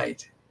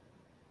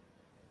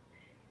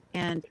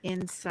 And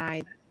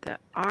inside the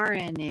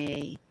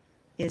RNA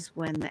is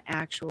when the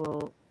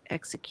actual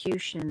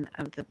execution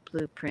of the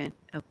blueprint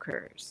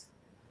occurs.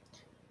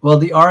 Well,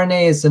 the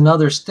RNA is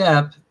another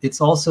step. It's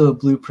also a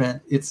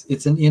blueprint.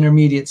 It's an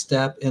intermediate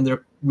step, and there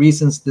are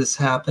reasons this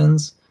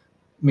happens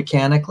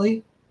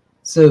mechanically.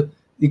 So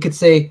you could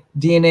say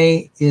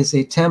DNA is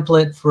a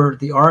template for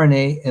the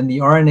RNA, and the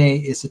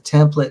RNA is a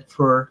template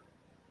for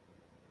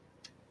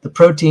the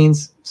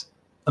proteins,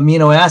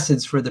 amino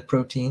acids for the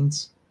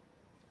proteins.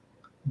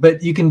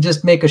 But you can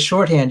just make a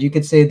shorthand. You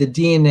could say the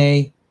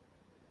DNA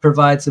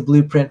provides a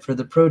blueprint for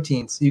the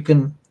proteins. You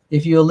can,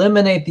 if you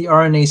eliminate the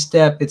RNA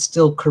step, it's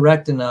still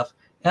correct enough,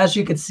 as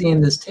you can see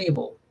in this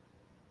table.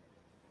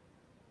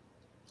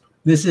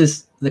 This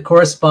is the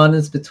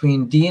correspondence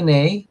between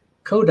DNA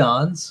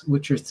codons,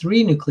 which are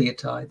 3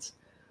 nucleotides,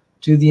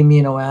 to the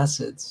amino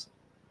acids.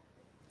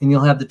 And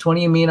you'll have the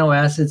 20 amino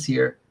acids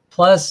here,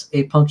 plus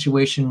a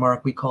punctuation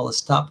mark we call a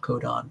stop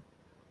codon.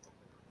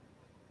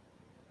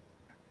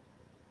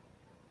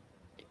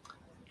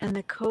 And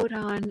the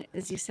codon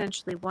is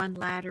essentially one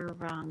ladder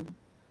rung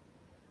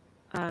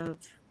of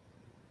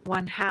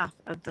one half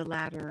of the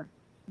ladder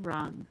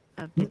rung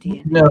of the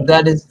DNA. No,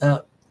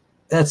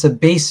 that's a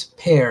base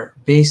pair.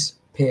 Base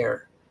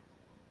pair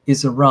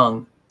is a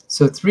rung.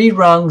 So 3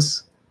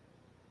 rungs,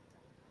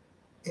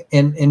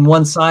 and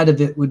one side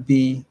of it would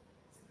be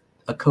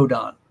a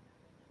codon.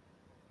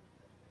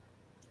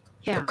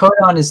 Yeah. A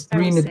codon is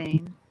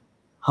 3.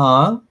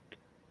 Huh?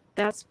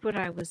 That's what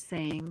I was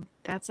saying.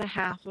 That's a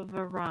half of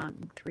a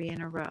rung, 3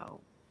 in a row.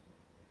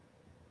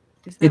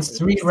 It's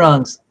 3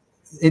 rungs.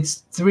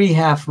 It's 3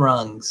 half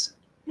rungs.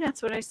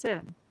 That's what I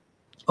said.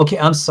 Okay,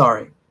 I'm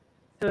sorry.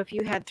 So if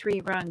you had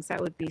 3 rungs,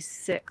 that would be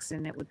 6,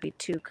 and it would be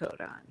 2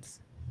 codons.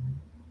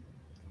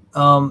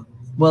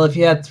 Well, if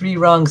you had 3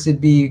 rungs,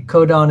 it'd be a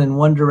codon in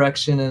one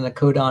direction and a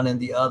codon in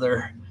the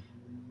other,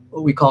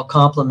 what we call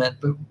complement.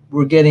 But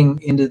we're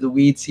getting into the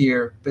weeds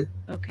here. But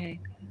okay,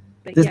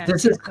 but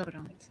this is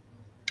codons.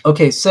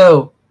 Okay,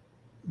 so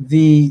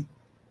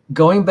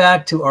going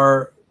back to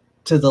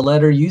the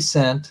letter you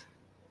sent.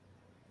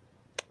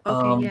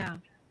 Okay, yeah.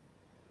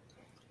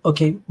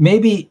 Okay,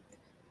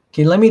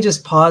 let me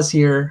just pause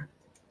here.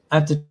 I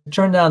have to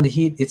turn down the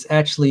heat. It's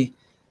actually,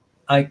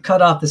 I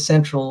cut off the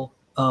central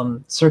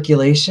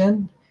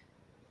circulation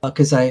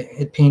because I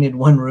had painted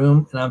one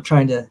room, and I'm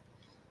trying to,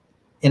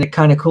 and it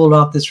kind of cooled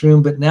off this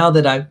room. But now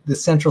that the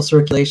central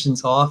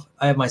circulation's off,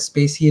 I have my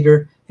space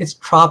heater. It's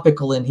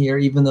tropical in here,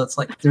 even though it's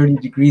like 30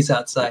 degrees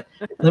outside.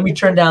 Let me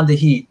turn down the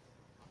heat.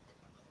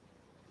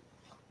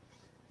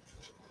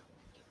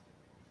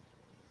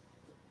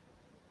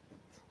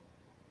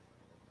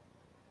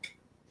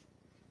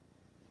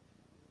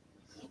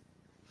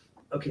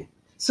 Okay,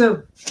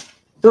 so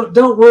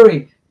don't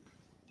worry.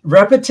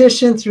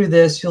 Repetition through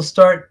this, you'll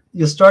start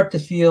to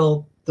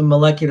feel the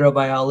molecular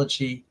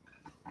biology.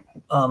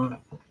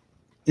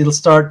 It'll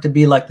start to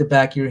be like the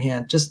back of your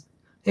hand. Just,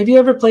 have you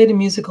ever played a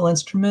musical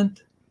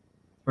instrument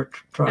or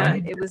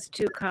tried? It was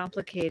too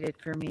complicated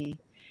for me,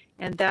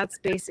 and that's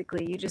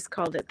basically, you just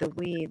called it the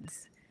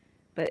weeds,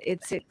 but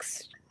it's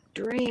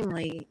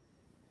extremely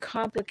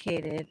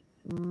complicated,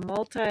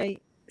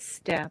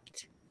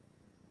 multi-stepped,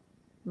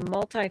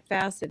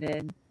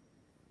 multifaceted,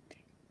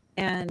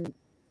 and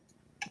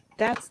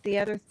that's the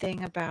other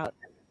thing about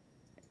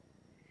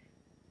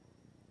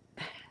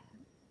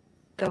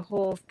the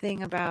whole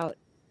thing about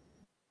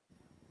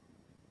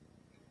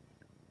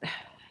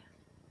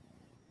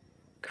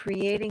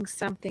creating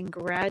something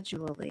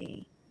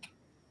gradually.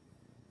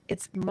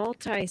 It's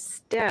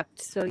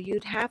multi-stepped, so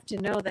you'd have to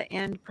know the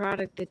end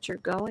product that you're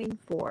going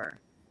for.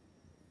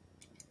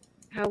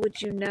 How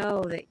would you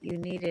know that you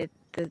needed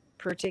the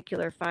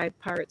particular 5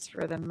 parts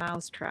for the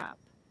mousetrap?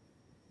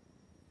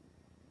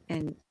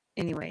 And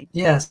anyway.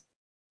 Yes.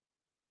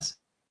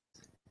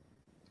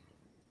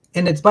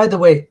 And it's, by the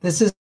way,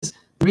 this is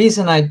the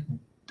reason I'm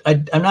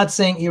not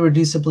saying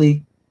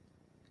irreducible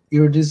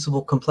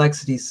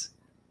complexities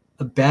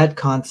a bad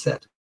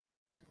concept.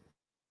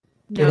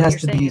 No, it has you're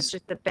to be saying it's used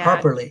just a bad.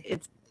 properly.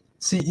 It's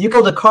See, you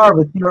build a car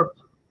with your.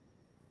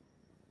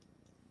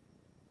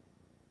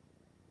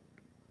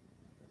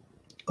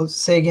 Oh,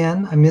 say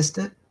again. I missed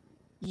it.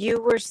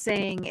 you were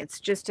saying it's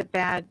just a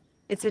bad.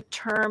 It's a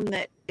term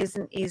that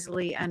isn't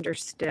easily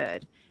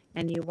understood,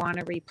 and you want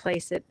to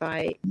replace it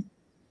by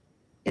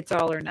it's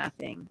all or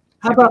nothing.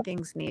 How about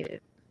Everything's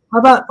needed. how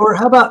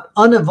about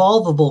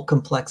unevolvable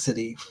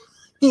complexity?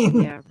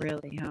 Yeah,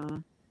 really, huh?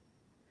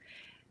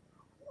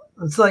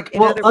 It's like,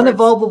 In well, other words,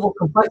 unevolvable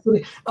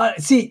complexity.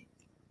 See,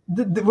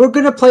 we're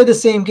going to play the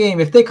same game.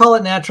 If they call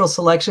it natural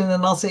selection,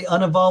 then I'll say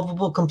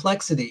unevolvable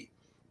complexity.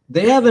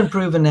 They haven't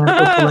proven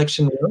natural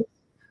selection works.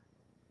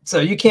 So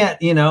you can't,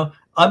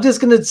 I'm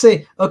just going to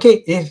say,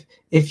 okay,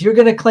 if you're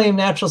going to claim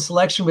natural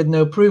selection with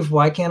no proof,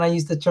 why can't I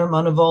use the term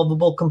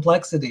unevolvable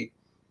complexity?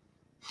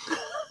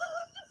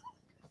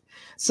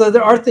 So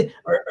there are things.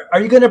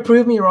 Are you going to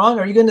prove me wrong?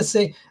 Are you going to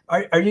say,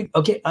 are you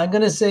okay? I'm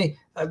going to say,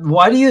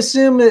 why do you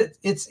assume that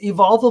it's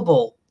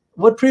evolvable?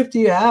 What proof do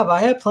you have?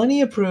 I have plenty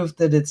of proof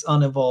that it's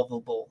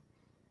unevolvable.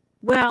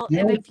 well,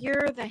 and if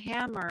you're the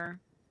hammer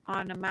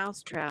on a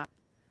mousetrap,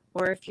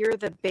 or if you're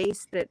the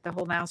base that the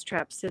whole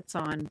mousetrap sits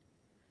on,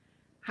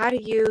 how do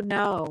you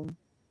know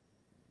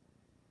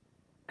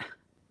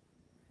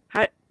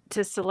how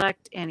to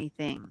select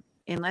anything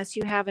unless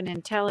you have an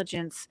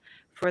intelligence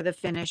for the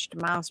finished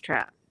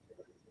mousetrap?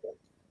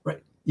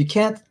 Right. You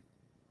can't.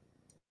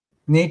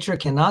 Nature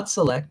cannot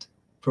select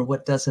for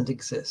what doesn't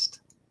exist.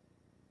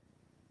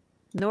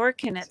 Nor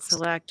can it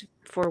select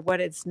for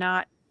what it's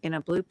not in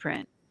a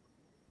blueprint,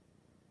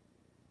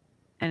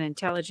 an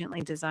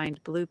intelligently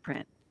designed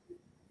blueprint.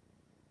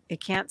 It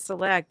can't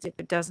select if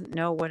it doesn't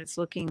know what it's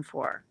looking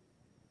for.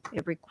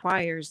 It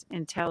requires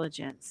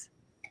intelligence.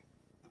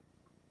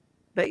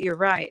 But you're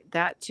right,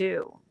 that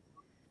too.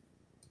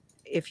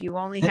 If you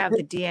only have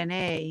the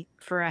DNA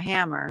for a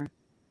hammer,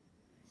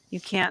 you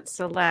can't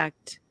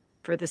select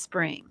for the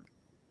spring.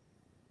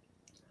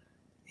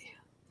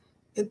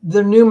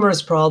 There are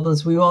numerous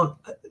problems. We won't.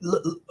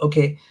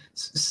 Okay,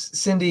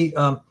 Cindy,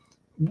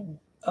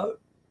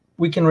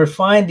 we can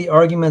refine the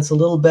arguments a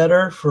little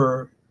better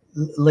for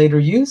later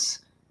use.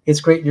 It's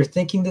great you're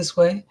thinking this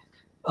way.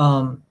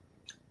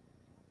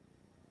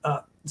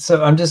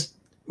 So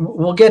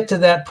we'll get to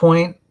that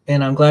point,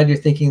 and I'm glad you're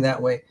thinking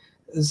that way.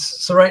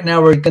 So right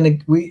now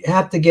we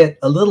have to get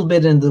a little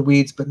bit into the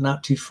weeds, but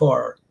not too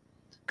far.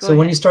 So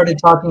when you started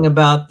talking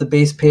about the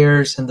base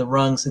pairs and the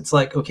rungs, it's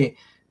like, okay,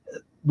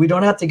 we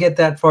don't have to get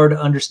that far to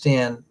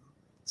understand,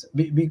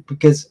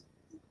 because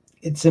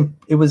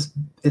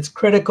it's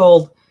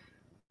critical,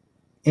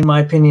 in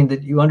my opinion,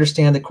 that you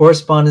understand the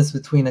correspondence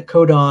between a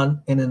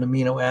codon and an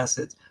amino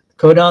acid. The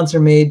codons are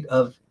made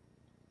of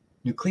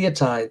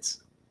nucleotides,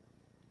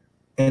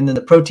 and then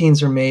the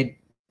proteins are made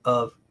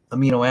of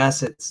amino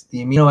acids.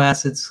 The amino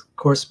acids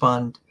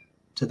correspond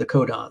to the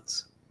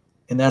codons,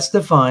 and that's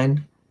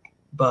defined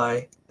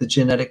by the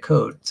genetic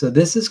code. So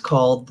this is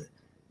called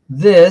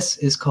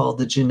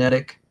the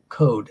genetic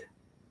code.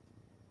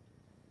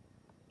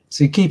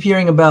 So you keep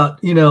hearing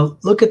about,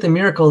 look at the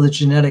miracle of the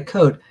genetic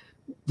code.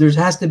 There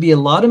has to be a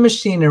lot of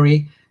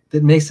machinery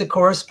that makes a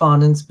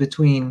correspondence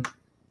between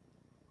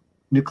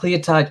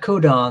nucleotide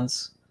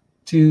codons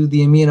to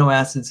the amino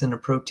acids in a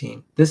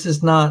protein. This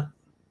is not,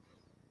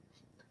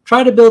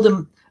 try to build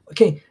them.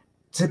 Okay,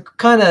 to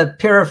kind of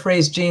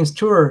paraphrase James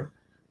Tour,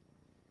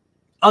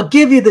 I'll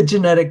give you the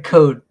genetic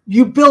code.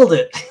 You build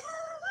it.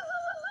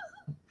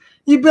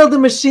 You build a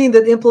machine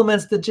that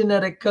implements the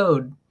genetic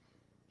code.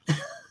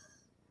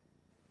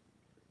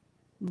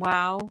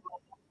 Wow.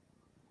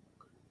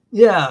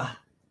 Yeah.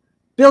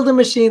 Build a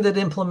machine that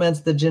implements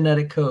the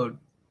genetic code.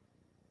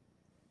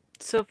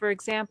 So, for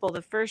example,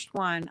 the first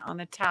one on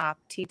the top,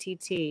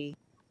 TTT,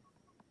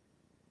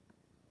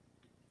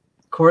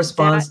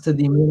 corresponds to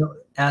the amino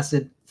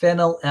acid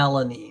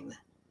phenylalanine.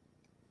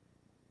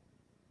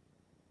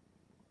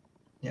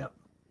 Yep.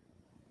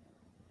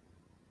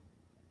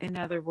 In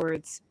other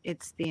words,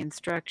 it's the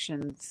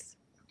instructions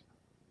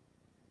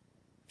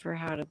for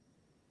how to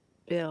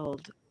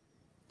build.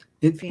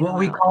 What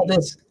we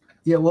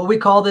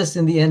call this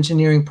in the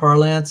engineering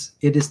parlance,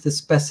 it is the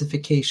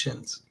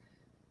specifications.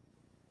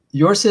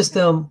 Your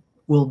system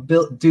will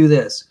do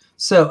this.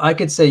 So I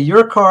could say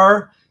your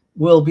car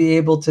will be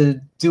able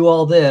to do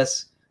all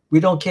this. We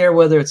don't care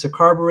whether it's a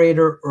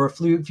carburetor or a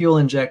fuel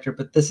injector,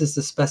 but this is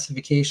the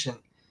specification.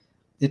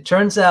 It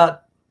turns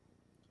out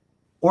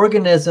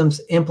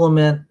organisms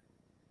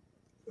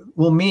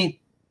will meet,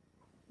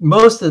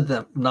 most of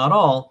them, not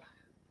all,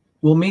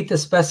 will meet the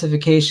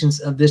specifications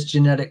of this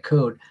genetic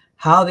code.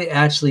 How they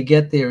actually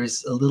get there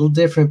is a little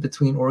different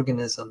between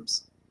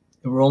organisms.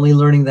 And we're only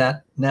learning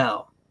that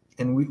now.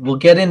 And we'll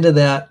get into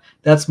that.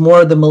 That's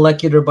more of the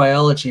molecular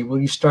biology,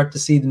 where you start to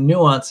see the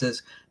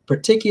nuances,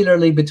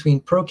 particularly between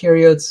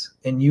prokaryotes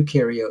and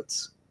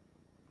eukaryotes.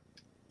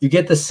 You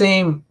get the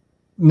same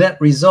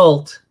net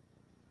result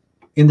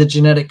in the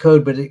genetic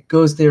code, but it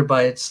goes there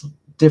by its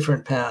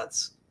different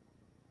paths.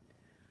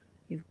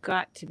 You've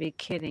got to be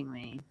kidding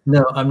me.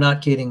 No, I'm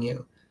not kidding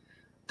you.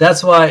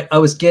 That's why I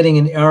was getting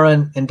in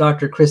Aaron and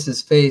Dr.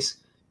 Chris's face.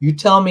 You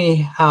tell me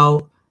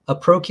how a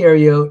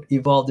prokaryote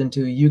evolved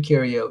into a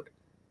eukaryote,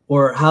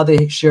 or how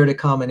they shared a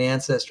common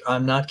ancestor.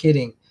 I'm not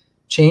kidding.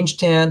 Change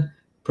Tan,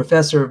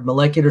 professor of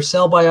molecular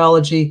cell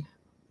biology,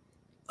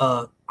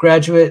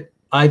 graduate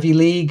Ivy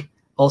League,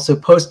 also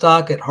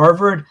postdoc at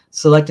Harvard,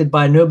 selected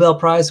by a Nobel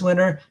Prize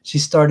winner. She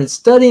started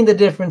studying the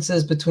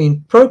differences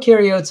between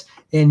prokaryotes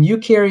and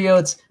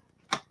eukaryotes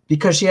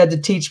because she had to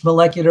teach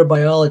molecular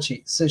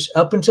biology. So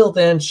up until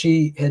then,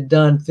 she had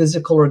done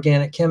physical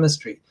organic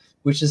chemistry,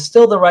 which is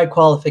still the right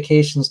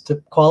qualifications to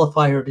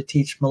qualify her to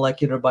teach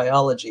molecular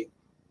biology.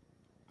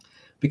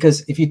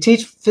 Because if you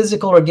teach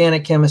physical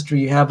organic chemistry,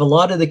 you have a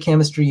lot of the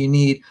chemistry you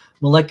need.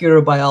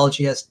 Molecular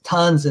biology has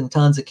tons and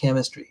tons of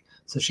chemistry.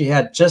 So she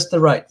had just the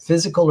right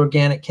physical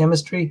organic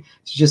chemistry.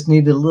 She just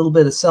needed a little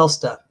bit of cell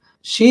stuff.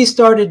 She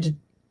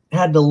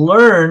had to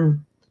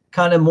learn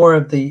kind of more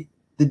of the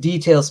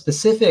details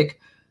specific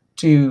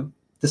to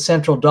the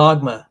central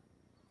dogma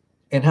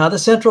and how the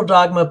central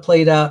dogma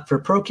played out for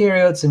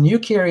prokaryotes and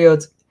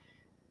eukaryotes.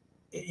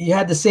 You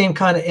had the same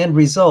kind of end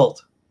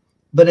result,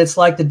 but it's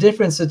like the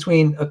difference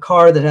between a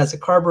car that has a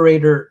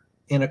carburetor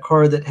and a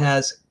car that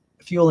has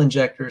fuel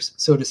injectors,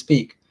 so to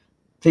speak,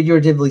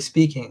 figuratively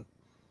speaking.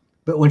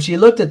 But when she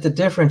looked at the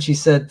difference, she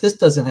said, this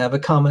doesn't have a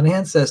common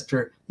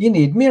ancestor. You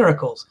need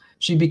miracles.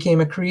 She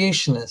became a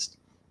creationist.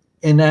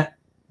 And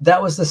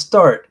that was the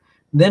start.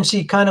 Then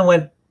she kind of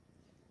went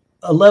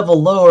a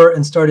level lower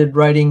and started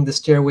writing The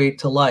Stairway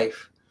to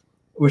Life,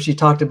 where she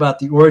talked about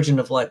the origin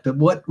of life. But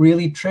what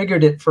really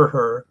triggered it for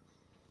her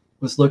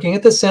was looking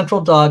at the central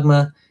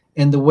dogma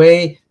and the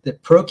way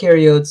that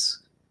prokaryotes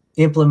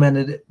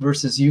implemented it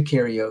versus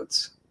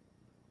eukaryotes.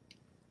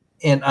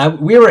 And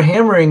we were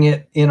hammering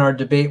it in our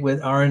debate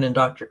with Aaron and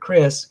Dr.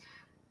 Chris.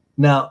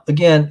 Now,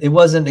 again, it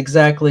wasn't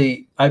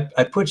exactly, I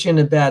put you in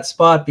a bad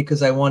spot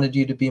because I wanted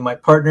you to be my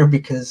partner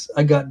because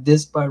I got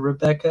dissed by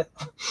Rebecca.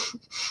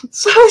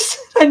 So I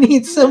said, I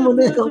need someone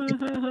to help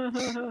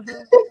me.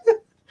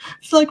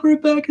 It's like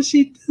Rebecca,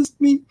 she dissed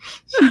me.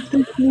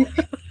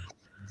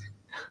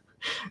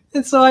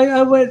 And so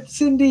I went,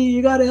 Cindy,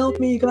 you got to help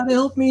me. You got to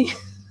help me.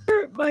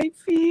 Hurt my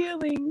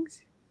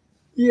feelings.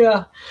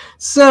 Yeah.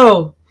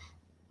 So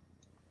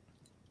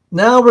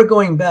now we're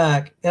going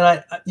back, and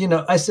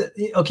I said,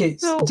 okay.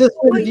 So just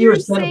what you're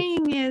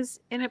saying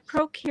is, in a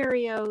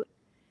prokaryote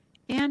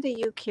and a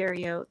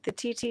eukaryote, the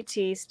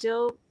TTT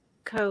still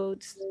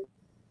codes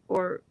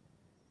or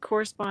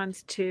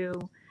corresponds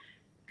to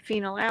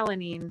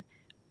phenylalanine,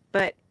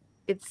 but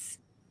it's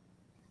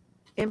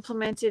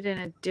implemented in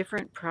a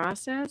different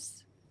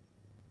process?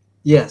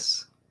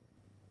 Yes.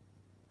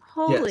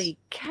 Holy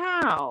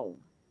cow.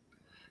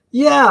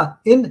 Yeah.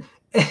 And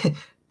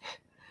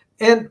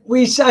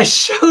I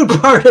showed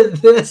part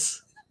of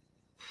this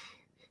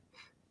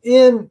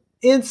in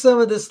some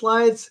of the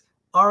slides.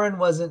 Aaron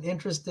wasn't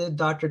interested.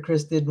 Dr.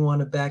 Chris didn't want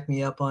to back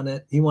me up on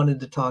it. He wanted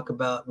to talk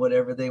about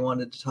whatever they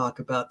wanted to talk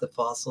about, the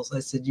fossils. I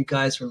said, you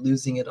guys are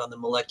losing it on the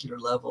molecular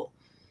level.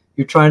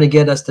 You're trying to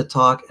get us to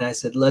talk. And I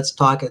said, let's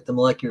talk at the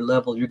molecular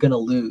level. You're going to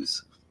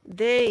lose.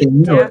 They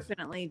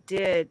definitely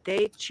did.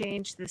 They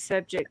changed the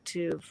subject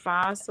to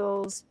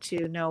fossils,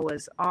 to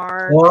Noah's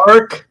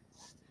Ark.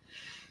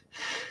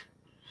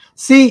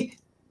 See,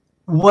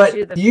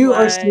 what you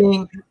are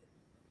seeing,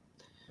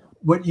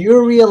 what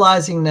you're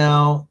realizing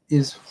now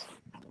is,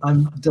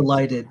 I'm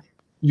delighted.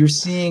 You're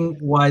seeing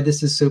why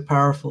this is so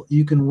powerful.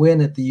 You can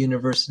win at the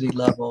university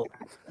level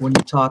when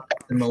you talk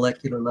at the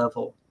molecular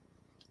level.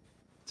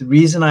 The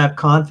reason I have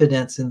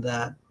confidence in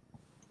that.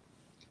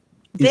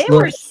 They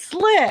were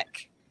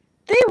slick.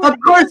 Of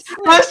course,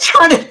 I was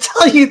trying to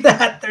tell you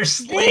that. They're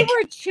slick. They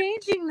were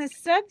changing the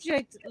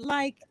subject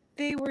like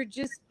they were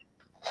just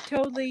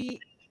totally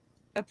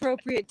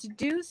appropriate to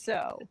do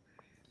so.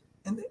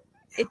 And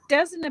it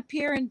doesn't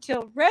appear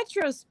until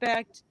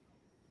retrospect.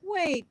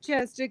 Wait,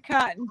 just a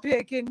cotton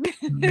picking.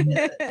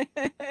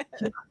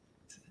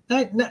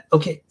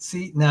 Okay,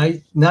 see,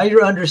 now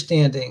you're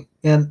understanding.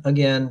 And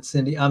again,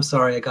 Cindy, I'm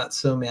sorry I got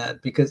so mad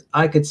because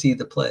I could see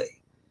the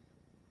play.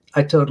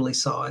 I totally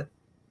saw it.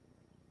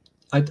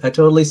 I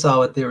totally saw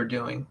what they were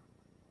doing.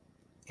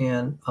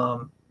 And,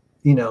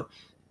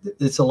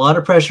 it's a lot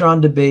of pressure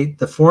on debate.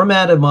 The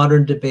format of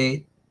modern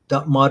debate,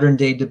 modern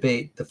day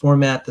debate, the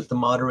format that the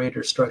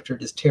moderator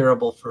structured is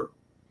terrible for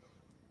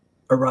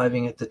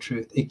arriving at the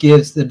truth. It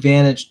gives the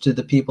advantage to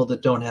the people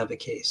that don't have a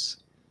case,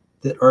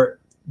 that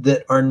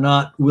are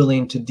not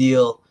willing to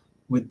deal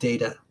with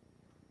data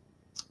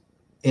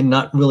and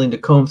not willing to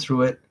comb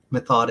through it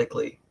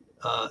methodically.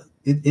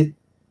 It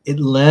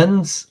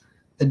lends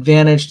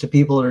advantage to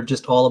people that are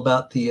just all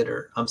about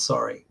theater. I'm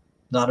sorry,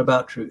 not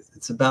about truth.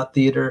 It's about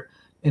theater.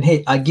 And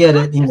hey, I get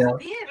it.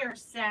 Theater,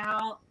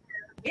 Sal.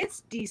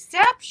 It's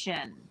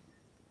deception.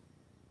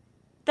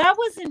 That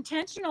was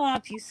intentional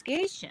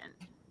obfuscation.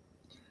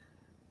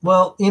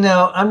 Well,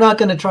 I'm not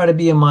going to try to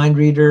be a mind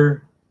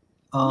reader.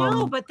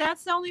 No, but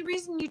that's the only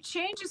reason you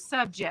change a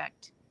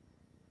subject.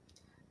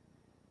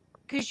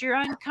 Because you're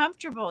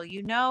uncomfortable.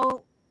 You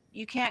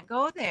can't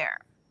go there.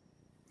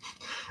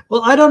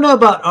 Well, I don't know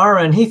about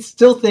Aaron. He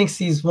still thinks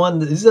he's won.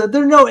 There's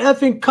no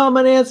effing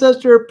common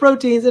ancestor of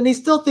proteins, and he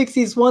still thinks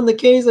he's won the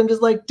case. I'm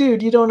just like,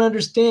 dude, you don't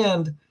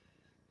understand.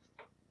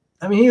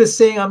 I mean, he was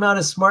saying I'm not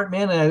a smart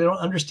man and I don't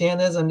understand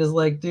this. I'm just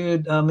like,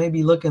 dude,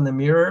 maybe look in the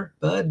mirror,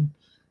 bud.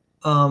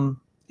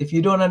 If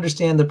you don't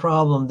understand the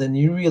problem, then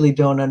you really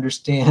don't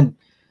understand.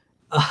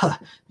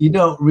 You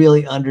don't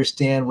really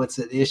understand what's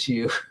at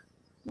issue.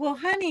 Well,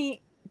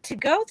 honey, to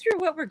go through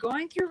what we're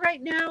going through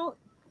right now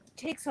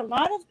takes a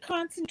lot of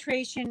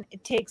concentration.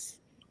 It takes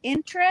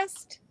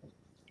interest.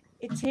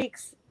 It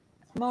takes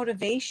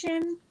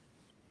motivation.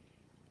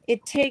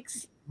 It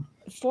takes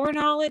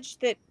foreknowledge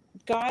that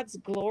God's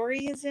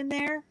glory is in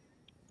there.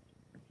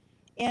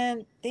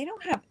 And they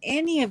don't have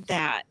any of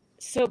that.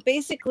 So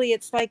basically,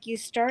 it's like you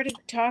started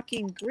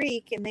talking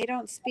Greek and they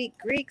don't speak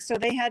Greek, so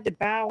they had to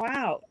bow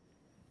out.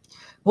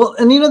 Well,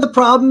 and you know, the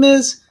problem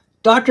is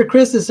Dr.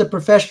 Chris is a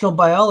professional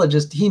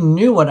biologist. He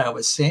knew what I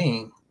was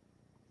saying.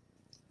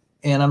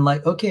 And I'm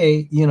like,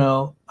 okay, you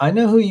know, I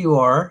know who you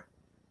are.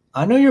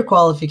 I know your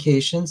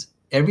qualifications.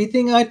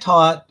 Everything I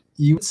taught,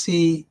 you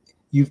see,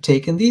 you've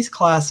taken these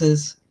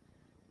classes.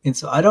 And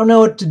so I don't know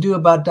what to do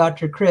about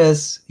Dr.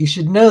 Chris. You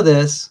should know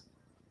this.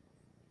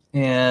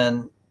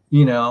 And,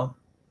 you know,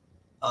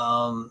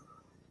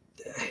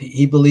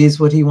 he believes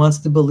what he wants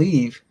to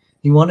believe.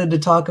 He wanted to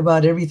talk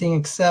about everything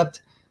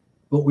except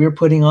what we were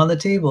putting on the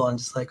table. I'm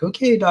just like,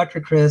 okay,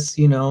 Dr. Chris,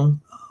 you know.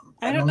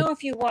 I don't know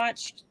if you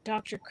watched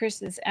Dr.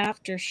 Chris's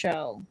after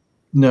show.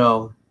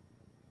 No.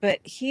 But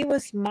he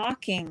was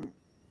mocking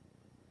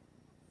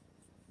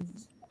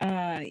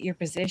your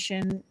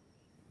position.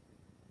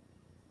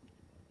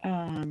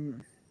 Oh,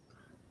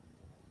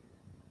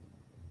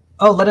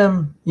 let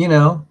him, you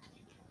know,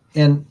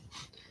 and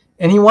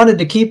he wanted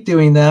to keep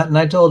doing that. And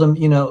I told him,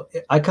 you know,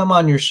 I come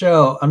on your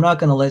show, I'm not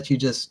going to let you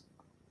just,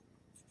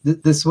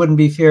 this wouldn't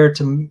be fair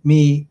to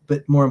me,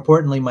 but more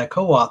importantly, my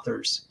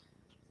co-authors.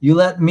 You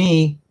let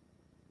me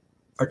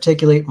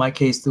articulate my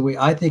case the way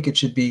I think it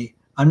should be.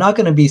 I'm not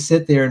going to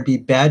sit there and be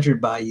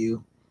badgered by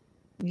you.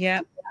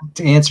 Yeah.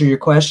 To answer your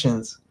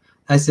questions.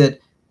 I said,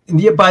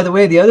 and by the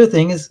way, the other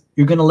thing is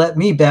you're going to let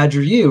me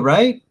badger you,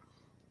 right?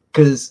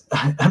 Because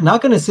I'm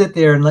not going to sit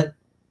there and let,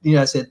 you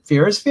know, I said,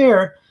 fair is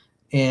fair.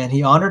 And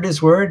he honored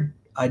his word.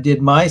 I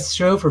did my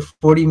show for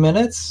 40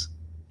 minutes,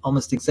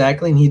 almost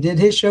exactly. And he did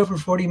his show for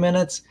 40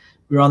 minutes.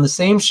 We were on the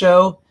same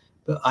show,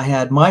 but I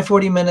had my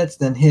 40 minutes,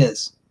 then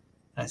his.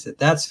 I said,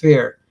 that's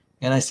fair.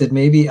 And I said,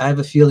 maybe I have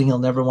a feeling he'll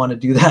never want to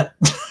do that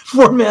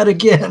format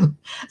again.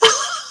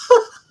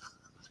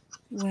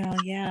 Well,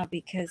 yeah,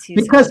 because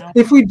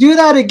if we do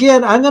that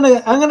again, I'm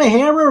gonna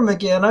hammer him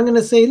again. I'm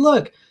gonna say,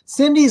 look,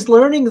 Cindy's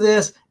learning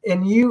this,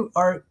 and you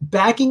are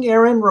backing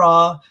Aaron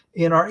Raw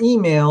in our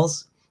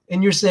emails,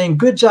 and you're saying,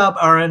 good job,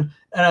 Aaron.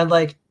 And I'm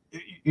like,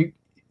 you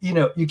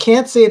know, you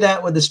can't say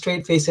that with a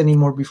straight face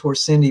anymore before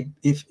Cindy.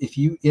 If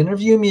you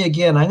interview me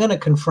again, I'm gonna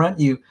confront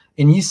you,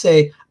 and you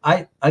say,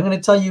 I'm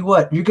gonna tell you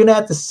what, you're gonna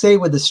have to say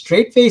with a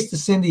straight face to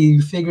Cindy,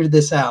 you figured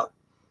this out,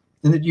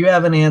 and that you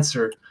have an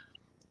answer.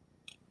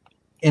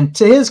 And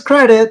to his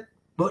credit,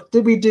 what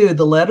did we do?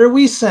 The letter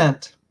we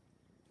sent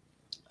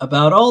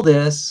about all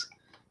this,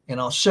 and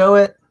I'll show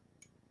it.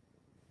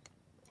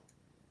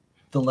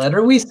 The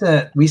letter we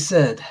sent, we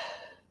said,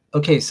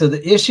 okay, so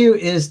the issue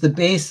is the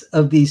base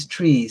of these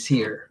trees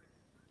here,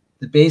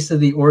 the base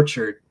of the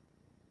orchard,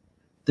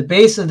 the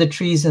base of the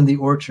trees in the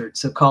orchard.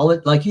 So call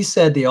it, like you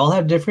said, they all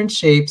have different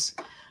shapes,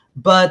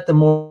 but the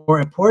more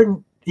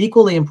important,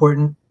 equally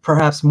important,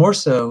 perhaps more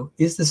so,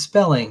 is the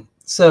spelling.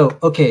 So,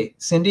 okay,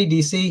 Cindy, do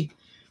you see?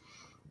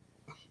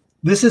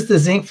 This is the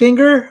zinc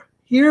finger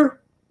here,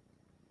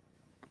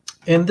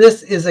 and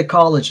this is a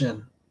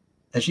collagen.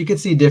 As you can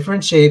see,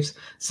 different shapes.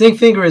 Zinc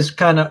finger is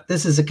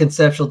this is a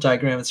conceptual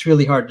diagram. It's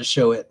really hard to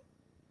show it.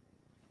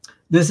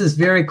 This is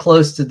very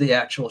close to the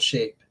actual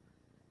shape.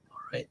 All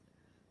right.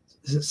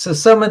 So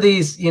some of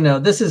these, you know,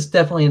 this is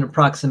definitely an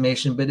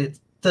approximation, but it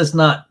is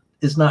not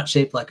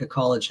shaped like a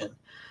collagen.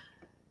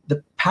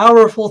 The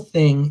powerful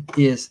thing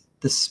is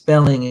the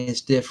spelling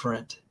is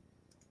different.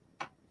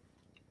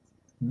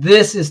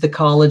 This is the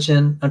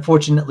collagen.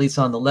 Unfortunately, it's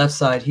on the left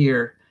side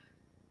here.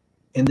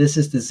 And this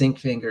is the zinc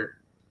finger.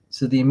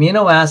 So the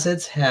amino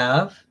acids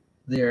have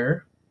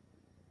their,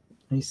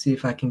 let me see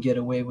if I can get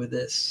away with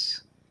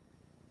this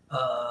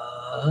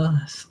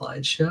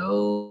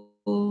slideshow.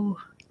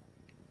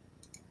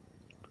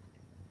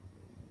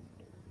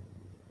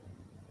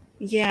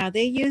 Yeah,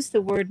 they use the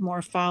word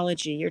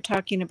morphology. You're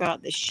talking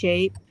about the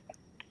shape.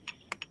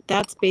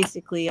 That's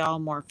basically all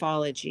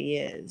morphology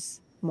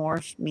is.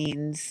 Morph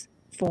means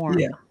form.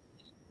 Yeah.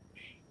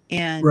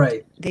 And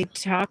right.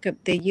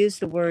 They use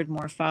the word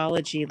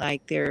morphology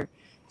like they're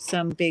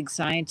some big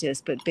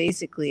scientist, but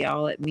basically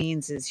all it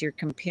means is you're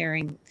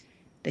comparing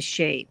the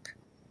shape.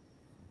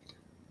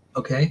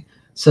 Okay.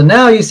 So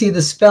now you see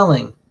the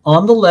spelling.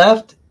 On the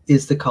left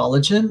is the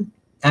collagen.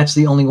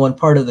 Actually, only one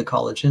part of the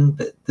collagen,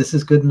 but this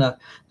is good enough.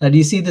 Now, do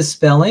you see the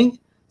spelling?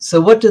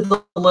 So what do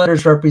the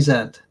letters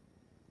represent?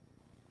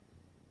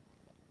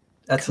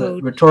 That's a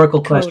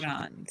rhetorical question.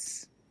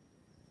 Codons.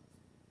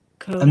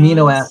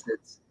 Amino Codons?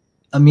 acids.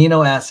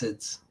 Amino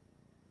acids.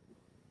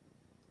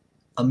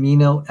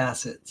 Amino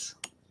acids.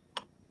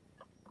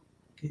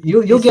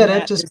 You'll Isn't get it.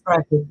 that Just the,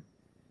 practice.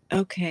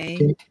 okay,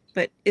 Okay.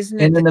 but isn't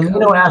it And the an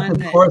amino codon acid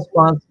that,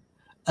 corresponds.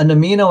 An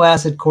amino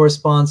acid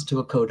corresponds to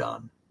a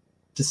codon.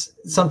 Just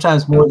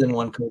sometimes more than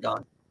one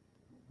codon.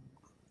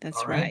 that's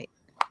All right. right.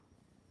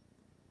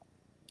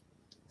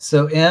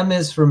 So M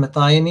is for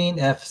methionine,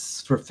 F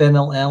is for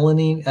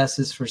phenylalanine, S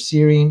is for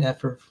serine, F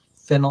for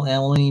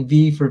phenylalanine,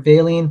 V for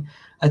valine.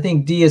 I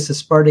think D is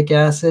aspartic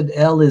acid,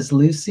 L is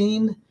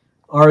leucine,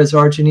 R is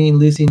arginine,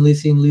 leucine,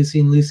 leucine,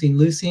 leucine, leucine,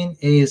 leucine.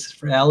 A is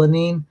for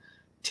alanine,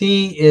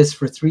 T is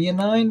for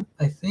threonine,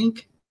 I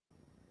think,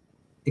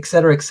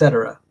 etc.,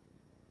 etc.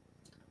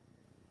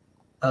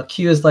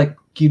 Q is like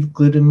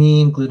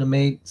glutamine,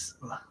 glutamate.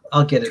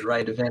 I'll get it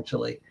right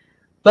eventually.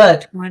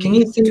 But can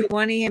you see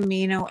 20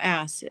 amino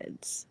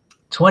acids.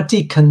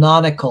 20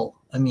 canonical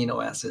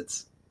amino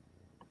acids?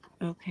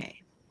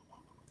 Okay.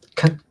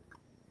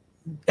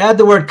 Add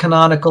the word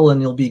canonical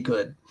and you'll be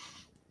good.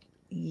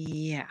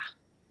 Yeah.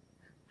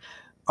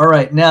 All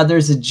right, now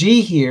there's a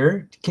G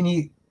here. Can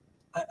you,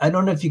 I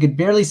don't know if you could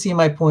barely see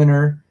my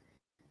pointer.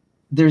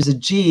 There's a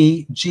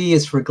G. G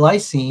is for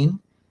glycine.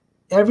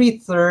 Every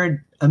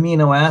third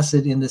amino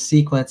acid in the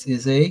sequence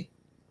is a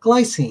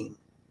glycine.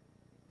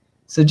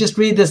 So just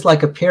read this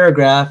like a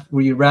paragraph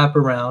where you wrap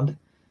around.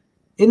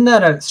 Isn't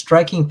that a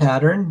striking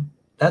pattern?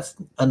 That's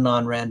a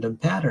non-random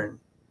pattern.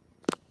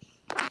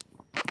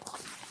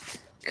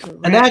 Correct.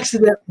 An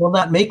accident will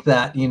not make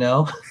that, you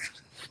know.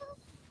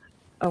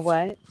 A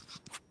what?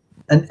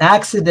 An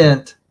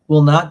accident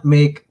will not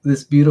make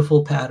this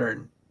beautiful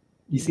pattern.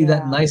 You see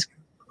that nice,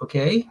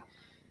 okay?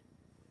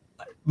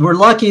 We're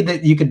lucky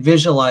that you could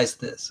visualize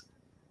this.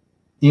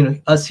 You know,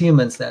 us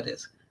humans, that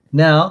is.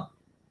 Now,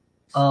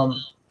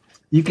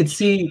 you could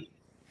see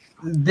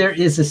there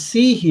is a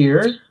C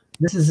here.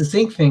 This is a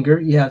zinc finger.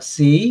 You have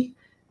C,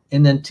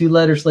 and then 2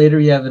 letters later,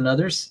 you have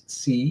another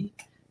C.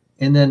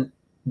 And then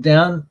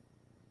down,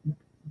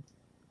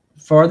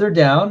 farther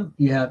down,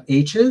 you have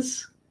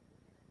H's.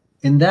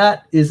 And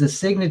that is a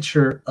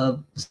signature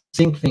of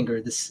zinc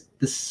finger. The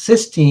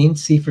cysteine,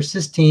 C for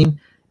cysteine,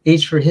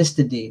 H for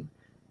histidine.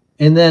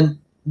 And then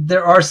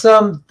there are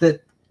some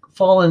that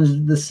fall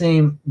in the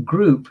same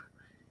group.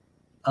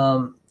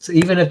 So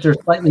even if they're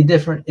slightly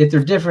different, if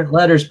they're different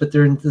letters, but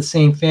they're in the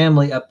same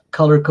family, I've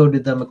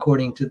color-coded them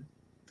according to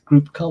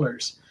group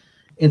colors.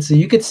 And so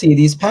you could see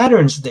these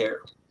patterns there.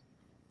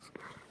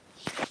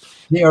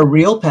 They are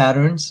real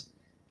patterns.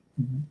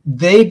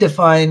 They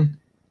define,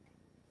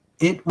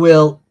 it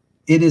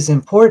is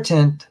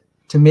important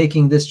to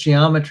making this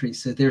geometry.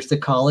 So there's the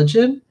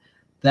collagen.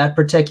 That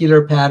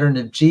particular pattern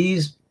of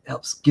G's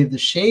helps give the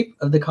shape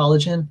of the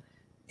collagen.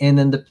 And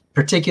then the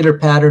particular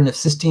pattern of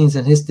cysteines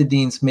and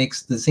histidines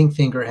makes the zinc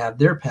finger have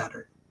their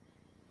pattern.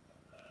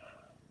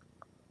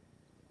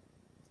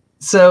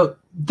 So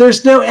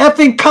there's no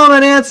effing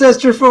common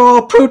ancestor for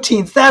all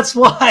proteins. That's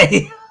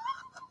why.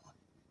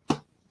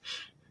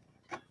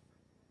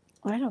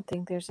 I don't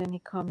think there's any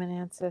common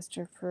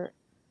ancestor for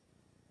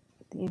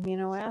the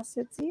amino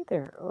acids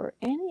either, or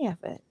any of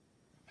it.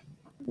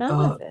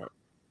 None of it.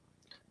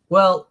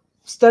 Well,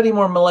 study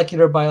more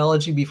molecular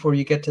biology before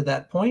you get to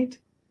that point.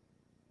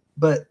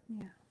 But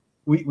yeah,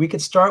 we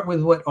could start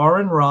with what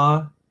Aaron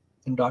Ra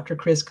and Dr.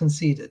 Chris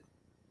conceded.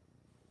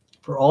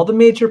 For all the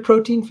major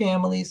protein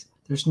families,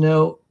 there's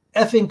no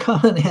effing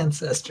common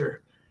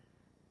ancestor.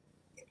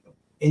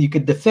 And you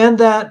could defend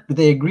that.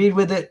 They agreed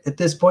with it. At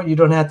this point, you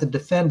don't have to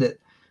defend it.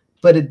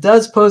 But it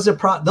does pose a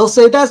problem. They'll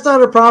say that's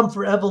not a problem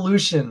for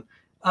evolution.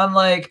 I'm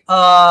like,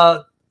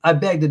 I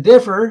beg to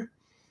differ.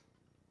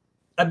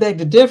 I beg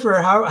to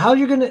differ. How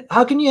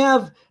can you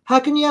have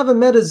a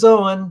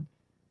metazoan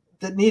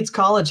that needs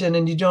collagen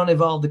and you don't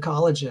evolve the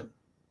collagen?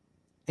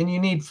 And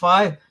you need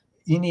five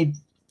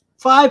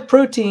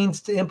proteins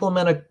to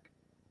implement a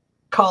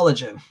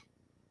collagen.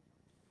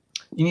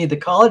 You need the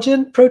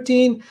collagen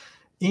protein,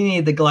 you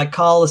need the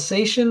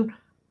glycosylation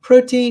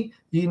protein,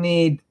 you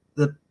need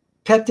the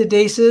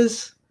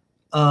peptidases,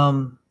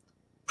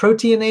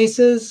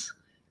 proteinases,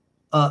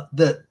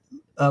 the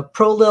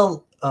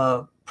prolyl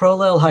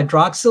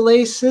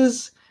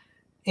hydroxylases,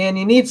 and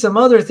you need some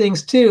other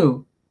things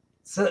too.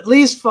 So at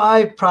least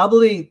 5,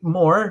 probably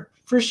more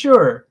for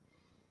sure.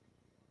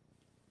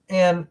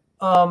 And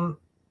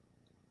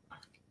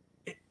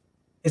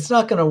it's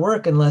not going to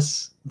work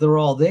unless they're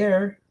all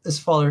there. As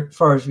far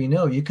as we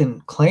know, you can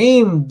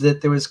claim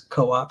that there was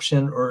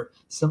co-option or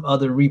some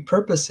other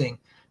repurposing,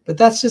 but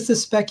that's just a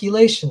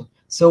speculation.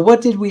 So what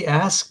did we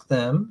ask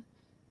them?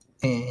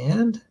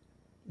 And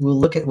we'll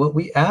look at what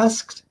we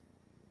asked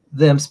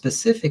them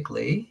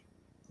specifically.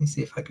 Let me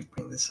see if I could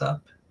bring this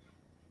up.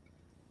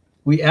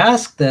 We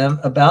asked them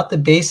about the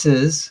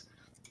bases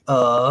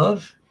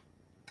of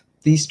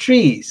these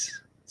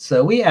trees.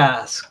 So we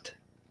asked,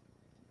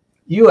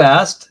 you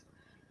asked,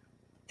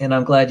 and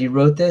I'm glad you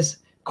wrote this.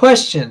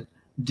 Question: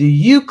 do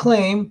you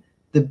claim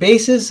the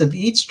bases of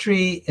each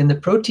tree in the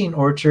protein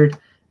orchard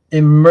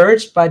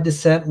emerged by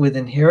descent with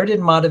inherited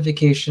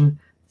modification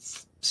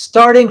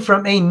starting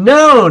from a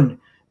known,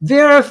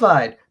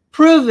 verified,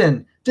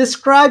 proven,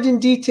 described in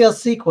detail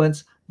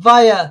sequence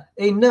via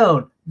a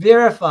known,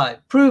 verified,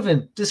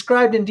 proven,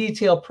 described in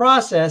detail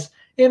process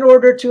in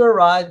order to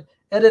arrive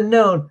at a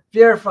known,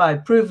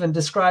 verified, proven,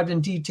 described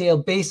in detail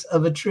base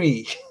of a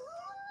tree.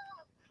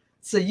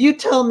 So you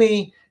tell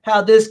me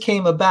how this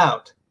came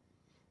about.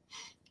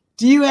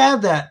 Do you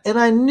have that? And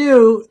I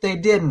knew they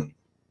didn't.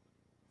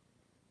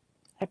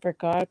 I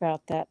forgot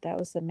about that. That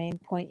was the main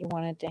point you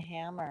wanted to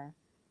hammer,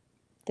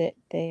 that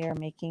they are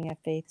making a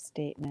faith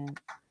statement.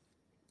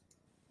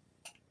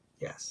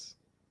 Yes.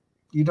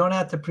 You don't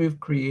have to prove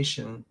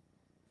creation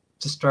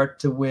to start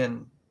to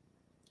win,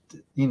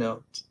 you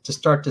know, to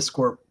start to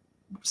score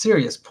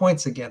serious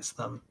points against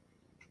them.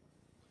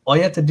 All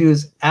you have to do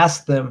is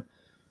ask them,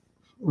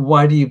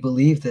 why do you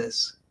believe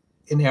this?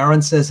 And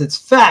Aaron says it's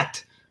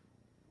fact.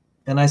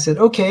 And I said,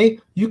 okay,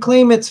 you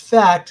claim it's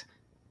fact.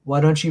 Why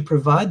don't you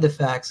provide the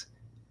facts?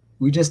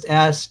 We just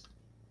asked.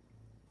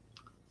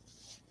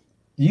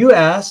 You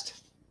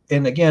asked,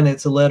 and again,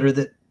 it's a letter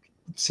that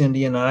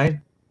Cindy and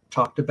I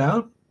talked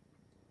about.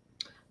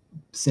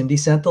 Cindy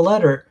sent the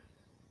letter.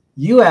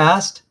 You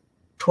asked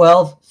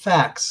 12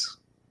 facts.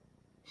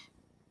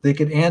 They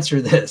could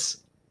answer this.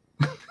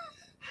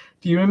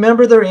 Do you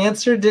remember their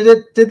answer?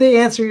 Did they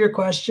answer your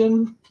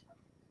question?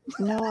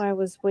 No, I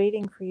was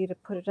waiting for you to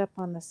put it up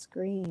on the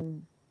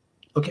screen.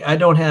 Okay, I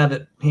don't have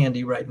it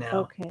handy right now.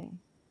 Okay.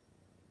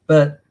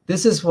 But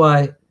this is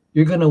why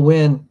you're going to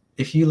win.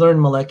 If you learn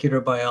molecular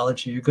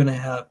biology, you're going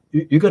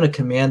to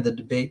command the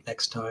debate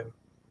next time.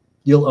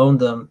 You'll own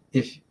them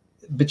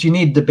but you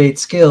need debate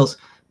skills.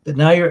 But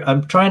now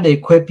I'm trying to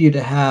equip you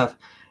to have.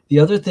 The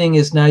other thing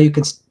is now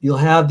you'll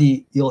have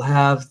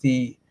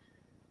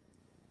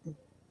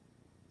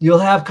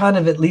kind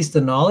of at least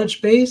a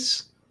knowledge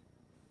base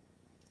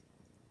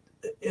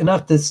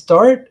enough to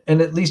start,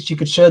 and at least you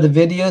could show the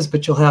videos,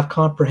 but you'll have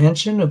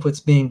comprehension of what's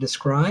being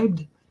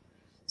described.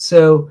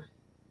 So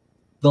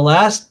the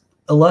last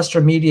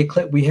Illustra Media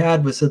clip we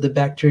had was of the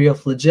bacterial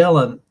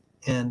flagellum,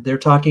 and they're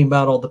talking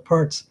about all the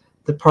parts.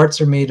 The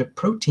parts are made of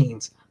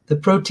proteins. The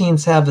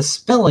proteins have a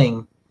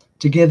spelling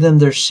to give them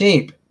their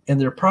shape and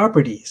their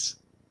properties.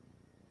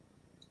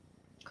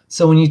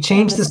 So when you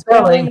change the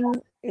spelling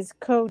is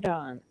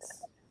codons.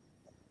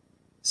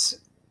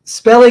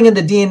 Spelling in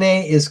the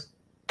DNA is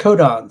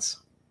codons.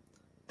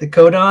 The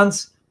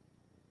codons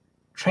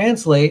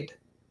translate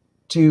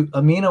to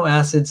amino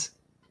acids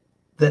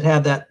that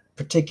have that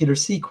particular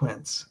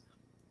sequence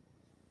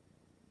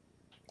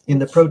in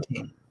the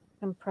protein.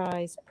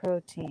 Comprise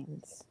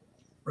proteins.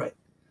 Right.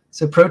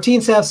 So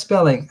proteins have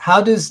spelling.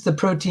 How does the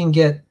protein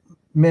get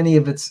many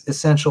of its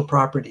essential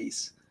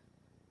properties?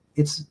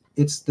 It's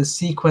the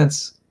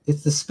sequence,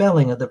 it's the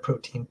spelling of the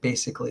protein,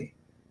 basically.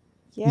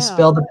 Yeah. You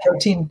spell the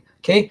protein.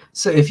 Okay,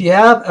 so if you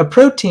have a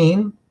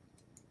protein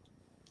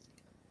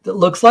that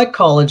looks like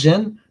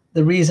collagen,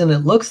 the reason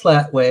it looks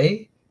that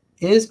way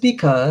is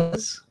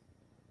because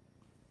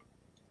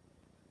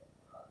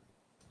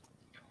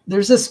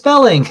there's a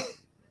spelling.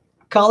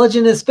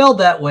 Collagen is spelled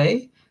that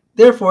way,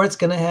 therefore it's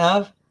going to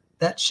have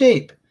that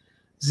shape.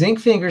 Zinc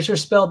fingers are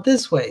spelled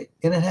this way,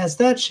 and it has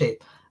that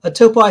shape. A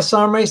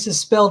topoisomerase is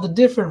spelled a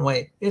different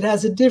way. It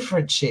has a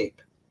different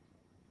shape.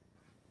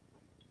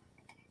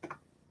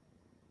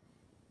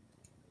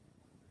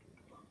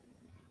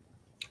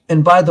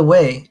 And by the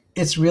way,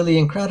 it's really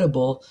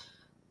incredible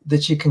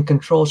that you can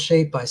control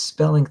shape by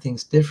spelling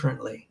things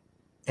differently.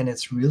 And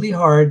it's really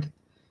hard.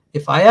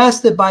 If I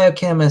asked the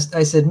biochemist,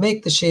 I said,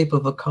 make the shape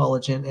of a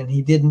collagen, and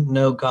he didn't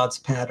know God's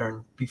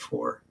pattern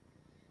before,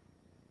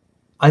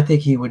 I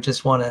think he would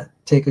just want to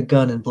take a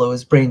gun and blow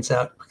his brains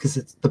out, because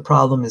the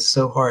problem is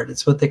so hard.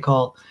 It's what they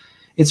call,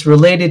 it's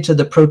related to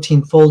the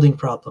protein folding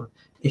problem.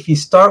 If you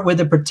start with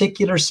a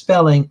particular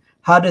spelling,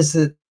 how does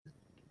it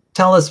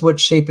tell us what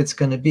shape it's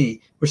going to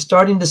be? We're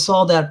starting to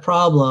solve that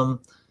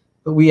problem,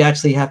 but we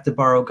actually have to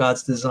borrow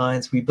God's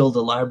designs. We build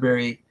a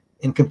library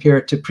and compare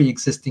it to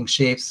pre-existing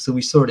shapes, so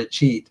we sort of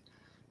cheat.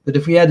 But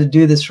if we had to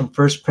do this from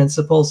first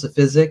principles of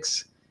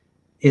physics,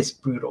 it's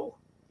brutal.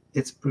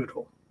 It's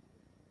brutal.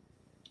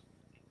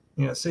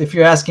 You know, so if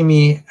you're asking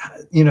me,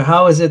 you know,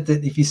 how is it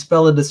that if you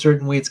spell it a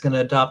certain way, it's going to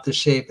adopt the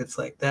shape? It's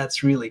like,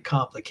 that's really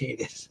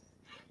complicated.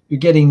 You're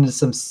getting into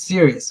some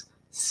serious,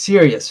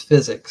 serious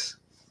physics.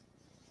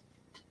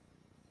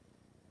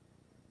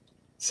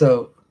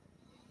 So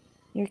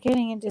you're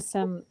getting into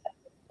some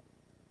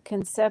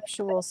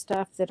conceptual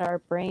stuff that our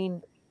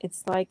brain,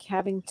 it's like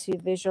having to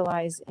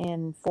visualize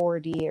in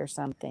 4D or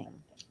something.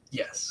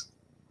 Yes.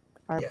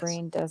 Our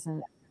brain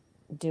doesn't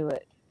do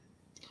it.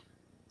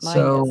 Mine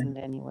So, doesn't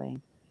anyway.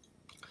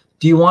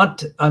 Do you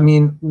want, I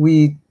mean,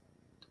 we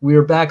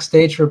were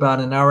backstage for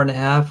about an hour and a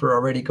half. We're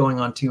already going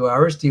on 2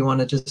 hours. Do you want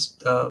to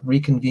just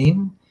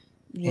reconvene?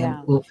 Yeah.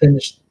 And we'll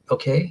finish.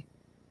 Okay.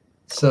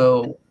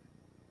 So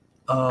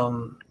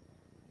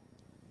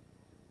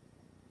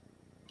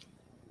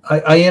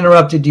I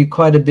interrupted you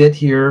quite a bit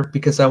here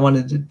because I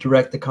wanted to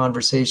direct the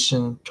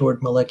conversation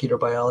toward molecular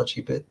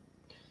biology, but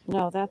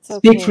no, that's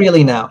okay. Speak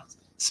freely now.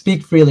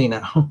 Speak freely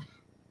now.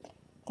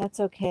 That's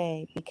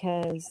okay,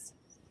 because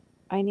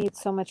I need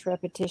so much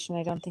repetition.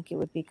 I don't think it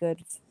would be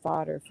good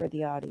fodder for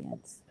the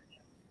audience.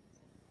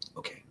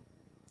 Okay.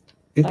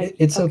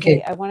 It's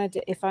okay. I wanted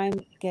to, if I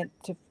get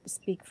to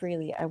speak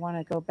freely, I want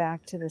to go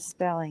back to the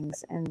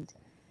spellings, and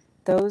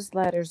those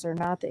letters are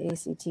not the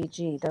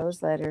ACTG.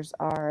 Those letters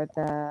are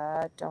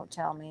the, don't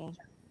tell me.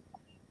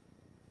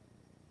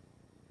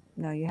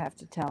 No, you have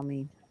to tell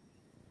me.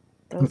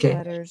 Those Okay.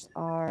 letters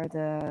are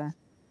the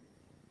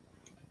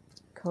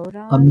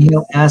codons.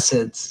 Amino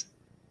acids.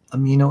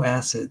 Amino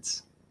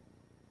acids.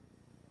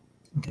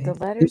 Okay. The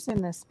letters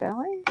in the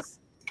spellings?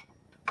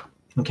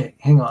 Okay,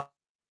 hang on.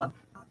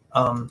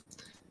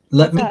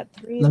 Let me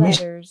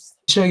letters.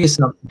 Show you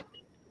something.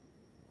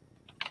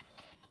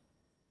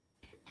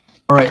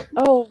 All right.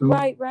 Oh,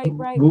 right.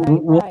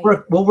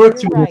 We'll work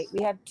through right. this.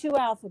 We have two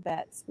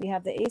alphabets. We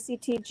have the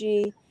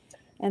ACTG,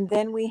 and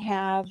then we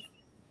have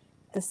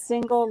the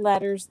single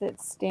letters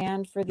that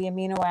stand for the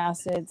amino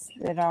acids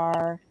that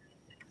are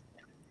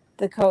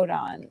the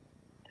codon.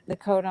 The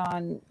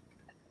codon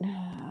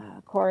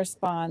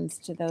corresponds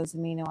to those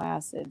amino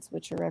acids,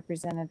 which are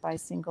represented by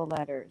single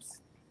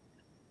letters.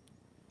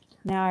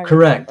 Now I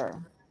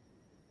remember.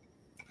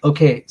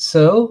 Okay,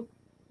 so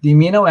the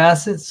amino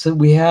acids, so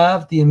we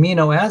have the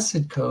amino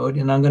acid code,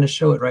 and I'm going to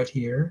show it right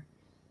here.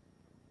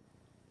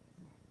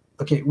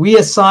 Okay, we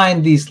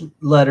assigned these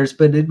letters,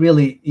 but it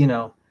really, you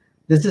know,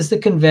 this is the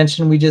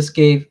convention. We just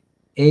gave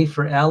A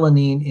for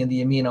alanine in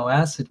the amino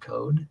acid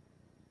code.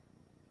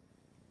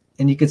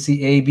 And you can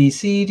see A, B,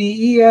 C,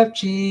 D, E, F,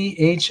 G,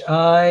 H,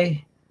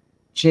 I,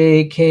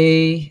 J,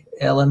 K,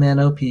 L, M, N,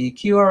 O, P,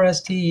 Q, R,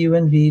 S, T, U,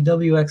 N, V,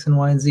 W, X, and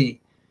Y, and Z.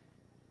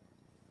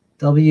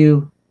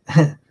 W,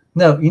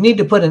 no, you need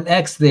to put an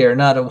X there,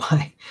 not a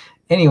Y.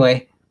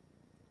 Anyway,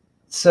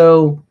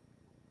 so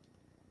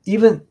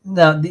even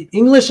now the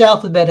English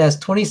alphabet has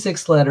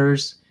 26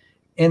 letters.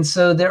 And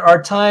so there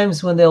are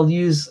times when they'll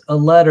use a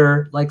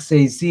letter like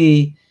say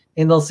Z,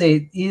 and they'll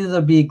say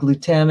either be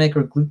glutamic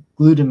or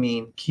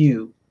glutamine,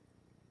 Q.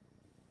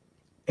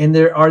 And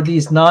there are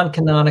these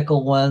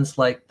non-canonical ones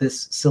like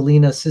this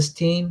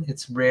selenocysteine.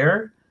 It's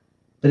rare,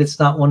 but it's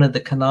not one of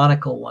the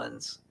canonical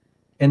ones.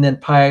 And then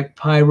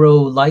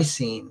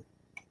pyrolysine.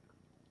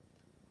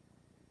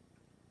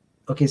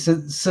 Okay,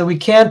 so we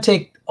can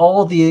take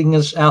all the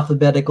English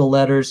alphabetical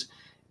letters,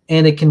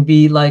 and it can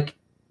be like,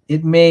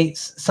 it may,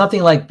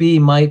 something like B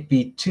might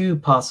be 2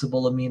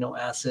 possible amino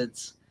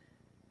acids,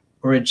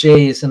 or a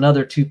J is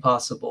another 2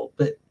 possible.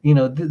 But, you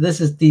know,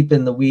 this is deep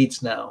in the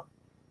weeds now.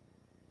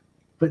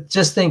 But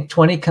just think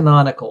 20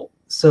 canonical.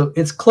 So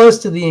it's close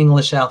to the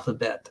English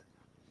alphabet.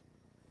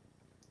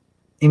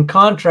 In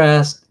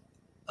contrast,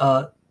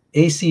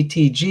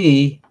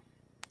 ACTG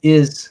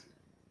is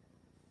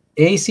the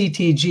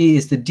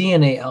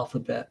DNA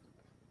alphabet.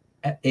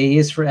 A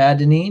is for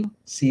adenine,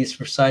 C is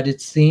for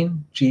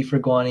cytosine, G for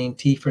guanine,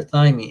 T for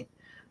thymine.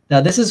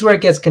 Now this is where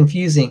it gets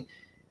confusing.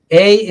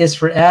 A is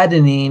for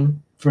adenine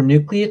for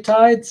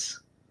nucleotides,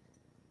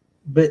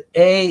 but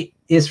A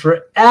is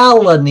for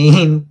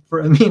alanine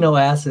for amino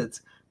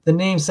acids. The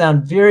names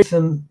sound very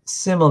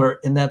similar,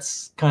 and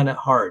that's kind of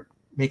hard,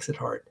 makes it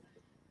hard.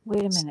 Wait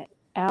a minute.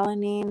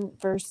 Alanine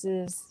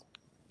versus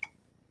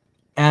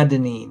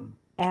adenine.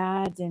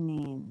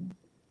 Adenine.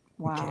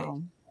 Wow. Okay.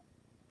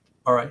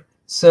 All right.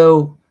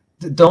 So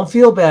don't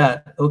feel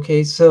bad.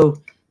 Okay.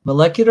 So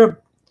biochemistry.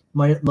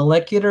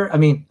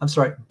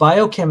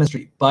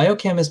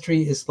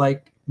 Biochemistry is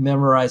like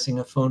memorizing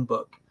a phone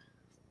book.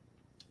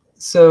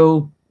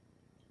 So,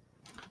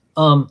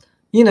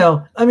 you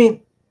know, I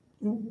mean,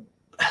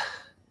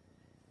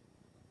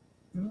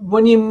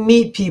 when you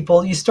meet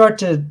people, you start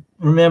to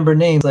remember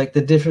names, like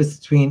the difference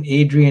between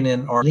Adrian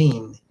and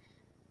Arlene.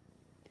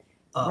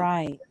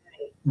 Right.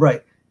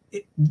 Right.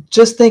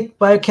 Just think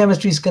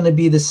biochemistry is going to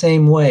be the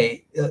same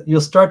way.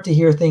 You'll start to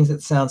hear things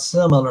that sound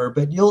similar,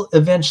 but you'll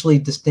eventually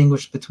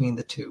distinguish between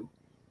the two.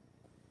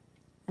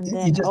 And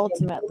then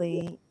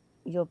ultimately,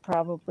 you'll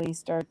probably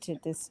start to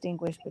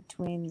distinguish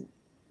between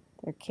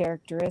their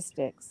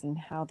characteristics and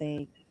how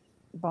they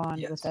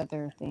bond with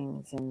other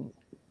things. And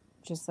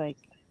just like,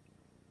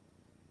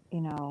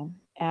 you know,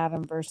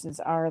 Adam versus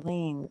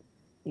Arlene,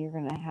 you're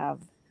going to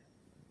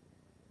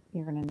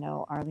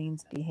know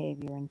Arlene's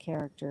behavior and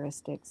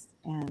characteristics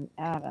and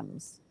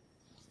Adam's.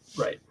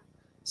 Right.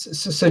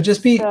 So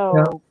just be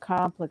so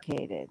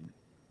complicated.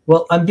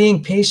 Well, I'm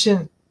being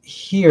patient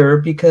here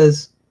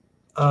because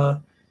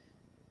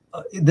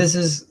this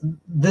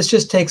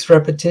just takes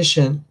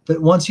repetition.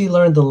 But once you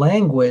learn the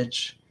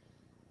language,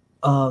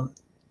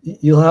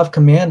 you'll have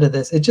command of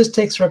this. It just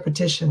takes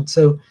repetition.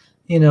 So,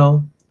 you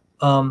know,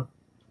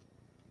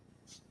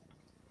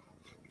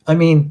 I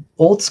mean,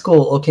 old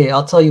school. Okay,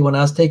 I'll tell you, when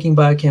I was taking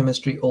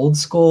biochemistry, old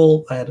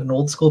school, I had an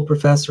old school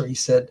professor. He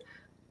said,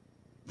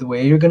 the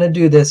way you're going to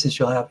do this is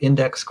you'll have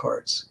index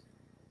cards.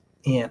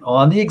 And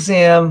on the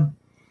exam,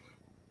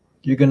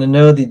 you're going to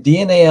know the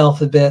DNA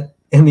alphabet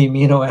and the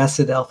amino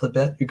acid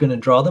alphabet. You're going to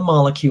draw the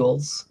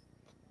molecules.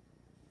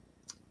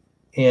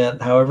 And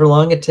however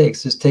long it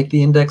takes, just take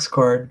the index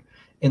card.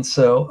 And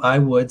so I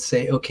would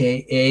say,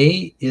 okay,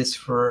 A is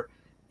for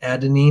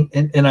adenine,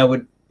 and I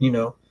would,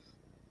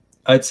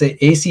 I'd say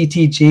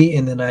ACTG,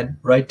 and then I'd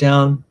write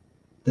down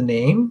the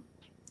name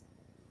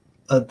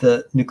of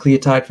the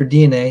nucleotide for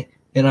DNA,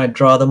 and I'd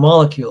draw the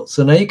molecule.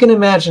 So now you can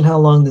imagine how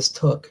long this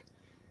took.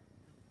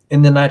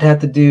 And then I'd have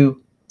to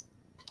do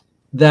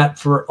that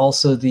for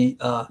also the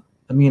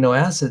amino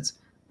acids.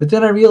 But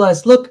then I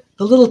realized, look,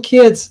 the little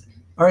kids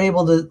are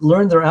able to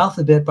learn their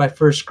alphabet by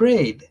first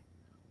grade,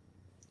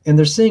 and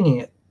they're singing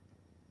it,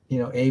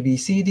 A, B,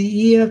 C,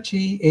 D, E, F,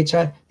 G, H,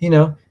 I,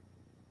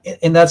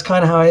 and that's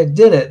kind of how I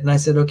did it. And I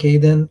said, okay,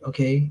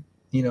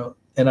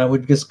 and I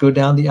would just go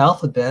down the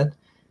alphabet.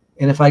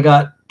 And if I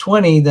got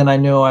 20, then I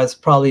know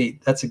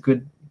that's a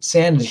good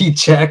sanity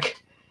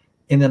check.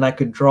 And then I had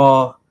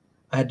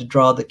to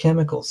draw the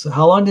chemicals. So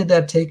how long did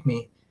that take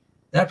me?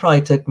 That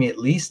probably took me at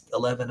least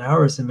 11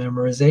 hours of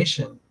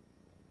memorization.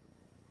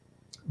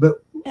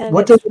 But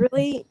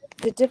really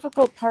the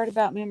difficult part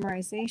about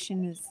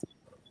memorization is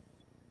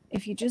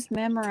if you just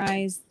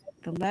memorize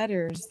the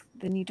letters,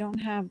 then you don't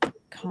have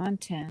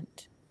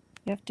content.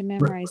 You have to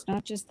memorize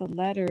not just the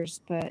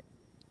letters, but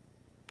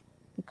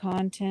the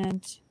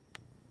content,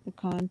 the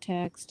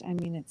context. I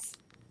mean,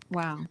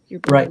 wow,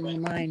 you're blowing my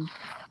mind.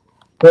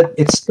 But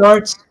it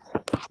starts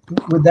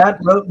with that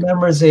rote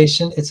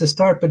memorization. It's a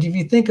start. But if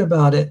you think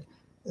about it,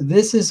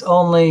 this is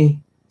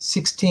only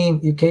 16.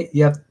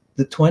 You have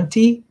the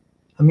 20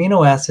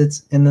 amino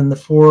acids and then the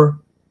 4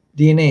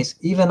 DNAs.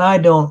 Even I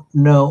don't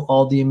know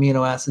all the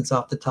amino acids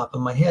off the top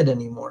of my head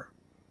anymore.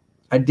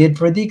 I did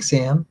for the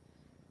exam,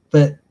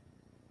 but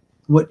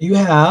what you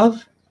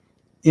have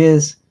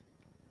is,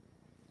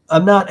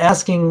 I'm not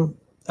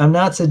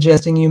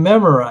suggesting you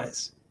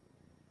memorize.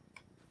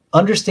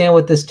 Understand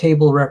what this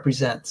table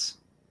represents.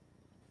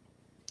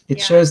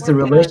 It shows the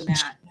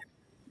relationship.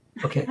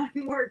 Okay.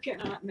 I'm working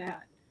on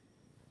that.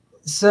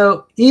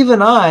 So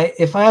even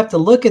if I have to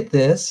look at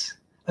this,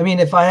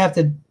 if I have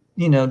to,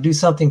 do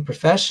something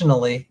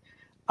professionally,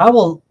 I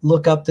will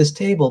look up this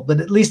table, but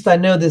at least I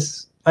know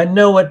this. I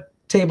know what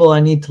table I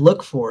need to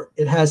look for.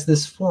 It has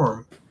this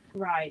form.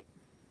 Right.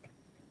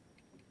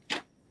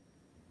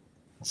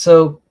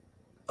 So,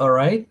 all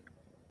right.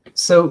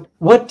 So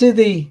what did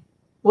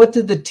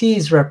the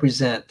T's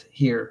represent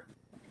here?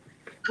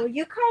 Well,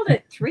 you called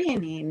it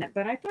threonine,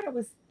 but I thought it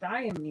was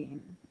thymine.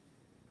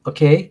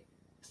 Okay.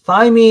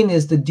 Thymine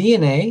is the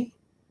DNA.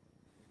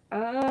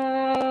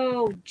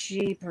 Oh,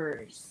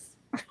 jeepers.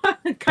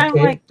 Kind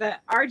of like the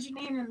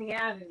arginine and the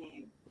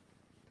adenine.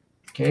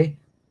 Okay.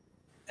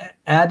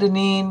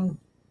 Adenine.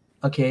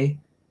 Okay.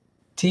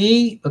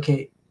 T.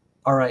 Okay.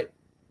 All right.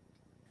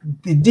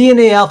 The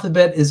DNA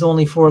alphabet is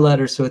only 4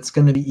 letters, so it's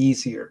going to be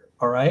easier.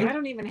 All right. I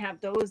don't even have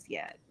those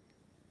yet.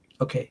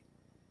 Okay.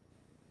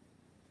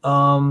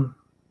 But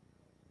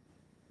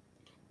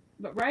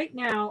right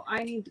now,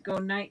 I need to go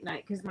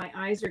night-night because my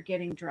eyes are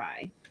getting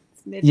dry.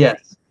 It's midnight.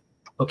 Yes.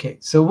 Okay.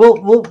 So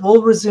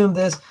we'll resume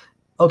this.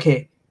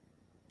 Okay.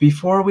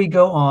 Before we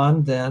go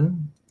on,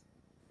 then,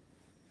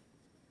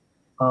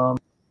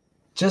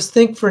 just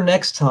think for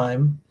next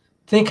time.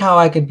 Think how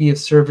I could be of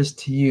service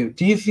to you.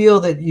 Do you feel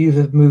that you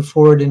have moved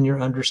forward in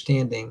your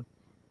understanding?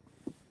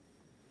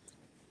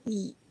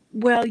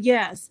 Well,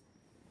 yes.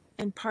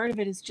 And part of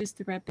it is just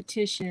the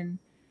repetition.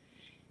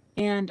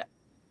 And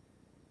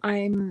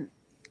I'm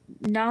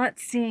not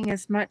seeing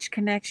as much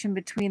connection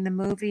between the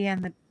movie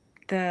and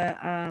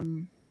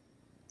the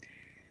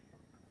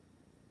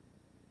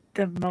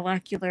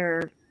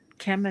molecular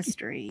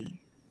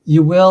chemistry.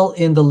 You will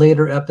in the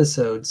later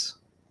episodes.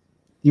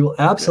 You will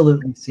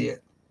absolutely see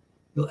it.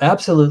 You'll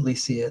absolutely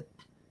see it,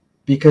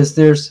 because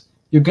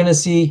you're going to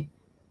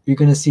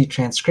see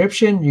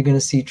transcription, you're going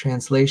to see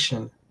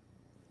translation.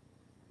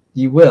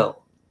 You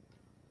will.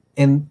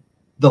 And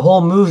the whole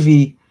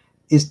movie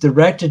is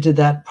directed to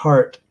that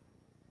part.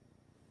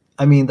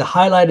 The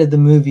highlight of the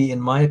movie,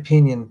 in my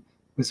opinion,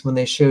 was when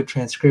they showed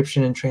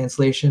transcription and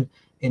translation.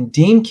 And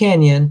Dean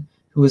Kenyon,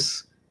 who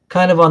was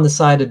kind of on the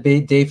side of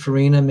Dave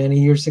Farina many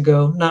years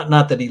ago,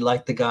 not that he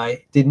liked the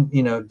guy,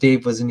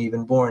 Dave wasn't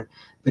even born,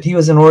 but he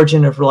was an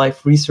origin of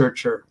life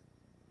researcher.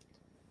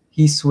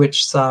 He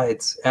switched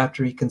sides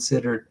after he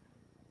considered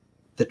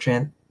the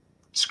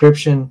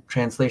transcription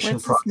translation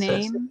process. What's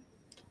his name?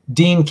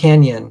 Dean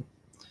Kenyon.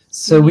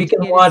 So we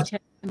can watch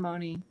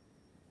testimony.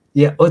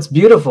 Yeah, it's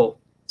beautiful.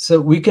 So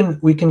we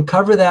can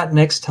cover that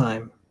next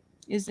time.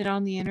 Is it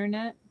on the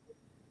internet?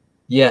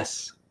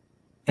 Yes.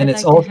 And I'd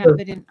it's like also to have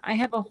it in, I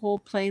have a whole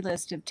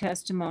playlist of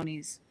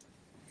testimonies.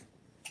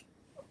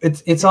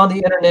 It's on the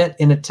internet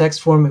in a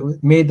text form.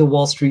 It made the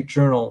Wall Street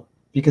Journal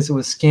because it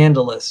was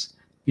scandalous.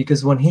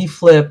 Because when he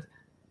flipped,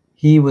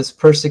 he was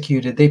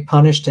persecuted. They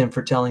punished him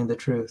for telling the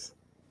truth.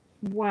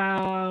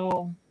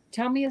 Wow.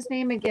 Tell me his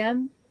name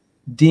again.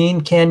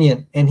 Dean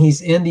Kenyon, and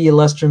he's in the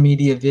Illustra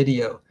Media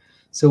video.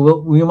 So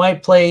we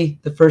might play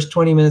the first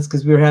 20 minutes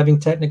because we were having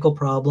technical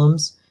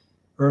problems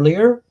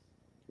earlier.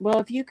 Well,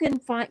 if you can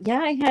find,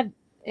 I had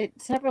it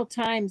several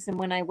times, and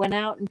when I went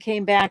out and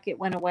came back, it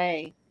went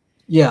away.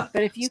 Yeah.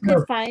 But if you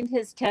could find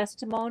his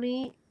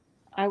testimony,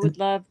 I would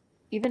love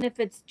Even if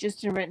it's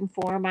just in written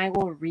form, I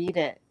will read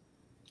it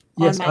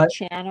Yes, on my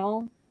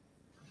channel.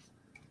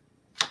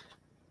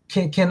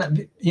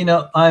 Can you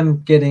know,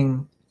 I'm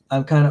kind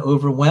of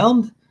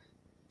overwhelmed.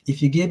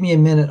 If you give me a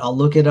minute, I'll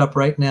look it up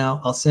right now.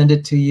 I'll send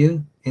it to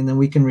you, and then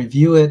we can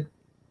review it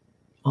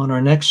on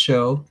our next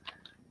show.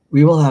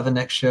 We will have a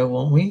next show,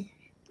 won't we?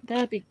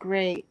 That'd be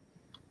great.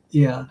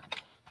 Yeah.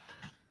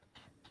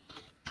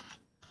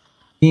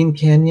 Dean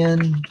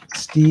Kenyon,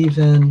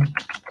 Stephen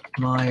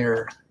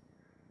Meyer.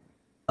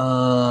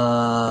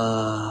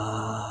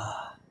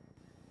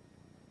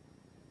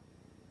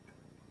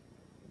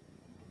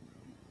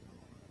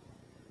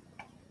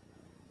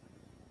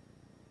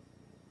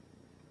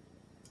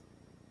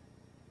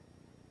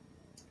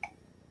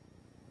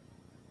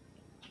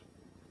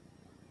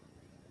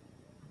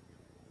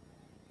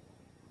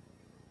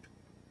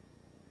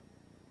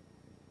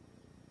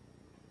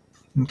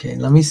 Okay,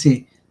 let me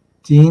see.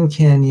 Dean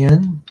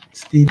Kenyon,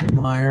 Stephen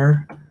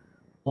Meyer,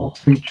 Wall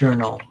Street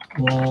Journal.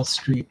 Wall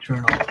Street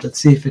Journal. Let's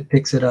see if it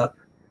picks it up.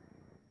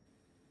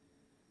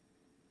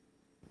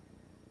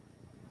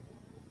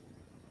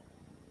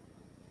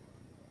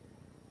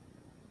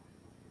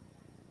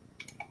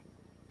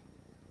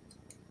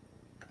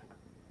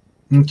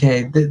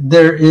 Okay,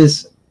 there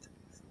is.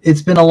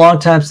 It's been a long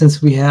time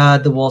since we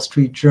had the Wall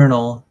Street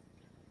Journal.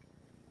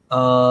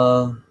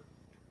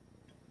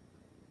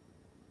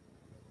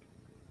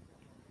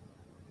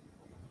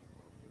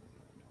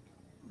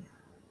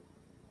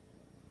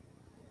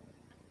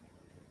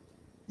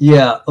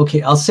 Yeah,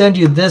 okay, I'll send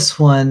you this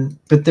one,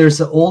 but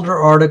there's an older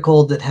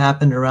article that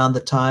happened around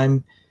the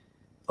time.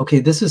 Okay,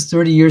 this was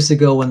 30 years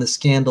ago when the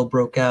scandal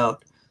broke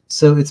out.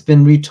 So it's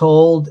been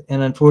retold,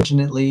 and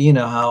unfortunately, you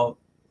know how,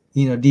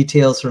 you know,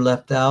 details are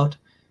left out.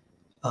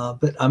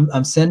 But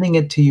I'm sending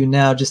it to you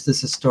now just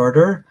as a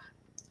starter.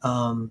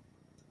 And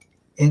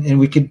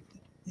we could,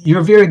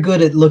 you're very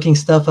good at looking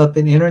stuff up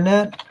in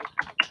internet.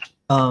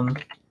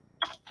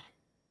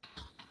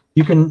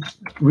 You can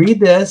read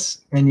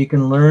this and you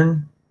can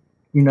learn.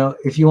 You know,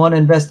 if you want to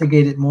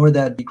investigate it more,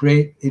 that'd be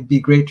great. It'd be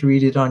great to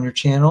read it on your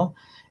channel.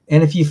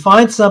 And if you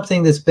find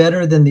something that's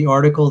better than the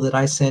article that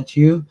I sent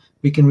you,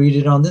 we can read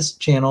it on this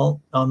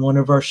channel on one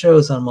of our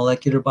shows on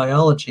molecular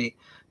biology,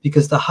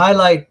 because the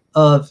highlight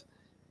of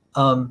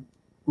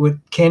what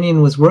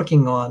Kenyon was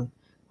working on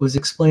was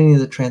explaining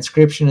the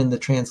transcription and the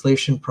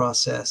translation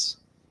process.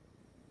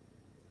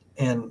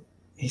 And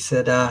he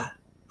said,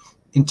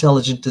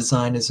 intelligent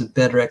design is a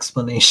better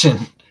explanation.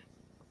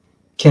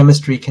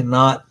 Chemistry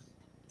cannot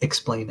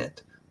explain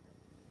it.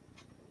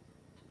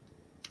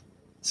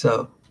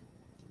 So,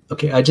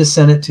 okay, I just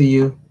sent it to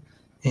you,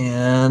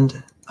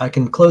 and I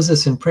can close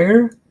this in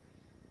prayer,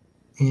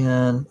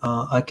 and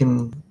I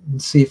can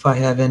see if I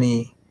have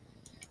any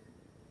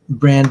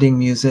branding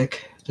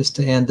music just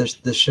to end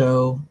the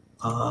show.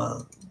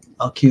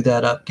 I'll cue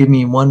that up. Give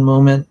me one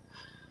moment.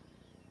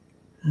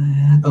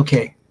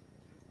 Okay.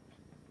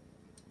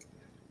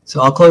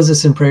 So I'll close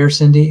this in prayer,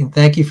 Cindy, and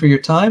thank you for your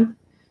time.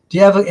 Do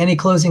you have any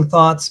closing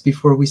thoughts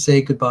before we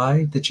say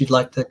goodbye that you'd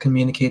like to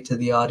communicate to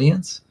the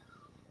audience?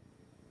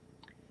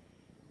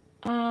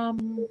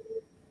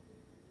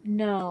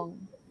 No.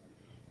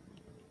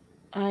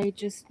 I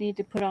just need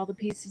to put all the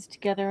pieces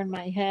together in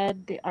my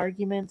head, the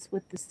arguments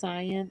with the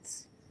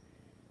science,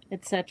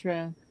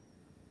 etc.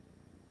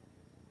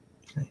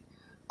 Okay.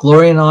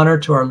 Glory and honor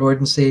to our Lord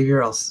and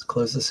Savior. I'll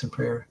close this in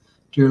prayer.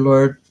 Dear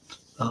Lord,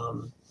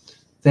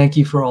 thank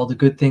you for all the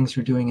good things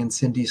you're doing in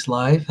Cindy's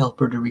life. Help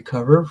her to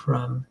recover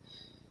from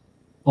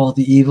all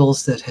the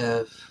evils that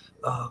have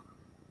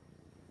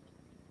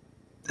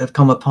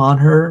come upon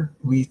her.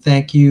 We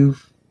thank you.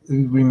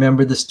 We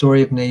remember the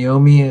story of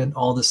Naomi and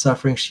all the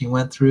suffering she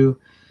went through,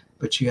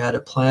 but you had a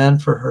plan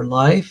for her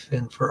life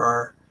and for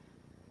our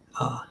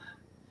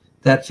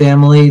that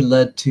family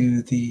led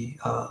to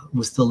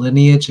was the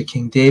lineage of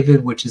King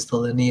David, which is the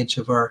lineage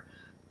of our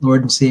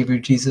Lord and Savior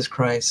Jesus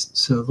Christ.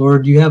 So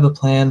Lord, you have a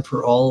plan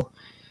for all.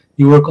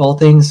 You work all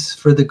things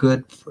for the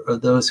good for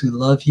those who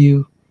love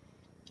you.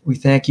 We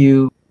thank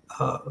you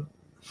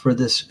for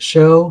this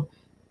show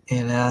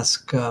and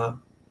ask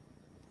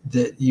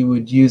that you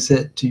would use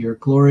it to your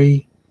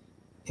glory.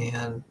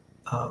 And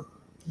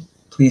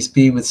please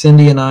be with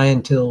Cindy and I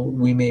until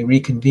we may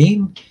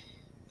reconvene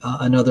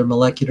another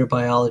molecular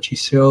biology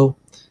show.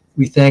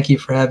 We thank you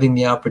for having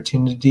the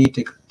opportunity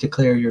to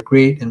declare your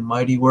great and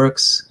mighty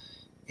works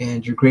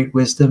and your great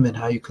wisdom and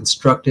how you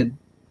constructed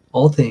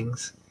all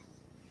things.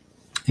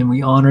 And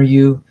we honor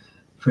you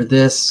for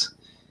this.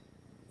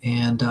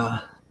 And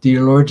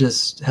dear Lord,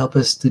 just help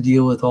us to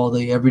deal with all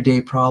the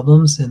everyday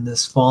problems in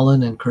this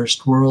fallen and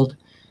cursed world.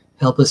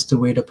 Help us to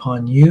wait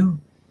upon you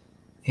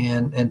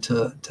and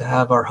to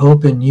have our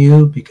hope in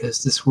you,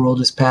 because this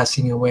world is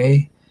passing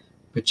away,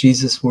 but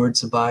Jesus'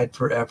 words abide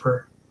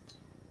forever.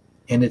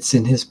 And it's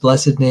in his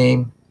blessed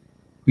name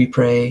we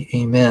pray,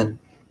 amen.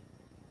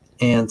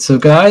 And so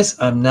guys,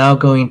 I'm now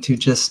going to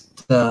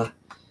just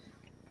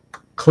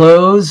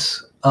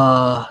close.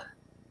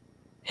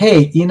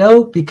 Hey, you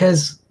know,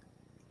 because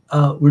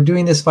we're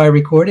doing this via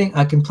recording,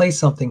 I can play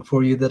something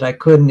for you that I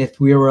couldn't if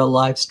we were a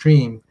live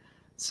stream.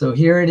 So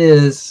here it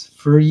is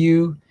for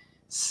you.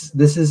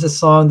 This is a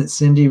song that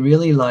Cindy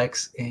really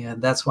likes,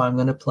 and that's why I'm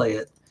going to play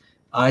it.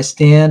 I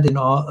stand in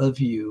awe of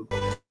you.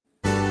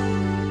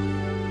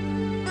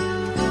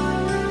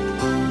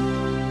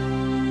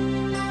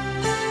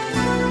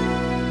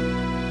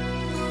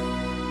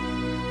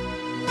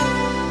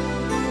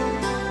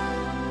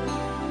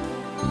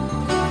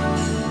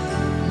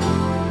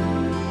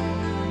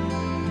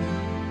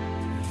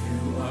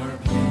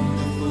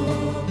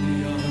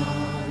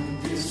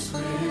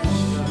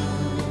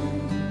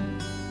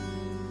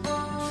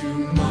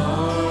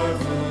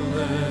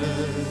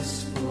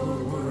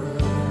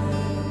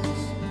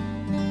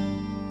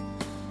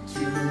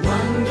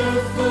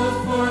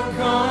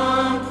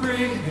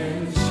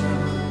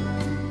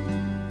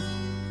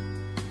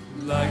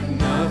 Like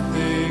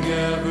nothing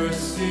ever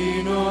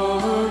seen or